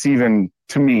is that's even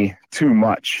to me too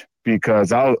much,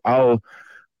 because I'll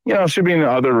she'll be in the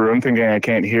other room thinking I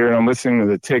can't hear, and I'm listening to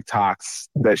the TikToks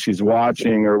that she's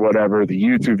watching or whatever, the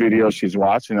YouTube videos she's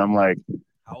watching. I'm like,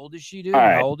 how old is she, dude?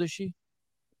 Right. How old is she?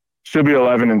 She'll be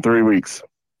 11 in 3 weeks.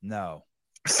 No.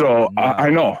 So no. I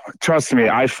know, trust me,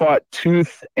 I fought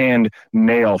tooth and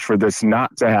nail for this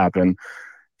not to happen.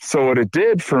 So what it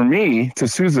did for me, to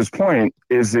Susan's point,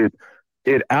 is it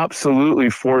absolutely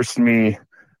forced me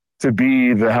to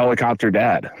be the helicopter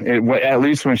dad, at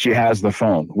least when she has the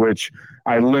phone, which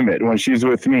I limit. When she's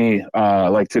with me,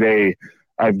 like today,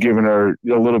 I've given her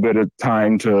a little bit of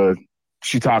time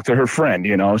she talked to her friend,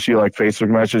 she like Facebook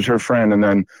messaged her friend, and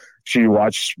then she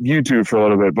watched YouTube for a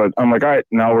little bit. But I'm like, all right,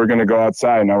 now we're going to go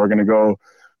outside. Now we're going to go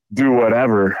do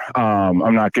whatever.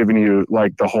 I'm not giving you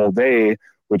like the whole day,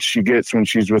 which she gets when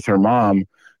she's with her mom,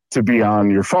 to be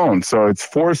on your phone. So it's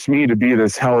forced me to be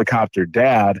this helicopter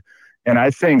dad. And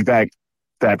I think that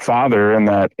father in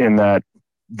that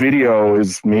video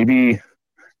is maybe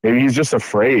he's just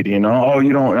afraid, I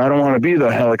don't want to be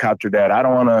the helicopter dad. I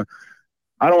don't want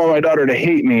my daughter to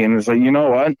hate me. And it's like, you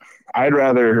know what? I'd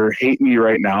rather her hate me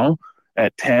right now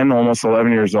at 10, almost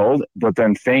 11 years old, but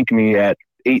then thank me at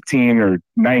 18 or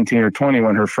 19 or 20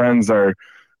 when her friends are,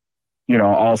 you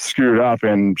know, all screwed up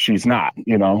and she's not,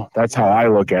 you know. That's how I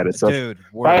look at it. So Dude,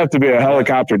 if I have to be a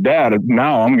helicopter dad,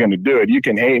 now I'm going to do it. You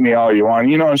can hate me all you want,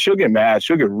 you know, and she'll get mad.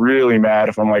 She'll get really mad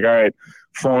if I'm like, all right,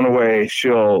 phone away.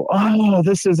 She'll, oh,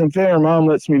 this isn't fair. Mom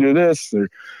lets me do this or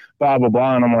blah, blah,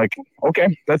 blah. And I'm like,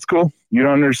 okay, that's cool. You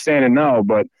don't understand it now,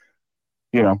 but,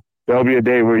 you know, there'll be a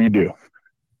day where you do.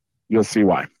 You'll see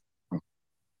why.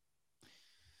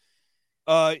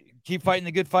 Keep fighting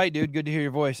the good fight, dude. Good to hear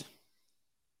your voice.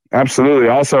 Absolutely.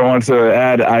 Also, I want to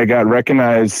add, I got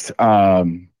recognized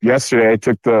yesterday. I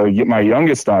took my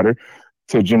youngest daughter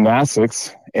to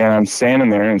gymnastics, and I'm standing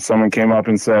there, and someone came up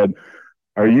and said,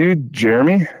 "Are you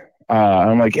Jeremy?"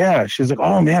 I'm like, "Yeah." She's like,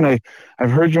 "Oh man,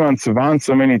 I've heard you on Savant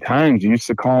so many times. You used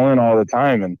to call in all the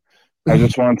time, and I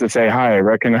just wanted to say hi. I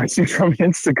recognize you from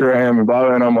Instagram and blah,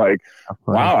 blah." And I'm like,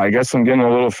 "Wow, I guess I'm getting a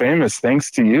little famous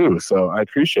thanks to you." So I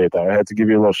appreciate that. I had to give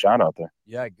you a little shout out there.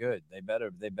 Yeah, good. They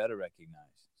better recognize.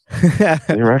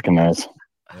 They recognize.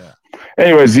 Yeah.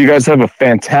 Anyways, you guys have a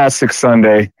fantastic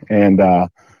Sunday, and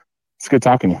it's good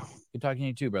talking to you. Good talking to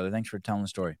you too, brother. Thanks for telling the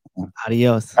story.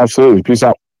 Adios. Absolutely. Peace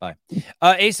out. Bye.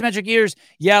 Asymmetric ears.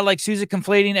 Yeah, like Sousa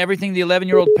conflating everything the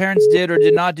 11-year-old parents did or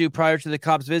did not do prior to the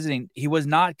cops visiting. He was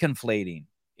not conflating.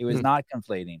 He was not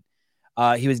conflating.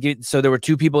 He was getting, so there were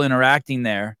two people interacting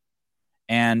there,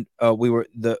 and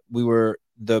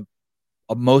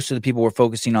most of the people were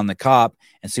focusing on the cop,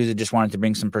 and Sousa just wanted to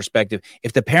bring some perspective.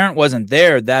 If the parent wasn't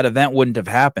there, that event wouldn't have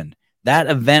happened. That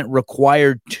event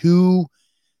required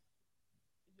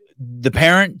the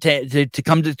parent to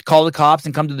come to call the cops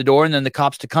and come to the door, and then the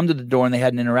cops to come to the door, and they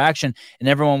had an interaction, and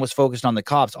everyone was focused on the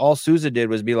cops. All Sousa did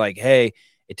was be like, "Hey,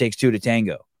 it takes two to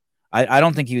tango." I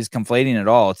don't think he was conflating at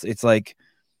all. It's like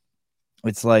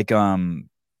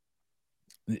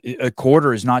a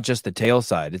quarter is not just the tail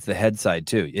side; it's the head side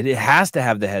too. It has to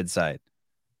have the head side.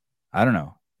 I don't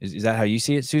know. Is that how you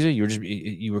see it, Sousa?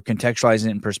 You were contextualizing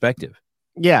it in perspective.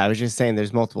 Yeah, I was just saying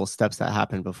there's multiple steps that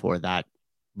happened before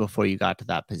you got to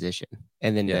that position,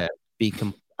 and then to be.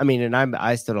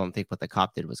 I still don't think what the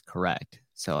cop did was correct.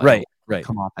 So I don't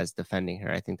come off as defending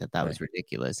her. I think that was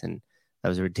ridiculous, and that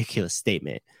was a ridiculous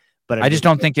statement. But I just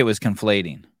don't think it was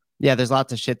conflating. Yeah, there's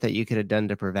lots of shit that you could have done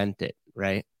to prevent it,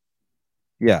 right?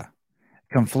 Yeah.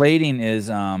 Conflating is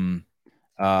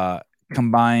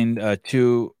combined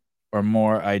two or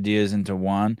more ideas into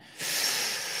one.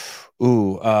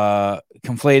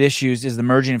 Conflate issues is the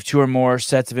merging of two or more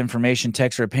sets of information,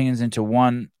 text, or opinions into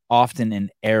one, often in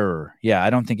error. Yeah, I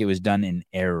don't think it was done in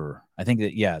error. I think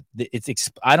that,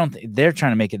 I don't think they're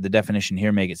trying to make it, the definition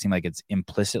here, make it seem like it's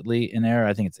implicitly in error.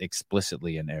 I think it's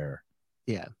explicitly in error.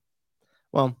 Yeah.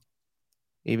 Well,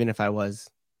 even if I was,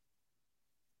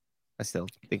 I still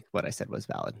think what I said was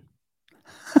valid.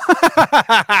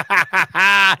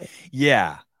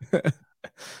 Yeah.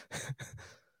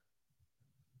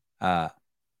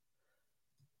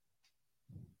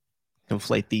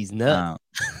 Conflate these nuts.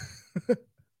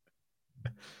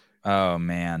 Oh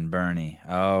man, Bernie.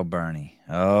 Oh, Bernie.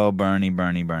 Oh, Bernie.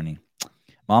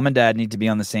 Mom and dad need to be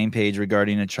on the same page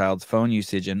regarding a child's phone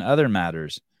usage and other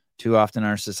matters. Too often in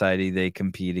our society, they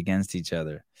compete against each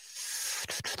other.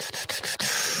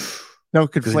 No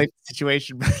conflate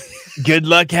situation. Good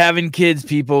luck having kids,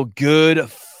 people. Good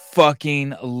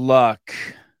fucking luck.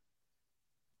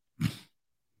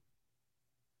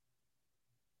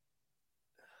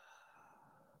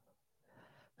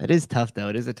 That is tough, though.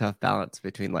 It is a tough balance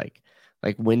between like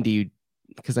when do you,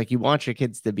 because like you want your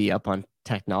kids to be up on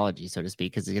technology, so to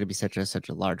speak, because it's going to be such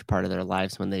a large part of their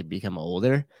lives when they become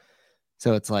older.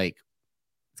 So it's like,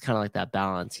 it's kind of like that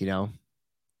balance, you know?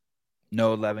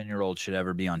 No 11-year-old should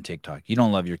ever be on TikTok. You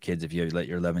don't love your kids if you let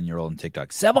your 11-year-old on TikTok.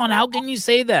 Sevon, how can you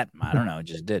say that? I don't know. I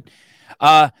just did.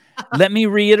 Let me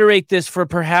reiterate this for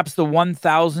perhaps the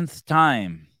 1,000th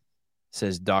time,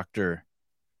 says Dr.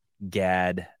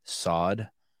 Gad Saad.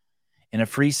 In a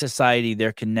free society,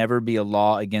 there can never be a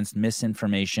law against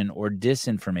misinformation or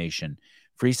disinformation.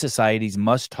 Free societies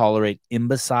must tolerate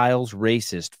imbeciles,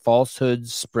 racists,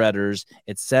 falsehoods, spreaders,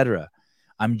 etc.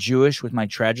 I'm Jewish with my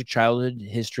tragic childhood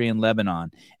history in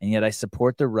Lebanon, and yet I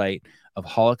support the right of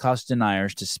Holocaust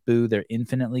deniers to spew their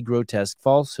infinitely grotesque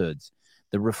falsehoods.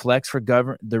 The reflex for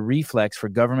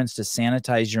governments to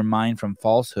sanitize your mind from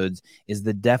falsehoods is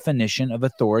the definition of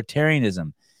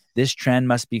authoritarianism. This trend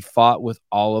must be fought with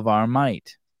all of our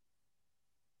might.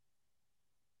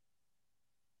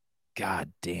 God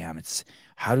damn,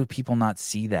 how do people not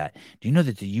see that? Do you know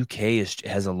that the UK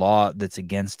has a law that's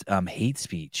against hate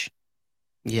speech?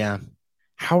 Yeah.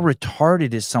 How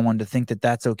retarded is someone to think that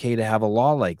that's okay to have a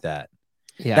law like that?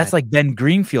 Yeah. That's like Ben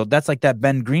Greenfield. That's like that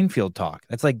Ben Greenfield talk.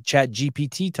 That's like Chat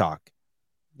GPT talk.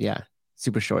 Yeah.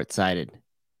 Super short-sighted.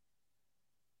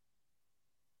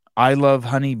 I love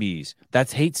honeybees.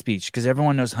 That's hate speech because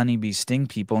everyone knows honeybees sting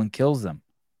people and kills them.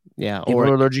 Yeah.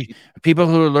 People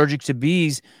who are allergic to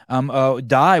bees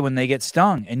die when they get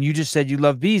stung. And you just said you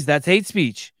love bees. That's hate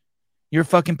speech. You're a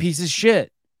fucking piece of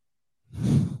shit.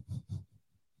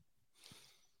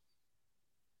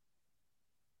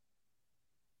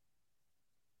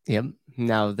 Yep.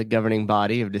 Now the governing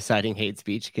body of deciding hate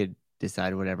speech could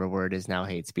decide whatever word is now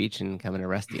hate speech and come and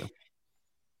arrest you.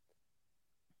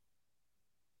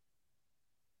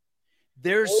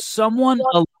 There's someone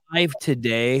alive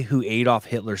today who Adolf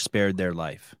Hitler spared their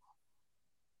life.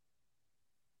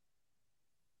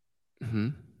 Mm-hmm.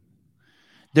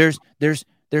 There's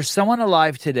someone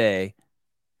alive today.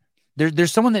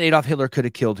 There's someone that Adolf Hitler could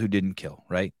have killed who didn't kill,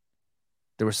 right?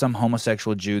 There was some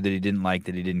homosexual Jew that he didn't like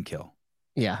that he didn't kill.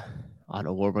 Yeah.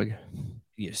 Otto Warburg.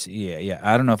 Yes, yeah.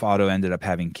 I don't know if Otto ended up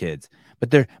having kids, but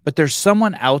there's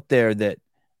someone out there that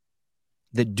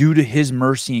due to his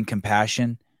mercy and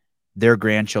compassion, their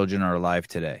grandchildren are alive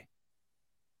today.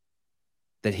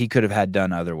 That he could have had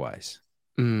done otherwise.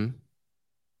 Mm-hmm.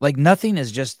 Like nothing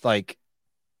is just like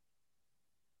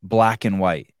black and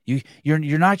white.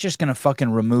 You're not just gonna fucking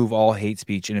remove all hate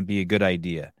speech and it'd be a good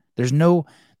idea.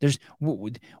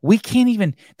 We can't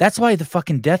even. That's why the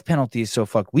fucking death penalty is so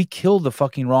fucked. We kill the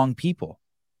fucking wrong people.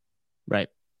 Right.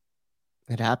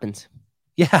 It happens.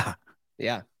 Yeah.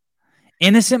 Yeah.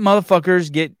 Innocent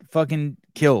motherfuckers get fucking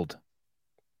killed.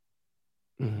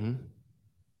 Mm-hmm.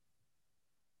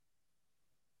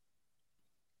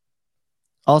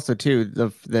 Also, too,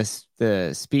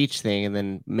 the speech thing and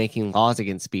then making laws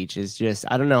against speech is just,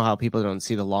 I don't know how people don't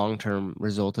see the long-term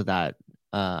result of that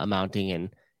amounting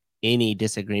in any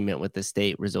disagreement with the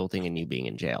state resulting in you being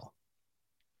in jail.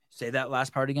 Say that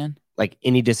last part again. Like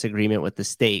any disagreement with the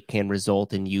state can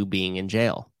result in you being in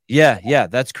jail. Yeah,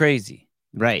 that's crazy.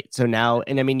 Right. So now,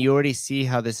 and I mean, you already see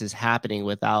how this is happening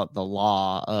without the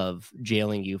law of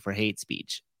jailing you for hate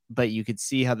speech, but you could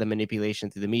see how the manipulation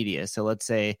through the media. So let's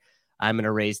say I'm going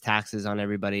to raise taxes on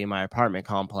everybody in my apartment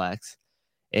complex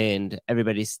and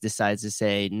everybody decides to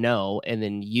say no. And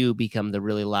then you become the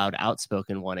really loud,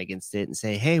 outspoken one against it and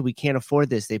say, hey, we can't afford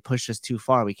this. They pushed us too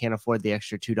far. We can't afford the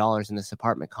extra $2 in this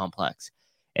apartment complex.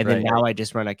 And then now I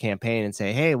just run a campaign and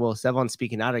say, hey, well, Sevon's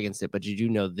speaking out against it, but did you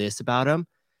know this about him?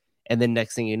 And then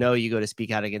next thing you know, you go to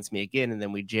speak out against me again, and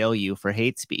then we jail you for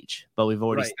hate speech. But we've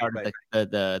already started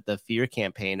the fear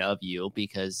campaign of you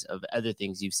because of other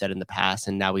things you've said in the past,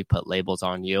 and now we put labels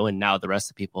on you, and now the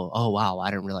rest of the people, oh, wow, I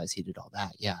didn't realize he did all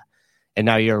that. Yeah. And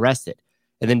now you're arrested.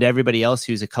 And then to everybody else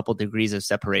who's a couple degrees of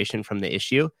separation from the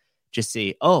issue, just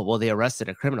see, oh, well, they arrested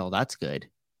a criminal. That's good.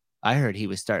 I heard he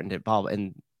was starting to involve,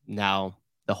 and now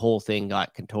the whole thing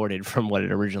got contorted from what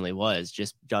it originally was,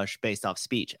 just based off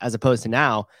speech, as opposed to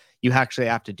now you actually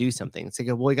have to do something. It's like,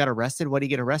 well, he got arrested. What did he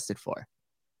get arrested for?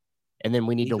 And then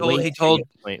we need to wait.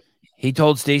 He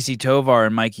told Stacey Tovar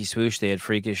and Mikey Swoosh they had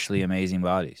freakishly amazing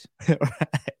bodies.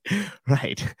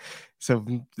 Right. So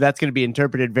that's going to be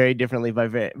interpreted very differently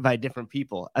by different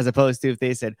people, as opposed to if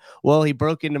they said, well, he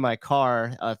broke into my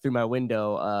car through my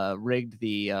window, rigged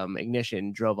the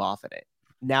ignition, drove off in it.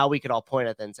 Now we could all point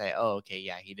at that and say, oh, okay,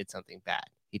 yeah, he did something bad.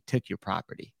 He took your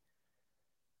property.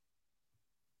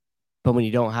 But when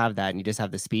you don't have that and you just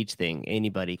have the speech thing,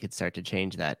 anybody could start to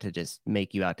change that to just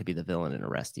make you out to be the villain and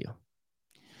arrest you.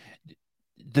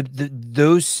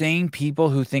 Those same people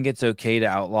who think it's okay to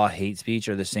outlaw hate speech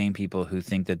are the same people who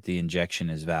think that the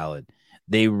injection is valid.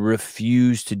 They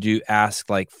refuse to ask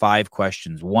like 5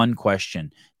 questions, 1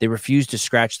 question. They refuse to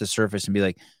scratch the surface and be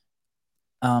like,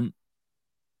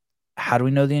 how do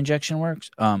we know the injection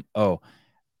works?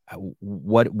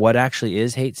 What actually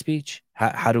is hate speech?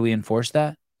 How do we enforce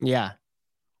that? Yeah.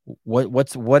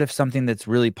 What if something that's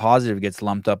really positive gets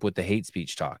lumped up with the hate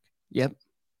speech talk? Yep.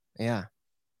 Yeah.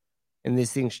 And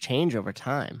these things change over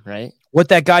time, right?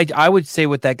 I would say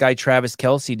what that guy Travis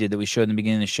Kelce did that we showed in the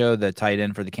beginning of the show, the tight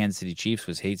end for the Kansas City Chiefs,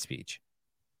 was hate speech.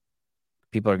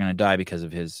 People are going to die because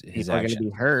of his People action. are going to be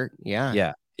hurt.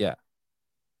 Yeah. Yeah.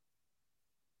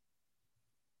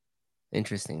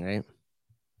 Interesting, right?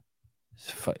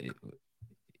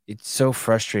 It's so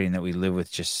frustrating that we live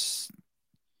with just...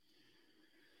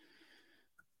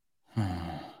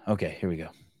 Okay, here we go.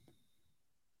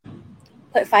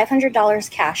 Put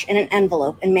 $500 cash in an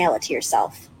envelope and mail it to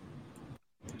yourself.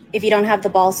 If you don't have the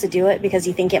balls to do it because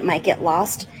you think it might get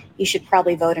lost, you should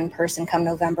probably vote in person come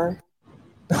November.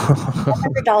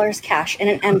 $500 cash in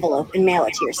an envelope and mail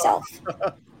it to yourself.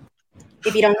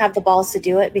 If you don't have the balls to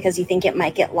do it because you think it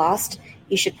might get lost,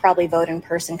 you should probably vote in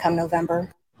person come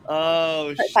November.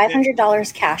 Oh, Put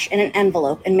 $500 cash in an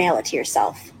envelope and mail it to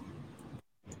yourself.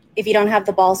 If you don't have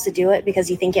the balls to do it because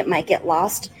you think it might get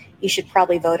lost, you should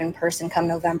probably vote in person come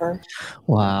November.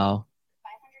 Wow.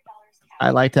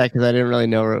 I like that because I didn't really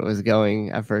know where it was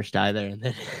going at first either. And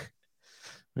then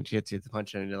when she hits you with the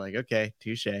punch, and you're like, okay,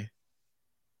 touche.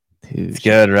 It's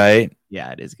good, right?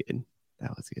 Yeah, it is good.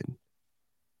 That was good.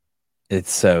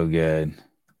 It's so good.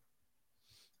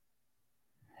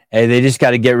 Hey, they just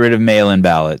got to get rid of mail-in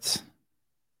ballots.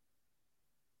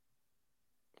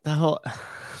 The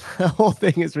whole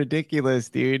thing is ridiculous,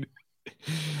 dude.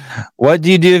 What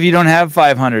do you do if you don't have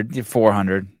 500,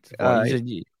 400?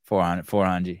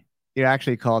 400. You're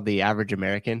actually called the average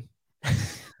American.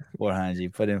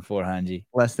 400. Put in 400.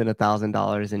 Less than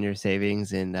 $1,000 in your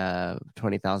savings and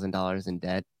 $20,000 in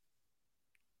debt.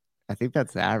 I think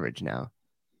that's the average now.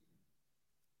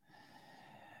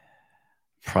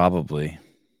 Probably.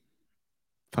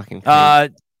 Fucking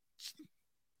crazy.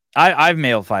 I've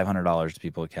mailed $500 to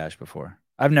people with cash before.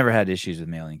 I've never had issues with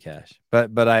mailing cash,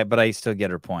 but I still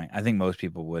get her point. I think most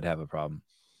people would have a problem.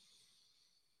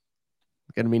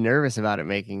 Gonna be nervous about it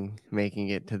making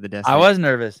it to the destination. I was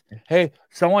nervous. Hey,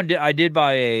 I did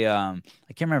buy a I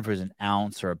can't remember if it was an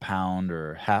ounce or a pound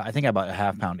or half. I think I bought a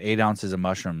half pound, 8 ounces of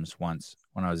mushrooms once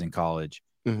when I was in college.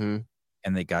 Mm-hmm.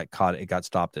 And they got caught. It got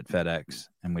stopped at FedEx,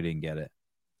 and we didn't get it.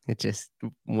 It just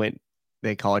went.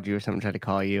 They called you or someone tried to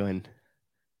call you, and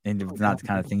it's not the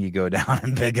kind of thing you go down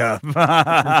and pick up.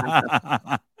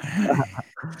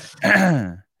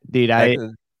 Dude,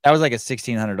 that was like a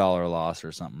 $1,600 loss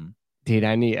or something. Dude,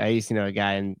 I used to know a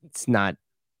guy, and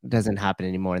doesn't happen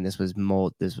anymore. And this was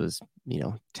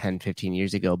 10, 15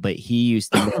 years ago, but he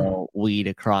used to mail weed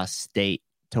across state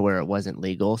to where it wasn't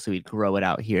legal. So he'd grow it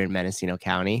out here in Mendocino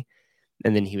County,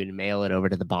 and then he would mail it over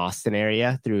to the Boston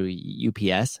area through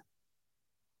UPS.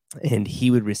 And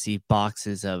he would receive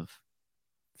boxes of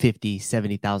 $50,000,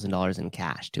 $70,000 in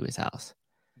cash to his house.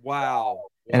 Wow.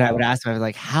 And I would ask him, I was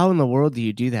like, how in the world do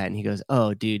you do that? And he goes,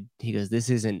 oh, dude, this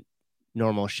isn't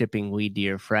normal shipping weed to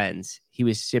your friends. He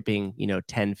was shipping,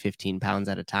 10, 15 pounds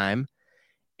at a time.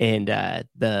 And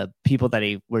the people that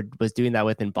he was doing that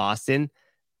with in Boston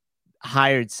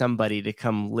hired somebody to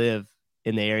come live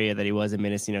in the area that he was in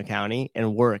Mendocino County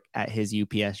and work at his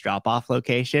UPS drop-off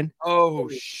location. Oh,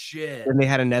 shit. Then they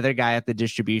had another guy at the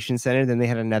distribution center. Then they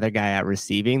had another guy at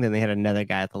receiving. Then they had another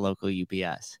guy at the local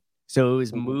UPS. So it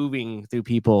was moving through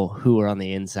people who were on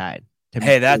the inside.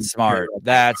 Hey, that's smart.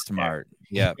 That's smart.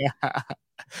 Yep. Yeah.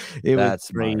 It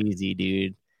was crazy,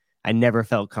 dude. I never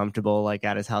felt comfortable like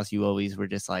at his house. You always were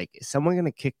just like, is someone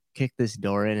going to kick this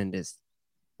door in and just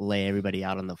lay everybody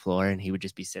out on the floor? And he would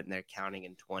just be sitting there counting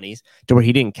in 20s to where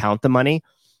he didn't count the money.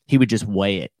 He would just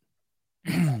weigh it.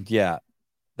 Yeah.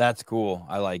 That's cool.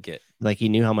 I like it. Like he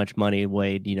knew how much money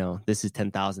weighed, this is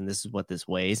 10,000. This is what this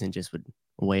weighs, and just would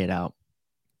weigh it out.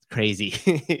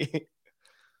 Crazy.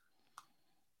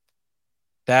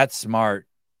 That's smart.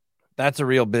 That's a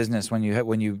real business when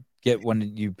you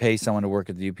pay someone to work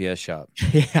at the UPS shop.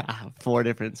 Yeah, 4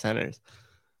 different centers.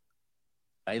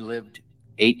 I lived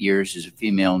 8 years as a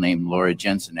female named Laura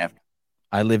Jensen after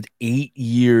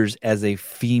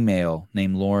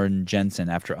Lauren Jensen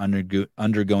after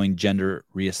undergoing gender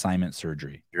reassignment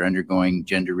surgery. You're undergoing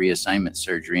gender reassignment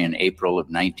surgery in April of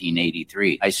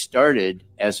 1983. I started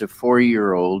as a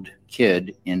 4-year-old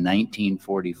kid in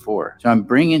 1944. So I'm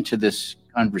bringing to this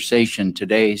conversation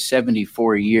today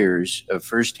 74 years of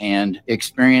firsthand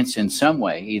experience in some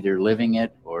way, either living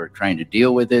it or trying to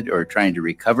deal with it or trying to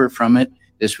recover from it.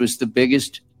 This was the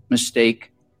biggest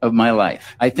mistake of my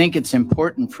life. I think it's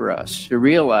important for us to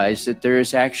realize that there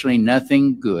is actually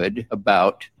nothing good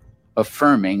about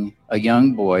affirming a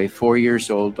young boy 4 years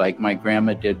old like my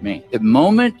grandma did me. The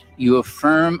moment you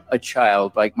affirm a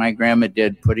child like my grandma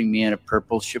did, putting me in a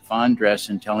purple chiffon dress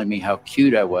and telling me how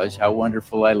cute I was, how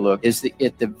wonderful I looked, is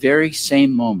at the very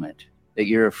same moment that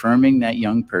you're affirming that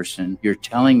young person, you're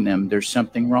telling them there's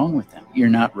something wrong with them. You're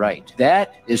not right.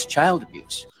 That is child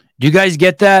abuse. Do you guys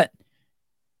get that?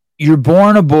 You're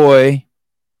born a boy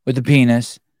with a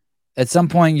penis. At some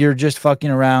point, you're just fucking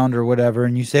around or whatever,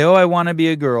 and you say, oh, I want to be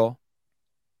a girl.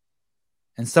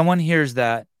 And someone hears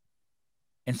that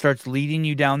and starts leading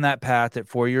you down that path at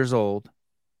 4 years old.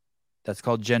 That's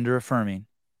called gender affirming.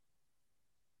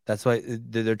 That's why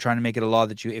they're trying to make it a law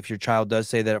that if your child does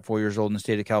say that at 4 years old in the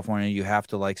state of California, you have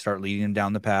to start leading them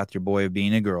down the path, your boy, of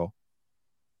being a girl.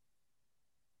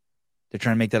 They're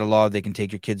trying to make that a law. They can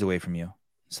take your kids away from you.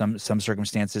 Some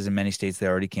circumstances in many states, they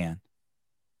already can.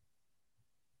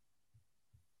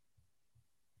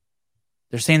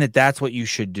 They're saying that that's what you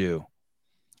should do.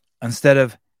 Instead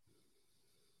of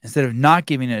Instead of not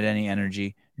giving it any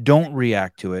energy, don't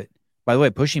react to it. By the way,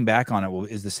 pushing back on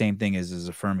it is the same thing as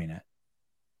affirming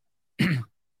it.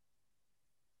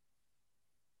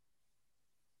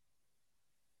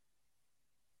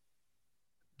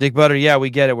 Dick Butter, yeah,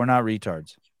 we get it. We're not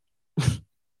retards.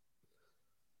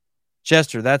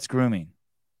 Chester, that's grooming.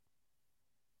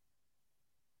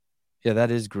 Yeah,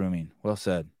 that is grooming. Well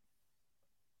said.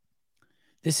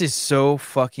 This is so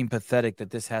fucking pathetic that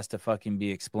this has to fucking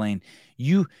be explained.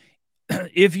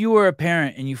 If you were a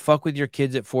parent and you fuck with your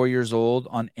kids at 4 years old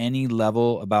on any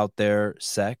level about their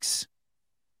sex,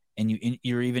 and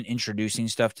you're even introducing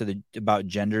stuff about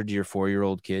gender to your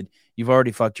 4-year-old kid, you've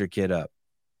already fucked your kid up.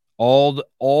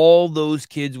 All those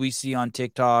kids we see on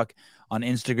TikTok, on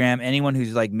Instagram, anyone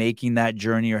who's like making that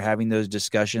journey or having those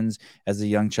discussions as a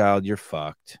young child, you're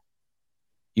fucked.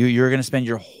 You're going to spend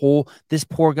this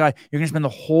poor guy, you're going to spend the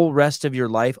whole rest of your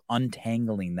life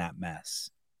untangling that mess.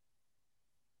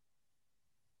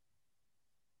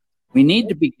 We need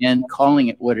to begin calling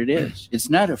it what it is. It's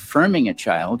not affirming a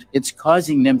child. It's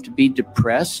causing them to be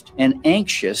depressed and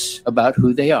anxious about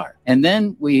who they are. And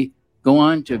then we go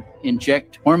on to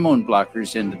inject hormone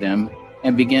blockers into them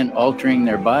and begin altering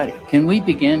their body. Can we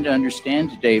begin to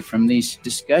understand today from these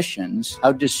discussions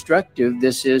how destructive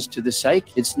this is to the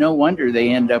psyche? It's no wonder they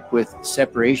end up with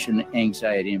separation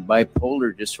anxiety and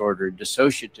bipolar disorder,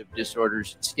 dissociative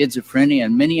disorders, schizophrenia,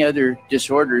 and many other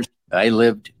disorders. I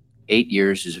lived 8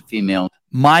 years as a female.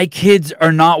 My kids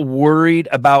are not worried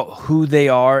about who they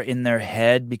are in their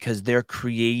head because they're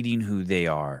creating who they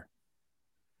are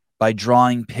by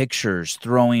drawing pictures,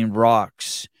 throwing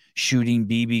rocks, shooting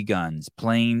BB guns,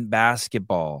 playing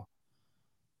basketball,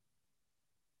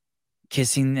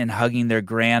 kissing and hugging their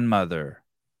grandmother,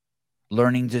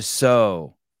 learning to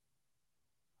sew,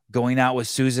 going out with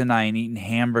Susan and I and eating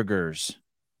hamburgers.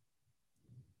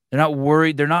 They're not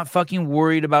worried. They're not fucking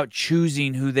worried about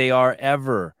choosing who they are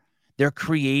ever. They're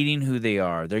creating who they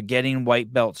are. They're getting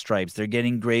white belt stripes. They're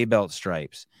getting gray belt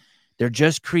stripes. They're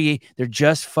just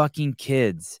fucking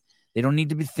kids. They don't need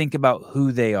to think about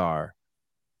who they are.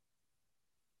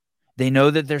 They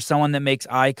know that there's someone that makes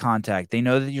eye contact. They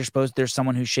know that there's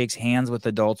someone who shakes hands with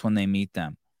adults when they meet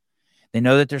them. They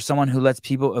know that there's someone who lets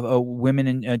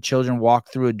women and children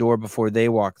walk through a door before they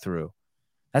walk through.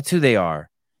 That's who they are.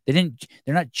 They're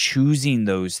not choosing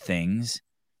those things.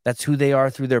 That's who they are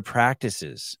through their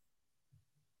practices.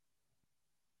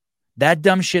 That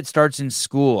dumb shit starts in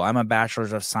school. I'm a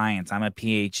bachelor's of science. I'm a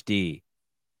PhD.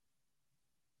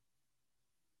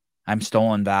 I'm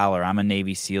stolen valor. I'm a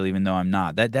Navy SEAL, even though I'm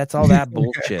not. That's all that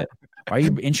bullshit. Why are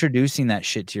you introducing that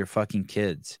shit to your fucking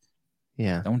kids?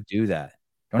 Yeah. Don't do that.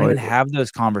 Don't even have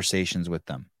those conversations with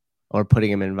them. Or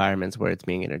putting them in environments where it's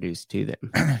being introduced to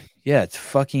them. Yeah, it's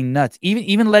fucking nuts.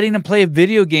 Even letting them play a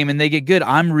video game and they get good.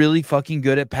 I'm really fucking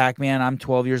good at Pac-Man. I'm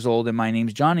 12 years old and my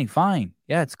name's Johnny. Fine.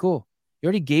 Yeah, it's cool. You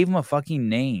already gave them a fucking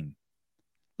name.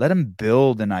 Let them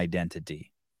build an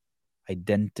identity.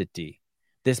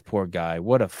 This poor guy,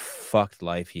 what a fucked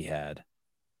life he had.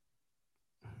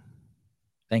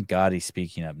 Thank God he's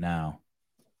speaking up now.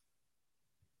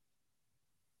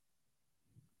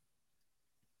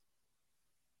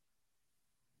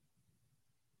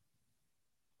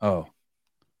 Oh,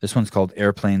 this one's called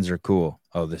Airplanes Are Cool.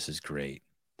 Oh, this is great.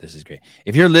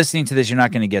 If you're listening to this, you're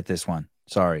not going to get this one.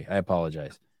 Sorry, I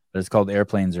apologize. But it's called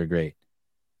Airplanes Are Great.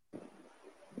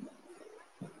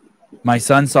 My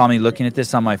son saw me looking at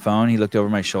this on my phone. He looked over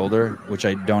my shoulder, which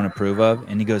I don't approve of.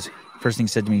 And he goes, first thing he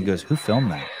said to me, he goes, who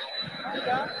filmed that?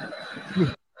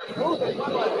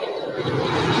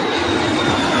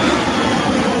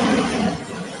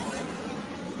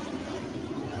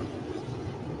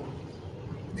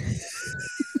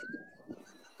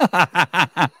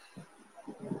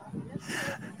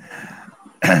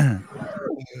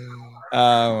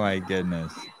 Oh my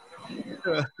goodness.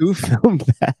 Who filmed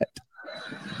that?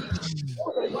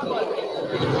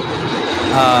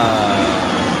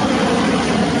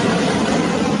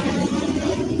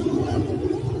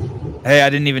 Hey, I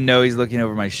didn't even know he's looking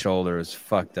over my shoulder. It was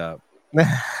fucked up. You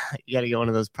got to get one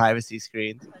of those privacy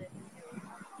screens.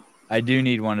 I do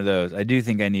need one of those. I do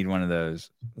think I need one of those.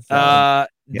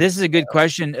 This is a good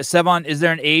question. Sevon, is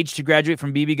there an age to graduate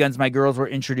from BB guns? My girls were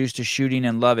introduced to shooting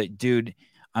and love it. Dude,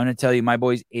 I'm going to tell you, my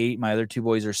boy's 8. My other 2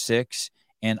 boys are 6.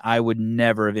 And I would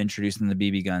never have introduced them to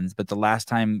BB guns. But the last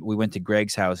time we went to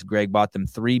Greg's house, Greg bought them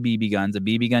 3 BB guns, a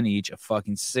BB gun each, a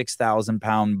fucking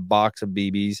 6,000-pound box of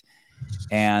BBs,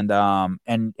 and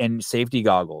safety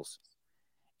goggles.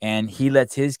 And he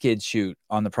lets his kids shoot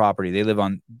on the property. They live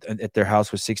at their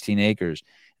house with 16 acres.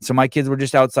 So my kids were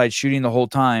just outside shooting the whole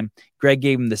time. Greg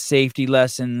gave them the safety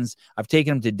lessons. I've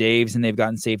taken them to Dave's and they've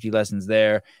gotten safety lessons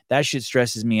there. That shit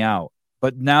stresses me out.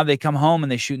 But now they come home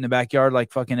and they shoot in the backyard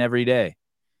like fucking every day.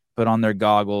 Put on their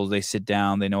goggles. They sit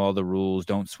down. They know all the rules.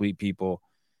 Don't sweep people.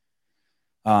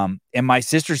 And my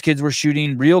sister's kids were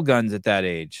shooting real guns at that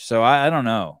age. So I don't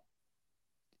know.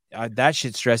 That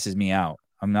shit stresses me out.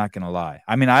 I'm not going to lie.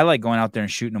 I mean, I like going out there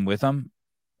and shooting them with them.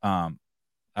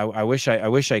 I wish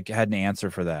I had an answer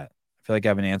for that. I feel like I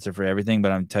have an answer for everything,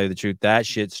 but I'm tell you the truth, that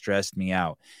shit stressed me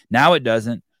out. Now it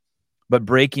doesn't, but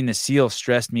breaking the seal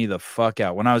stressed me the fuck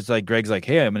out. When I was like, Greg's like,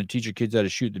 hey, I'm going to teach your kids how to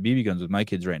shoot the BB guns with my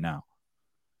kids right now.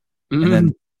 Mm-hmm.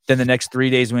 And then the next 3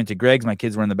 days we went to Greg's. My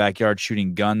kids were in the backyard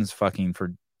shooting guns fucking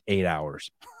for 8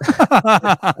 hours.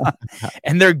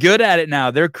 And they're good at it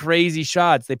now. They're crazy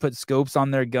shots. They put scopes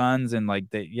on their guns and like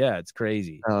it's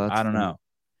crazy. Oh, I don't know.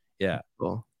 Yeah.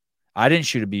 Cool. I didn't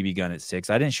shoot a BB gun at 6.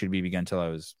 I didn't shoot a BB gun until I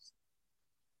was.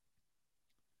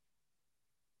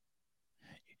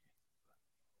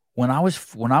 When I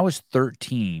was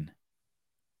 13,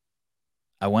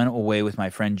 I went away with my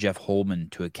friend Jeff Holman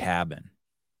to a cabin.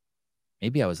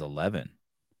 Maybe I was 11.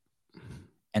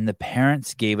 And the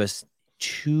parents gave us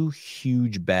 2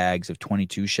 huge bags of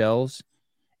 22 shells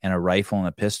and a rifle and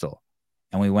a pistol.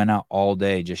 And we went out all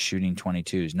day just shooting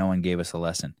 22s. No one gave us a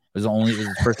lesson. It was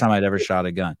the first time I'd ever shot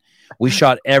a gun. We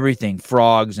shot everything,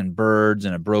 frogs and birds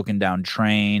and a broken down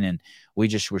train. And we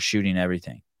just were shooting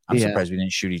everything. I'm surprised we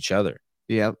didn't shoot each other.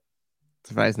 Yep.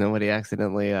 Surprised nobody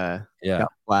accidentally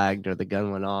got flagged or the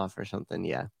gun went off or something.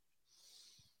 Yeah.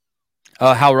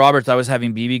 Hal Roberts, I was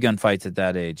having BB gun fights at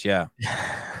that age. Yeah.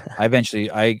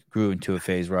 I grew into a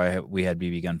phase where we had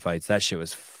BB gun fights. That shit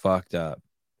was fucked up.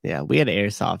 Yeah, we had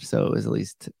airsoft, so it was at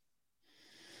least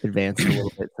advanced a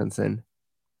little bit since then.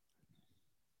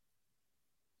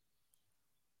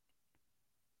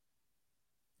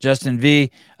 Justin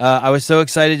V, I was so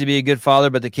excited to be a good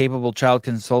father, but the Capable Child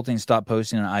Consulting stopped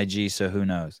posting on IG, so who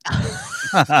knows?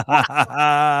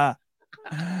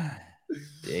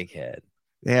 Dickhead.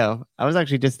 Yeah, I was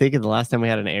actually just thinking the last time we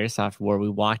had an airsoft war, we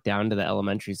walked down to the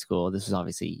elementary school. This was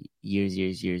obviously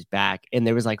years back. And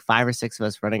there was like 5 or 6 of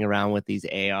us running around with these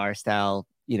AR style,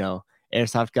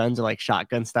 airsoft guns or like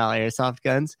shotgun style airsoft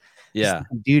guns. Yeah.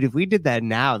 Dude, if we did that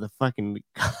now, the fucking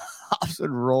cops would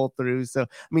roll through. So, I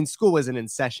mean, school wasn't in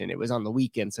session. It was on the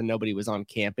weekend, so nobody was on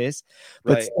campus.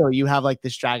 But Right. still, you have like the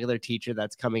straggler teacher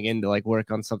that's coming in to like work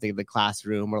on something in the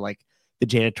classroom or like the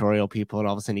janitorial people, and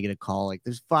all of a sudden you get a call like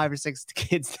there's 5 or 6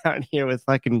 kids down here with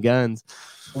fucking guns.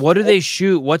 What do they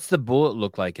shoot? What's the bullet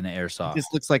look like in an airsoft?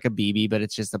 This looks like a BB, but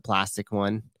it's just a plastic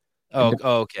one. Oh,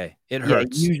 okay. It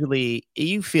hurts. Usually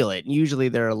you feel it. Usually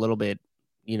they're a little bit,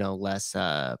 less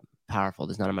powerful.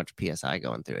 There's not a much PSI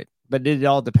going through it, but it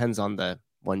all depends on the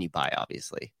one you buy,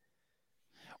 obviously.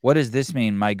 What does this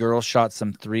mean? My girl shot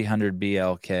some 300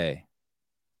 BLK. Is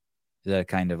that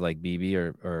kind of like BB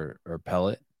or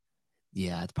pellet?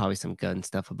 Yeah, it's probably some gun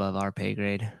stuff above our pay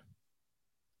grade.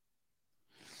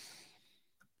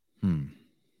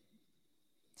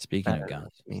 Speaking of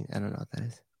guns. I don't know what that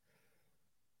is.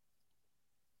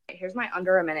 Here's my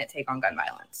under a minute take on gun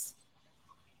violence.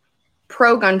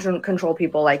 Pro gun control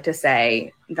people like to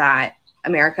say that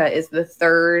America is the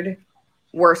 3rd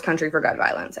worst country for gun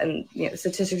violence. And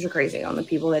statistics are crazy on the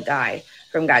people that die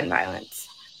from gun violence.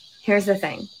 Here's the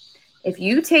thing. If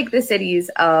you take the cities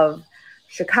of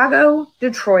Chicago,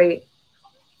 Detroit,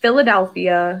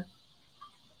 Philadelphia,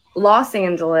 Los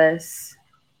Angeles,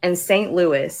 and St.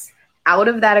 Louis out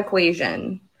of that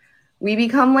equation, we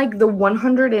become like the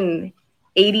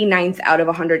 189th out of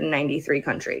 193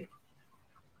 country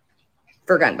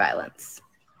for gun violence.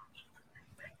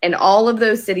 And all of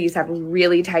those cities have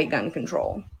really tight gun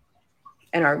control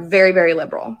and are very, very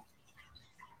liberal.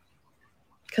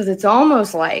 Because it's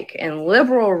almost like in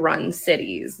liberal-run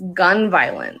cities, gun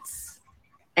violence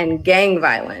and gang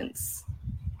violence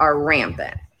are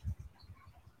rampant.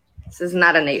 This is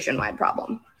not a nationwide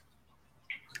problem.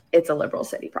 It's a liberal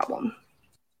city problem.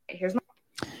 Here's my...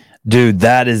 Dude,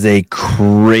 that is a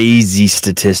crazy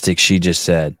statistic she just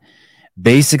said.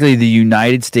 Basically, the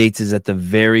United States is at the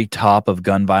very top of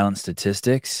gun violence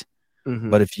statistics. Mm-hmm.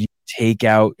 But if you take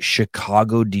out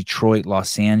Chicago, Detroit,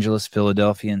 Los Angeles,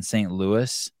 Philadelphia, and St.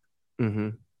 Louis,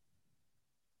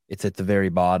 it's at the very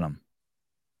bottom.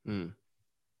 Mm.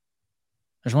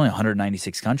 There's only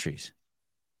 196 countries.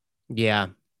 Yeah.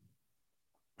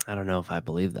 I don't know if I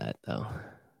believe that, though.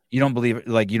 You don't believe,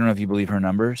 you don't know if you believe her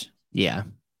numbers? Yeah.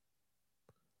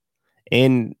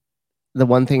 And the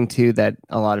one thing, too, that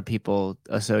a lot of people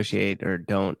associate or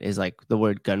don't is like the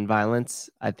word gun violence.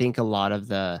 I think a lot of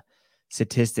the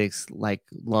statistics like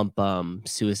lump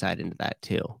suicide into that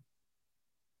too.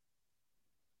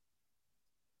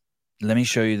 Let me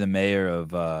show you the mayor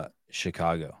of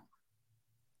Chicago.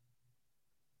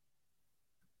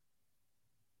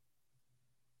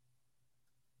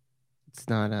 It's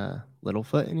not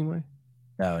Littlefoot anymore.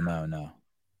 No.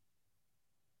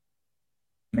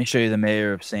 Let me show you the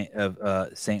mayor of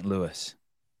St. Louis.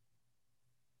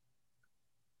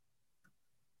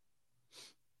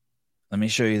 Let me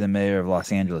show you the mayor of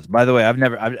Los Angeles. By the way,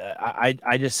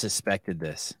 I just suspected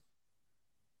this.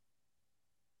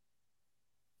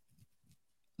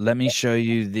 Let me show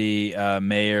you the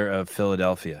mayor of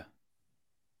Philadelphia.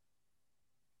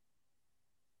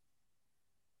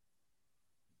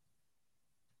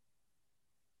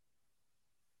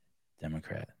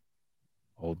 Democrat.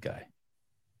 Old guy.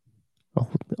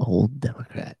 Old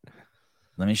Democrat.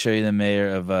 Let me show you the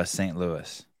mayor of St.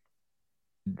 Louis.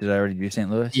 Did I already do St.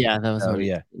 Louis? Yeah, that was. Oh,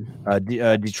 yeah.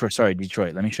 Detroit. Sorry,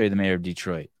 Detroit. Let me show you the mayor of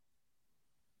Detroit.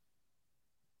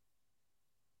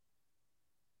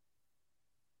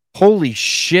 Holy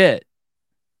shit.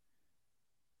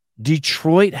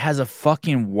 Detroit has a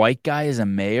fucking white guy as a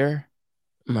mayor?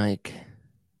 Mike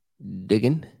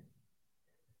Duggan.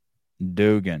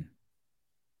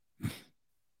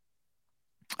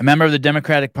 A member of the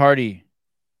Democratic Party.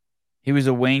 He was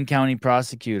a Wayne County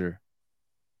prosecutor.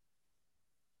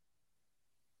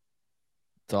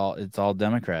 It's all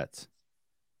Democrats.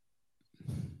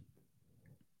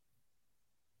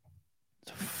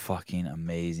 It's fucking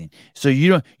amazing. So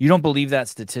you don't believe that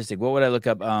statistic? What would I look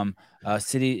up?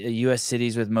 U.S.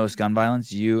 cities with most gun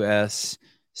violence. U.S.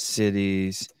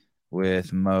 cities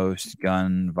with most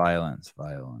gun violence.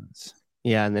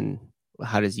 Yeah, and then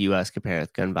how does U.S. compare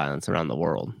with gun violence around the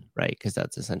world, right? Because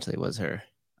that's essentially was her.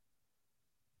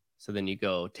 So then you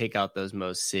go take out those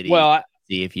most cities. Well,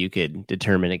 see if you could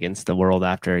determine against the world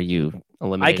after you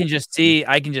eliminate. I can just see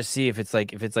if it's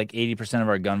like 80% of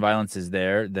our gun violence is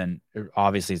there, then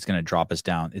obviously it's going to drop us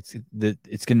down. It's going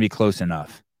to be close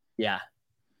enough. Yeah.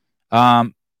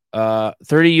 30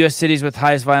 U.S. cities with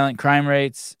highest violent crime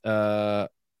rates. I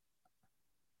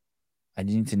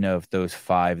need to know if those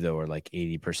 5 though are like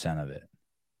 80% of it.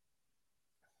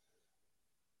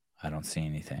 I don't see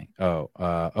anything.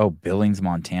 Billings,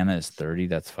 Montana is 30.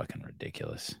 That's fucking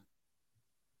ridiculous.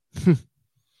 5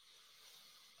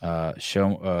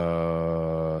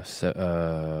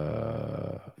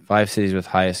 cities with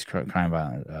highest crime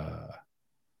violence.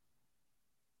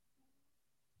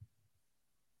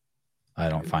 I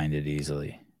don't find it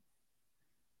easily.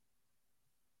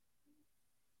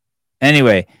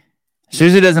 Anyway,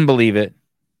 Sousa doesn't believe it.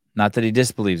 Not that he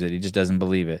disbelieves it. He just doesn't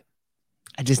believe it.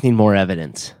 I just need more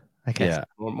evidence. Yeah.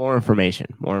 More information.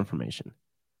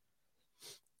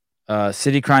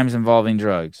 City crimes involving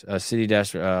drugs. City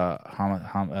dash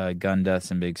gun deaths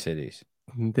in big cities.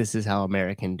 This is how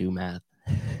American do math.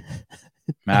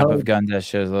 Map of gun deaths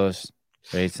shows lowest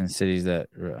rates in cities that.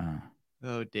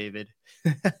 Oh, David.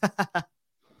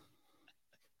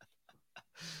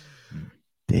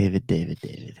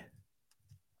 David.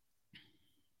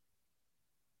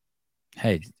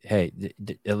 Hey,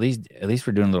 at least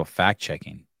we're doing a little fact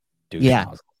checking. Yeah.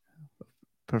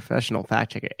 Professional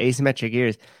fact checker. Asymmetric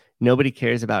ears. Nobody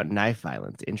cares about knife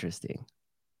violence. Interesting.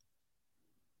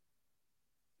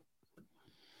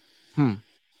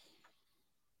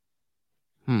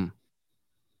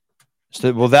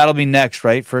 So, well, that'll be next,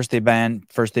 right? First they ban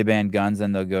guns,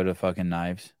 then they'll go to fucking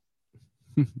knives.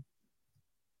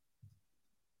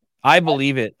 I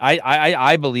believe it.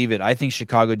 I believe it. I think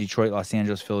Chicago, Detroit, Los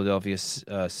Angeles, Philadelphia,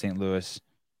 St. Louis,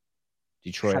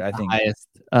 Detroit. I think highest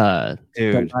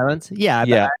gun violence.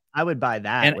 Yeah. I would buy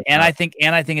that. And I think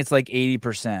it's like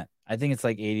 80%. I think it's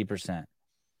like 80%.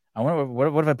 I wonder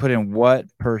what if I put in what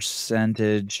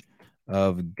percentage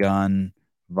of gun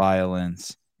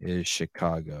violence is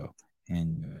Chicago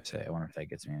in USA? I wonder if that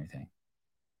gets me anything.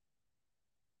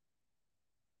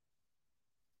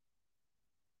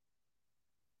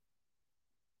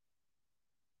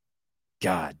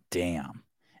 God damn.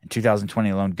 In 2020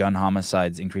 alone, gun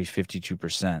homicides increased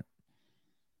 52%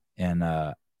 in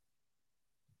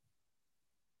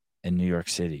New York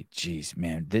City. Jeez,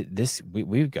 man. This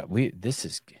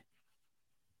is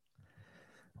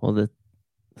well,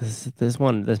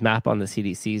 this map on the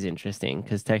CDC is interesting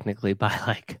because technically by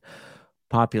like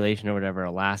population or whatever,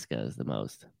 Alaska is the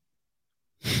most.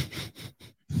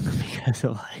 Because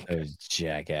of like those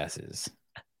jackasses.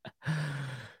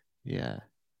 Yeah.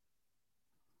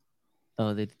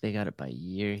 Oh, they got it by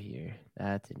year here.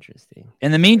 That's interesting.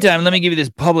 In the meantime, let me give you this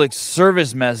public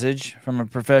service message from a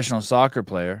professional soccer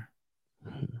player,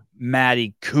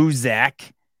 Matty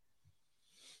Kuzak.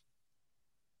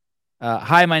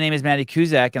 Hi, my name is Maddie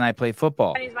Cusack, and I play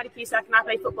football. My name is Maddie Cusack, and I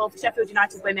play football for Sheffield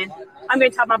United Women. I'm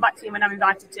going to have my vaccine when I'm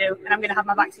invited to, and I'm going to have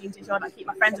my vaccine to ensure that I keep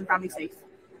my friends and family safe.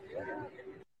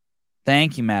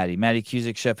 Thank you, Maddie. Maddie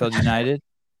Cusack, Sheffield United.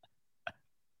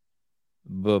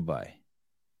 Bye-bye.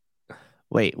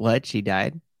 Wait, what? She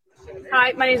died?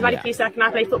 Hi, my name is Maddie Cusack, and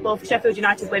I play football for Sheffield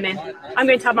United Women. I'm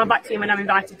going to have my vaccine when I'm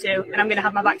invited to, and I'm going to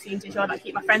have my vaccine to ensure that I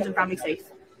keep my friends and family safe.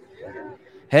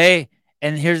 Hey,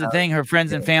 and here's the thing. Her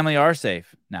friends and family are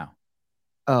safe now.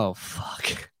 Oh,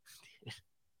 fuck.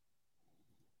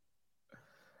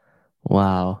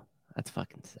 Wow. That's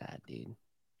fucking sad, dude.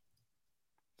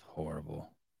 It's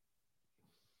horrible.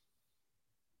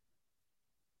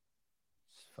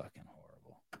 It's fucking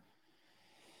horrible.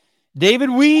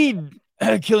 David Weed.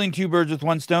 Killing two birds with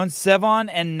one stone. Sevon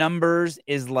and numbers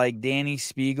is like Danny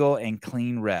Spiegel and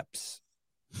clean reps.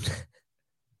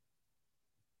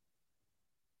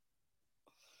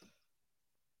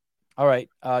 All right.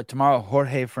 Tomorrow,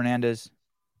 Jorge Fernandez,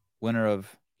 winner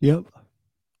of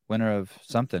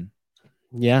something.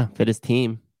 Yeah, fittest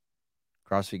team.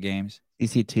 CrossFit Games.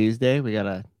 CC Tuesday, we got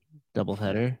a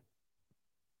doubleheader.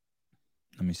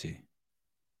 Let me see.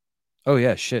 Oh,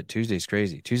 yeah, shit. Tuesday's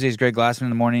crazy. Tuesday's Greg Glassman in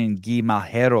the morning and Guy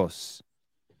Malheiros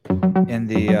in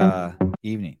the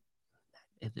evening.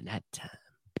 In that time.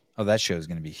 Oh, that show is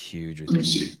going to be huge.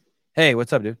 With you. Hey,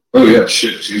 what's up, dude? Oh, yeah,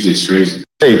 shit. Tuesday's crazy.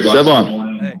 Hey,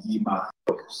 Sevon. Hey.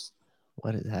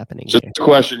 What is happening Just here? a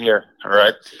question here. All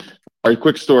right.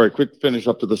 Quick story. Quick finish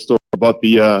up to the story about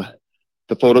the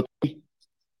photocopy.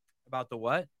 About the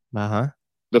what? Uh-huh.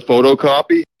 The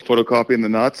photocopying the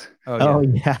nuts. Oh,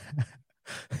 yeah.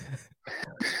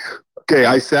 Okay,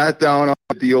 I sat down on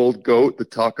the old goat, the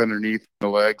tuck underneath the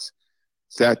legs.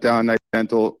 Sat down, nice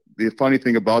gentle. The funny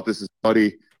thing about this is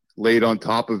Buddy laid on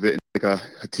top of it like a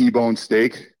T-bone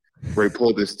steak, where he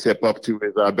pulled his tip up to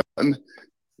his button,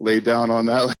 laid down on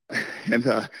that,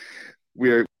 and we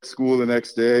were at school the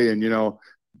next day, and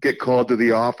get called to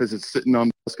the office. It's sitting on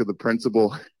the desk of the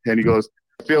principal, and he goes,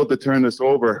 "I failed to turn this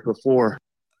over before,"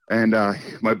 and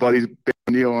my buddy's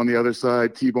Neil on the other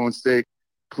side, T-bone steak.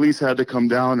 Police had to come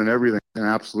down and everything. An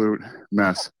absolute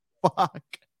mess. Fuck.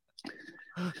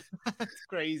 That's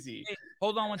crazy. Hey,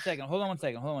 hold on one second.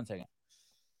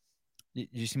 Did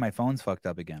you see my phone's fucked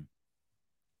up again?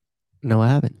 No, what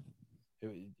happened?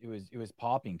 It was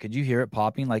popping. Could you hear it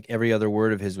popping? Like every other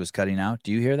word of his was cutting out.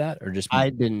 Do you hear that, or just me? I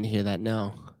didn't hear that.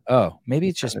 No. Oh, maybe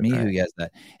it's just me who gets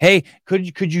that. Hey,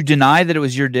 could you deny that it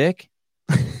was your dick?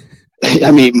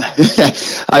 I mean,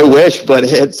 I wish, but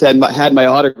it had my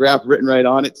autograph written right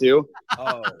on it too.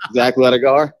 Oh, Zach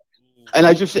Ledegar. And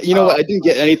I just, what? I didn't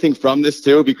get anything from this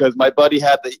too because my buddy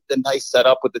had the nice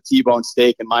setup with the T-bone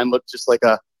steak, and mine looked just like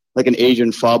an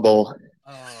Asian pho bowl.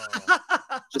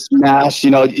 Just mashed,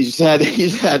 you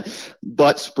just had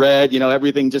butt spread,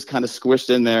 everything just kind of squished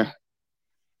in there.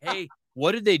 Hey,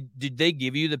 what did they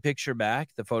give you the picture back,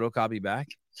 the photocopy back?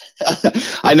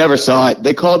 I never saw it.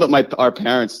 They called up our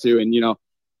parents too, and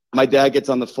my dad gets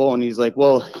on the phone and he's like,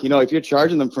 "Well, if you're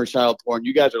charging them for child porn,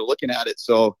 you guys are looking at it.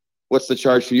 So what's the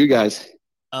charge for you guys?"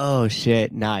 Oh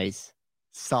shit! Nice,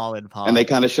 solid pops. And they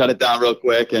kind of shut it down real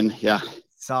quick, and yeah,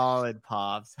 solid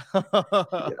pops.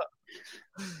 Yeah.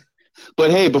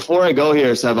 But hey, before I go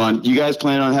here, Sevon, you guys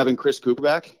plan on having Chris Cooper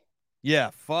back?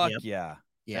 Yeah, fuck Yep.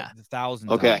 yeah, 1,000.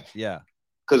 Okay. times. Yeah.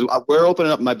 Because we're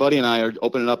opening up, my buddy and I are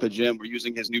opening up a gym. We're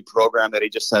using his new program that he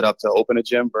just set up to open a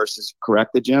gym versus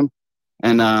correct the gym.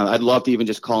 And I'd love to even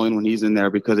just call in when he's in there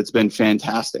because it's been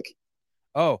fantastic.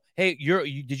 Oh, hey,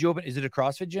 did you open? Is it a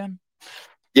CrossFit gym?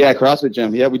 Yeah, CrossFit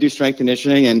gym. Yeah, we do strength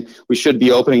conditioning, and we should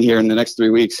be opening here in the next 3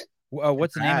 weeks.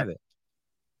 What's the name of it?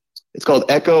 It's called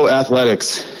Echo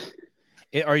Athletics.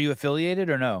 Are you affiliated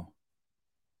or no?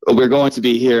 We're going to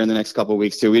be here in the next couple of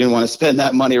weeks too. We didn't want to spend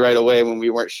that money right away when we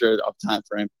weren't sure of time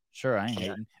frame. Sure, I ain't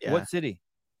hating. Yeah. What city?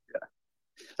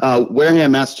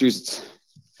 Wareham, Massachusetts.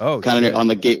 Oh, kind of on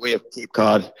the gateway of Cape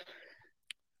Cod.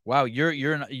 Wow,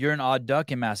 you're an odd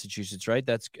duck in Massachusetts, right?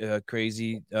 That's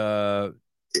crazy.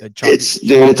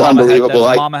 It's unbelievable.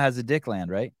 Mama has a dick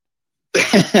land, right?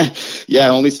 Yeah,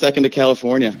 only second to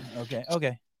California.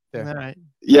 Okay. Fair. All right.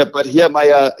 Yeah, but yeah,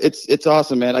 it's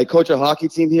awesome, man. I coach a hockey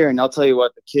team here, and I'll tell you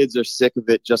what, the kids are sick of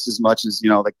it just as much as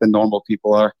like the normal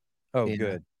people are. Oh,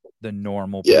 good. The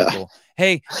normal Yeah. people.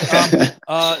 Hey,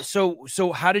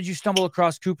 so how did you stumble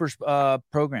across Cooper's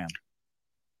program?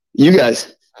 You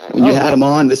guys, when you had him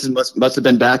on, this must have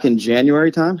been back in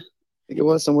January time. I think it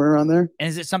was somewhere around there. And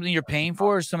is it something you're paying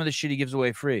for, or some of the shit he gives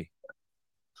away free?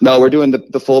 No, we're doing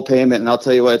the full payment, and I'll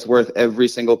tell you what, it's worth every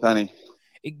single penny.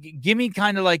 Give me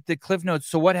kind of like the cliff notes.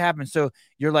 So what happened? So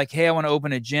you're like, hey, I want to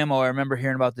open a gym. Oh, I remember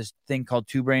hearing about this thing called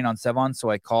Two Brain on Sevon. So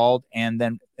I called, and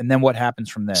then what happens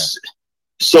from there?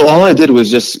 So all I did was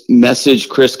just message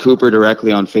Chris Cooper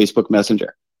directly on Facebook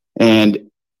Messenger, and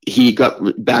he got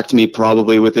back to me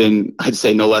probably within, I'd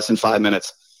say, no less than 5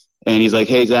 minutes. And he's like,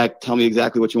 hey, Zach, tell me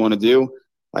exactly what you want to do.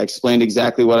 I explained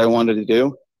exactly what I wanted to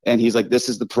do. And he's like, this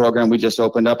is the program we just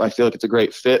opened up. I feel like it's a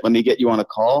great fit. Let me get you on a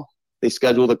call. They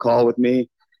scheduled a call with me.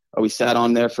 We sat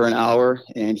on there for an hour,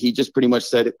 and he just pretty much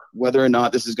said whether or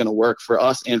not this is going to work for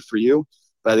us and for you.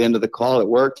 By the end of the call, it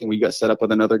worked, and we got set up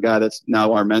with another guy that's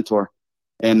now our mentor.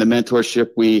 And the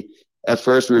mentorship, at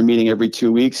first we were meeting every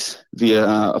 2 weeks via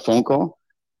a phone call,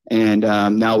 and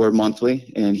now we're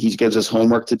monthly, and he gives us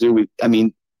homework to do.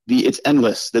 It's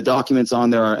endless. The documents on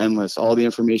there are endless. All the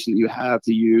information that you have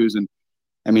to use, and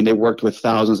they worked with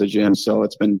thousands of gyms, so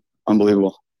it's been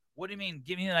unbelievable. What do you mean?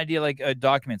 Give me an idea, like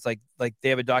documents, like they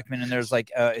have a document and there's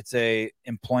like it's a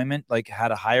employment, like how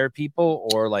to hire people,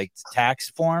 or like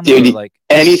tax forms, Dude, or like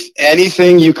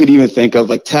anything you could even think of,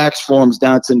 like tax forms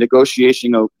down to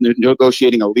negotiating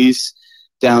a lease,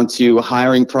 down to a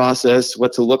hiring process,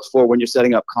 what to look for when you're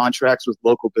setting up contracts with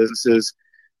local businesses,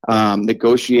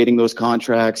 negotiating those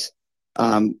contracts,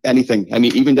 anything.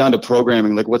 Even down to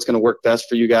programming, like what's going to work best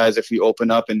for you guys if you open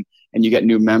up and you get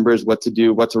new members, what to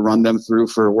do, what to run them through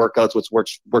for workouts, what's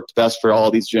worked best for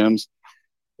all these gyms.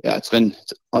 Yeah, it's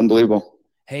unbelievable.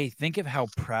 Hey, think of how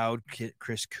proud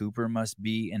Chris Cooper must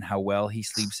be and how well he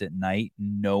sleeps at night,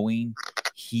 knowing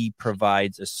he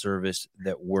provides a service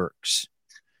that works.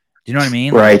 Do you know what I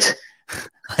mean? Right.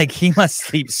 Like he must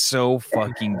sleep so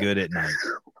fucking good at night.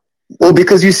 Well,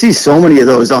 because you see so many of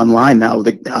those online now,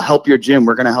 like, help your gym,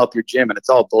 we're going to help your gym, and it's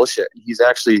all bullshit. He's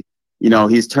actually,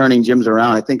 he's turning gyms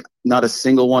around. I think not a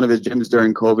single one of his gyms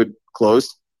during COVID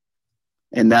closed,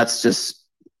 and that's just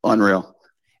unreal.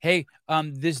 Hey,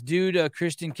 this dude,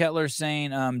 Kristen Kettler,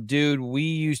 saying, dude, we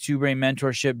use Two Brain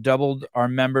Mentorship, doubled our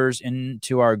members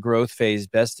into our growth phase.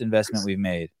 Best investment we've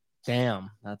made. Damn,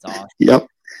 that's awesome. Yep.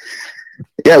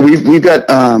 Yeah, we've got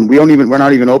we're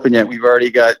not even open yet. We've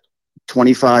already got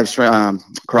 25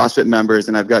 CrossFit members,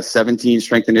 and I've got 17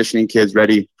 strength and conditioning kids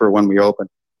ready for when we open.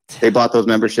 They bought those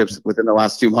memberships within the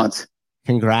last 2 months.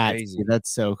 Congrats. Dude,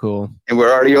 that's so cool. And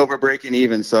we're already over breaking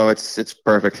even, so it's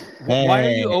perfect. Hey. Why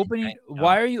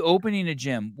are you opening a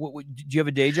gym? Do you have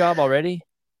a day job already?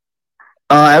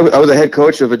 I was a head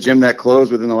coach of a gym that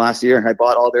closed within the last year. I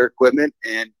bought all their equipment,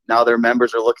 and now their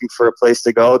members are looking for a place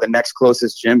to go. The next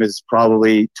closest gym is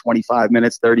probably 25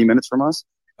 minutes, 30 minutes from us.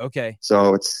 Okay.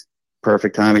 So it's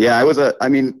perfect timing. Yeah, I was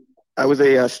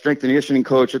a strength and conditioning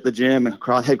coach at the gym, and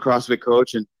head CrossFit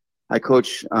coach, and I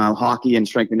coach hockey and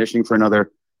strength conditioning for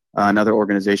another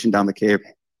organization down the Cape.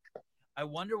 I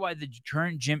wonder why the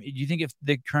current gym. Do you think if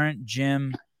the current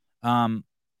gym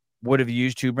would have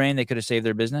used Two Brain, they could have saved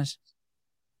their business?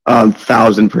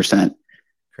 1,000%.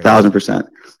 1,000%.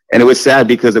 And it was sad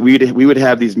because we would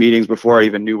have these meetings before I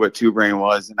even knew what Two Brain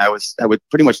was, and I would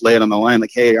pretty much lay it on the line,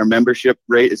 like, hey, our membership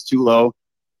rate is too low.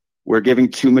 We're giving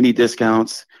too many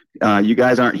discounts. You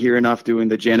guys aren't here enough doing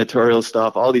the janitorial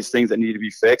stuff, all these things that need to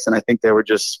be fixed. And I think they were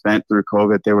just spent through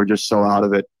COVID. They were just so out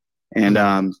of it. And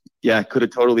could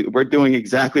have totally, we're doing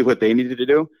exactly what they needed to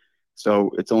do.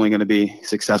 So it's only going to be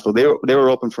successful. They were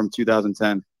open from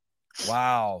 2010.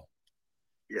 Wow.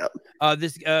 Yeah.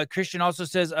 This Christian also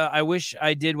says, I wish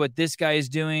I did what this guy is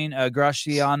doing.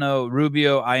 Graciano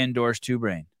Rubio, I endorse Two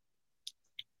Brain.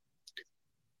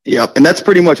 Yep. And that's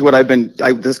pretty much what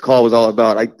this call was all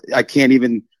about. I can't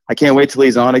wait till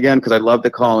he's on again, because I'd love to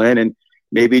call in and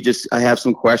maybe I have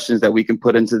some questions that we can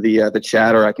put into the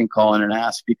chat, or I can call in and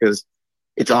ask, because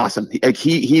it's awesome.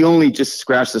 He only just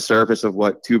scratched the surface of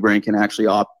what Two Brain can actually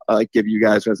give you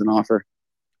guys as an offer.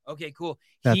 Okay, cool.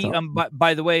 That's awesome.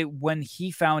 By the way, when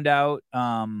he found out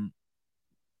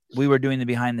we were doing the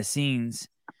behind the scenes,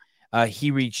 he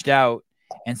reached out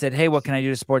and said, hey, what can I do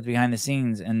to support the behind the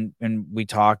scenes? And we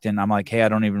talked, and I'm like, hey, I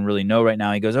don't even really know right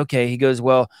now. He goes, okay. He goes,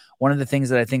 well, one of the things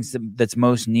that I think that's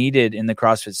most needed in the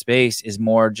CrossFit space is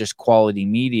more just quality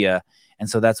media. And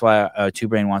so that's why Two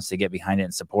Brain wants to get behind it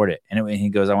and support it. And he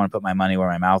goes, I want to put my money where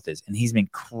my mouth is. And he's been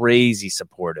crazy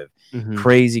supportive,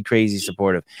 crazy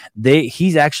supportive.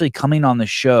 He's actually coming on the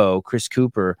show, Chris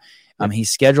Cooper. He's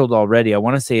scheduled already. I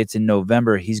want to say it's in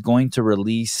November. He's going to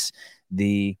release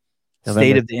the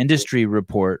State of the Industry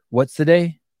report. What's the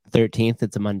day? 13th.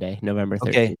 It's a Monday, November 13th.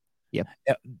 Okay. Yep.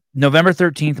 November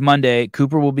 13th, Monday.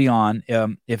 Cooper will be on,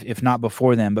 if not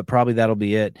before then, but probably that'll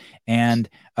be it. And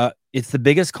it's the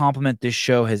biggest compliment this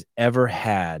show has ever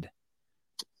had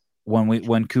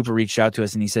when Cooper reached out to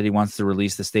us and he said he wants to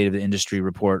release the state of the industry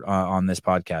report on this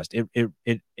podcast. It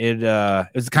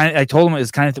was kind of, I told him it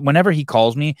was kind of, whenever he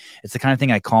calls me, it's the kind of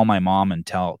thing I call my mom and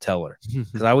tell her,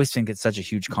 because I always think it's such a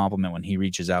huge compliment when he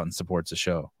reaches out and supports the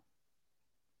show.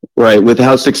 Right. With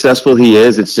how successful he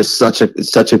is, it's just such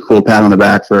a cool pat on the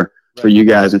back for you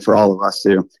guys and for all of us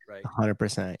too. Right.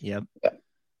 100%. Yep.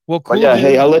 Well, cool. But yeah, dude.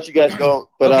 hey, I'll let you guys go.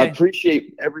 But I Okay.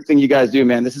 appreciate everything you guys do,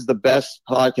 man. This is the best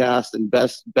podcast and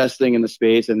best thing in the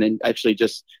space, and then actually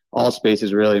just all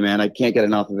spaces, really, man. I can't get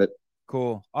enough of it.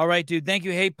 Cool. All right, dude. Thank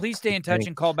you. Hey, please stay in touch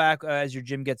and call back as your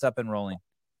gym gets up and rolling.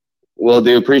 Will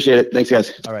do. Appreciate it. Thanks,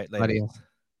 guys. All right, later. Buddy.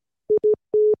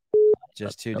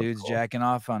 Just two dudes jacking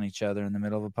off on each other in the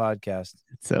middle of a podcast.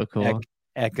 It's so cool.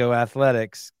 Echo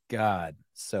Athletics. God,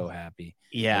 so happy.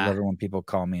 Yeah. I love it when people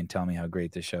call me and tell me how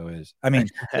great the show is. I mean,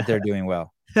 that they're doing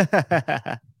well.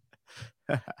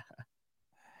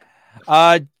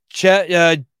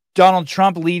 Donald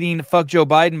Trump leading fuck Joe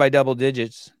Biden by double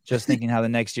digits. Just thinking how the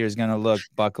next year is going to look.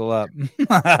 Buckle up.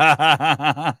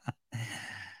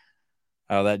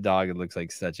 Oh, that dog, it looks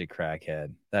like such a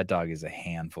crackhead. That dog is a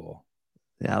handful.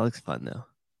 Yeah, it looks fun though.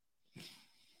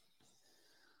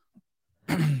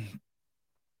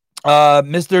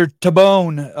 Mr.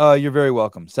 Tabone, you're very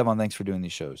welcome. Sevon, thanks for doing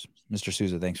these shows. Mr.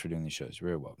 Souza, thanks for doing these shows. You're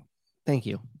very welcome. Thank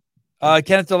you.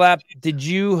 Kenneth DeLapp, did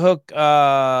you hook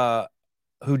Houday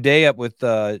up with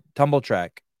Tumble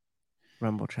Track?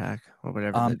 Rumble Track or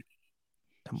whatever.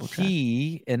 Tumble Track.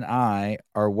 He and I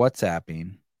are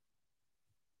WhatsApping,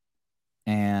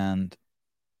 and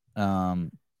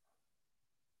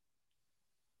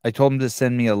I told him to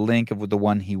send me a link of the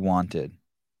one he wanted.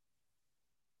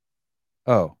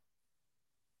 Oh.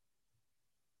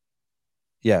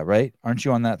 Yeah, right? Aren't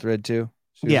you on that thread too,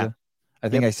 Souza? Yeah. I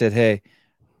think I said, hey.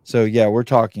 So, yeah, we're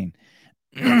talking.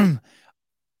 Excuse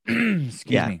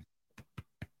me.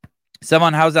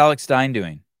 Someone, how's Alex Stein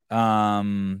doing?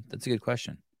 That's a good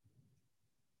question.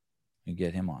 You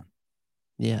get him on.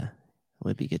 Yeah.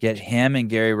 Would be good. Get him and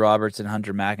Gary Roberts and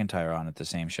Hunter McIntyre on at the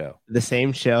same show. The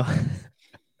same show.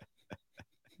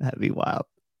 That'd be wild.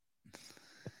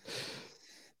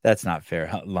 That's not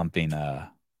fair, lumping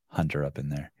Hunter up in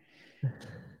there.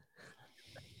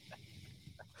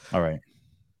 All right.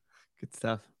 Good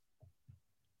stuff.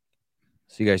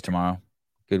 See you guys tomorrow.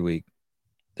 Good week.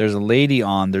 There's a lady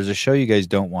on. There's a show you guys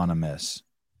don't want to miss.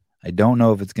 I don't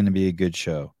know if it's going to be a good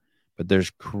show, but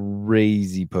there's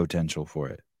crazy potential for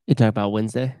it. You talk about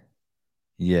Wednesday?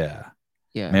 Yeah.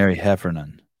 Yeah. Mary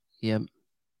Heffernan. Yep.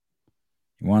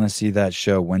 You want to see that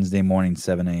show Wednesday morning,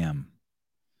 7 a.m.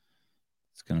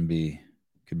 It's going to be,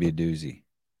 could be a doozy.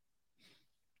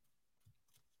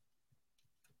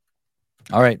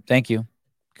 All right. Thank you.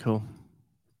 Cool.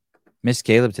 Miss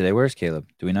Caleb today. Where's Caleb?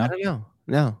 Do we know? I don't know.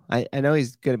 No, I know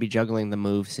he's going to be juggling the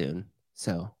move soon.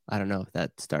 So I don't know if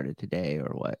that started today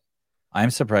or what.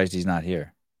 I'm surprised he's not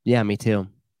here. Yeah, me too.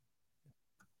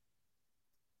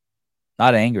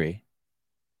 Not angry.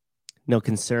 No,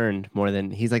 concerned more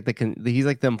than he's like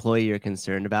the employee you're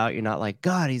concerned about. You're not like,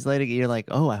 God, he's late. You're like,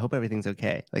 oh, I hope everything's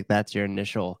okay. Like that's your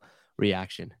initial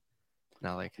reaction.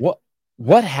 Not like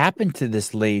what happened to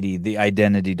this lady, the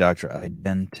identity doctor?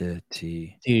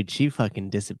 Identity. Dude, she fucking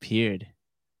disappeared.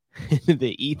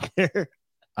 The ether.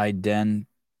 Identity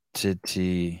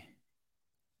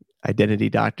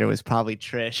doctor was probably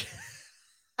Trish.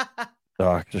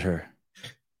 Doctor.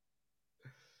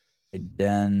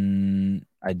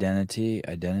 Identity.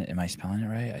 Am I spelling it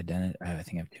right? Identity. I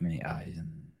think I have too many I's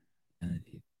in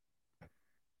identity.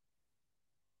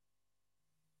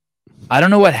 I don't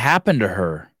know what happened to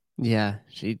her. Yeah,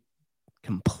 she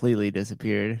completely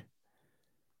disappeared.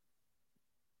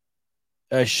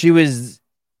 She was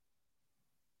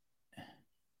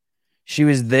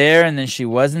there and then she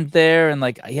wasn't there, and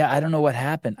like, yeah, I don't know what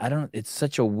happened. It was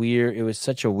such a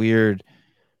weird.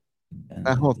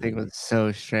 That whole thing was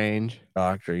so strange.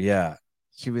 Doctor, yeah.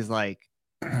 She was like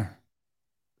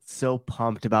so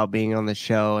pumped about being on the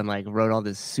show and like wrote all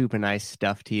this super nice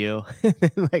stuff to you.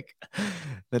 Like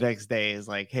the next day is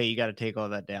like, hey, you got to take all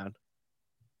that down.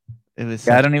 It was.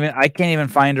 Yeah, I can't even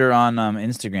find her on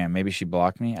Instagram. Maybe she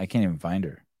blocked me. I can't even find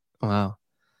her. Wow.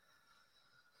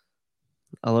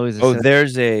 I'll always.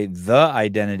 There's the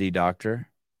identity doctor.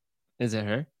 Is it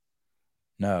her?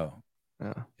 No.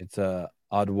 Oh. It's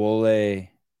Adwole.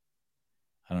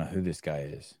 I don't know who this guy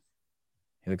is.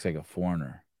 He looks like a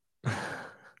foreigner.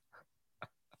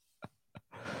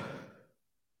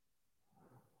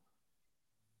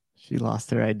 She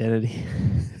lost her identity.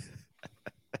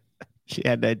 She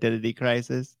had an identity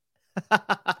crisis.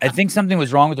 I think something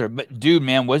was wrong with her. But dude,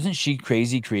 man, wasn't she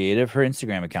crazy creative? Her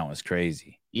Instagram account was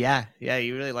crazy. Yeah,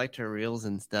 you really liked her reels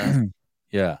and stuff.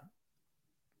 Yeah.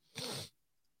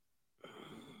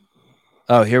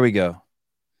 Oh, here we go.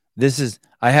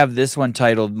 I have this one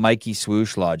titled Mikey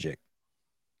Swoosh Logic.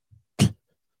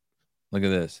 Look at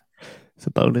this. It's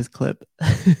a bonus clip.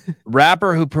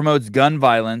 Rapper who promotes gun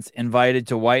violence invited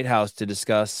to White House to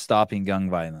discuss stopping gun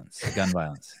violence.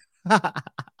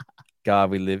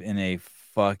 God, we live in a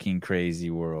fucking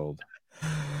crazy world.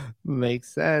 Makes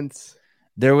sense.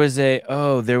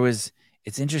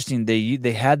 It's interesting.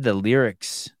 They had the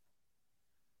lyrics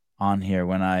on here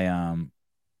when I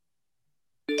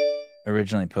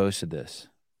originally posted this.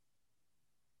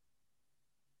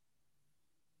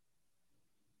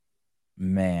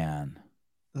 Man.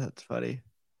 That's funny.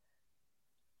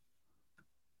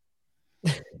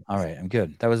 All right, I'm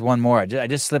good. That was one more. I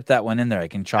just slipped that one in there. I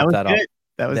can chop that off.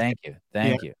 Thank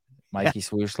you. Mikey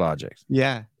Swoosh Logic.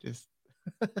 Yeah, just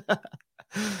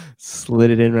slid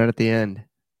it in right at the end.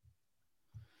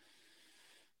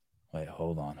 Wait,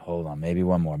 hold on. Maybe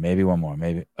one more.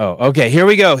 Oh, okay. Here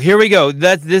we go.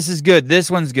 This is good.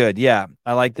 This one's good. Yeah,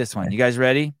 I like this one. You guys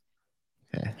ready?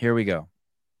 Okay. Here we go.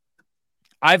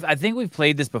 I think we've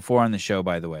played this before on the show,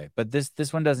 by the way, but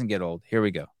this one doesn't get old. Here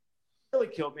we go. Really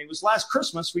killed me was last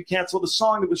Christmas we canceled a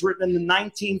song that was written in the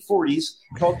 1940s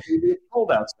called "Baby It's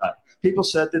Cold Outside." People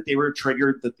said that they were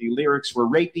triggered, that the lyrics were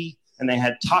rapey and they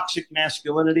had toxic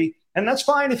masculinity, and that's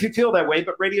fine if you feel that way,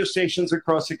 but radio stations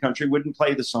across the country wouldn't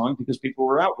play the song because people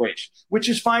were outraged, which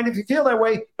is fine if you feel that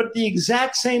way. But at the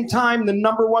exact same time, the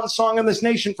number one song in this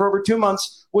nation for over 2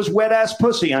 months was "Wet Ass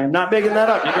Pussy." I am not making that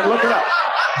up. You can look it up.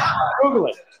 Google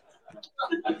it.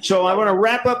 So I want to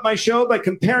wrap up my show by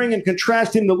comparing and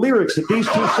contrasting the lyrics of these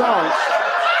two songs.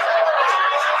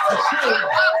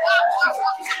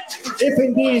 If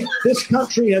indeed this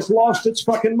country has lost its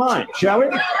fucking mind, shall we?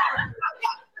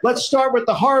 Let's start with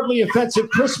the horribly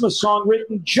offensive Christmas song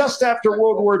written just after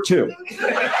World War II.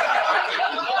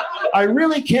 I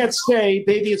really can't stay,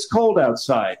 baby, it's cold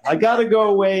outside. I gotta go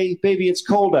away, baby, it's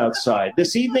cold outside.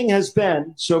 This evening has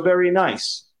been so very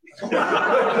nice.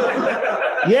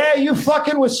 Yeah, you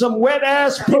fucking with some wet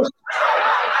ass pussy.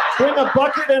 Bring a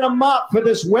bucket and a mop for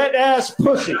this wet ass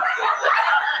pussy.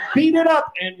 Beat it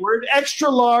up, N-word, extra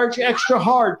large, extra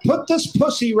hard. Put this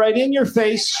pussy right in your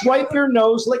face, swipe your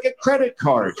nose like a credit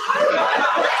card.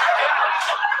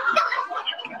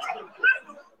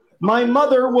 My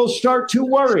mother will start to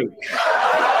worry.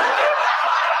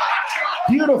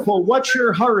 Beautiful, what's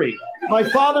your hurry? My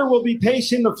father will be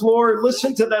pacing the floor.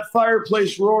 Listen to that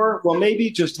fireplace roar. Well,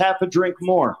 maybe just half a drink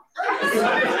more.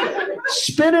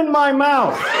 Spit in my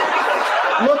mouth.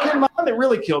 Look in my... That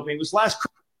really killed me. It was last...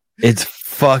 It's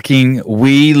fucking...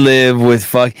 We live with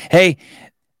fuck... Hey,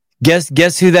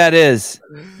 guess who that is?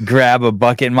 Grab a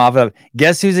bucket and mop it up.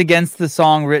 Guess who's against the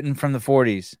song written from the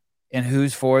 40s? And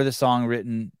who's for the song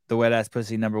written, the Wet Ass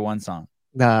Pussy #1 song?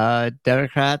 The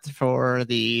Democrats for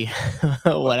the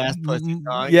Wet Ass Pussy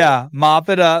song. Yeah, mop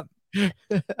it up.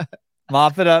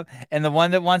 Mop it up. And the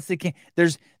one that wants to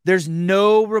there's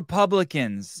no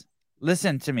Republicans,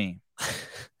 listen to me,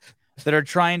 that are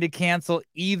trying to cancel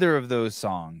either of those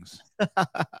songs.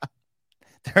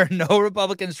 There are no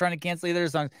Republicans trying to cancel either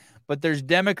of those songs, but there's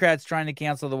Democrats trying to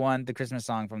cancel the Christmas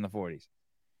song from the 40s.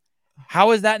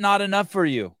 How is that not enough for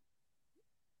you?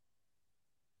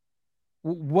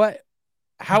 What?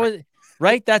 How is it?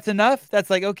 Right? That's enough?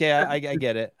 That's like, okay, I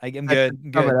get it. I'm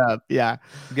good. Coming up. Yeah.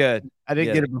 Good. I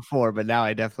didn't get it before, but now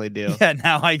I definitely do. Yeah,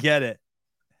 now I get it.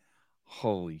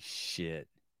 Holy shit.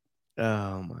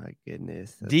 Oh, my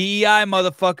goodness. DEI,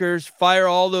 motherfuckers. Fire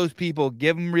all those people.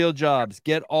 Give them real jobs.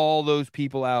 Get all those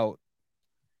people out.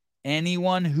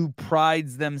 Anyone who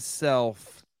prides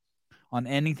themselves on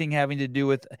anything having to do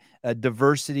with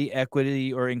diversity,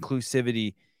 equity, or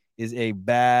inclusivity is a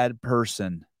bad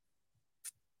person.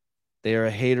 They are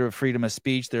a hater of freedom of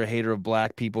speech. They're a hater of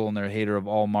black people, and they're a hater of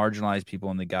all marginalized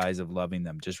people in the guise of loving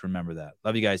them. Just remember that.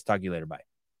 Love you guys. Talk to you later. Bye.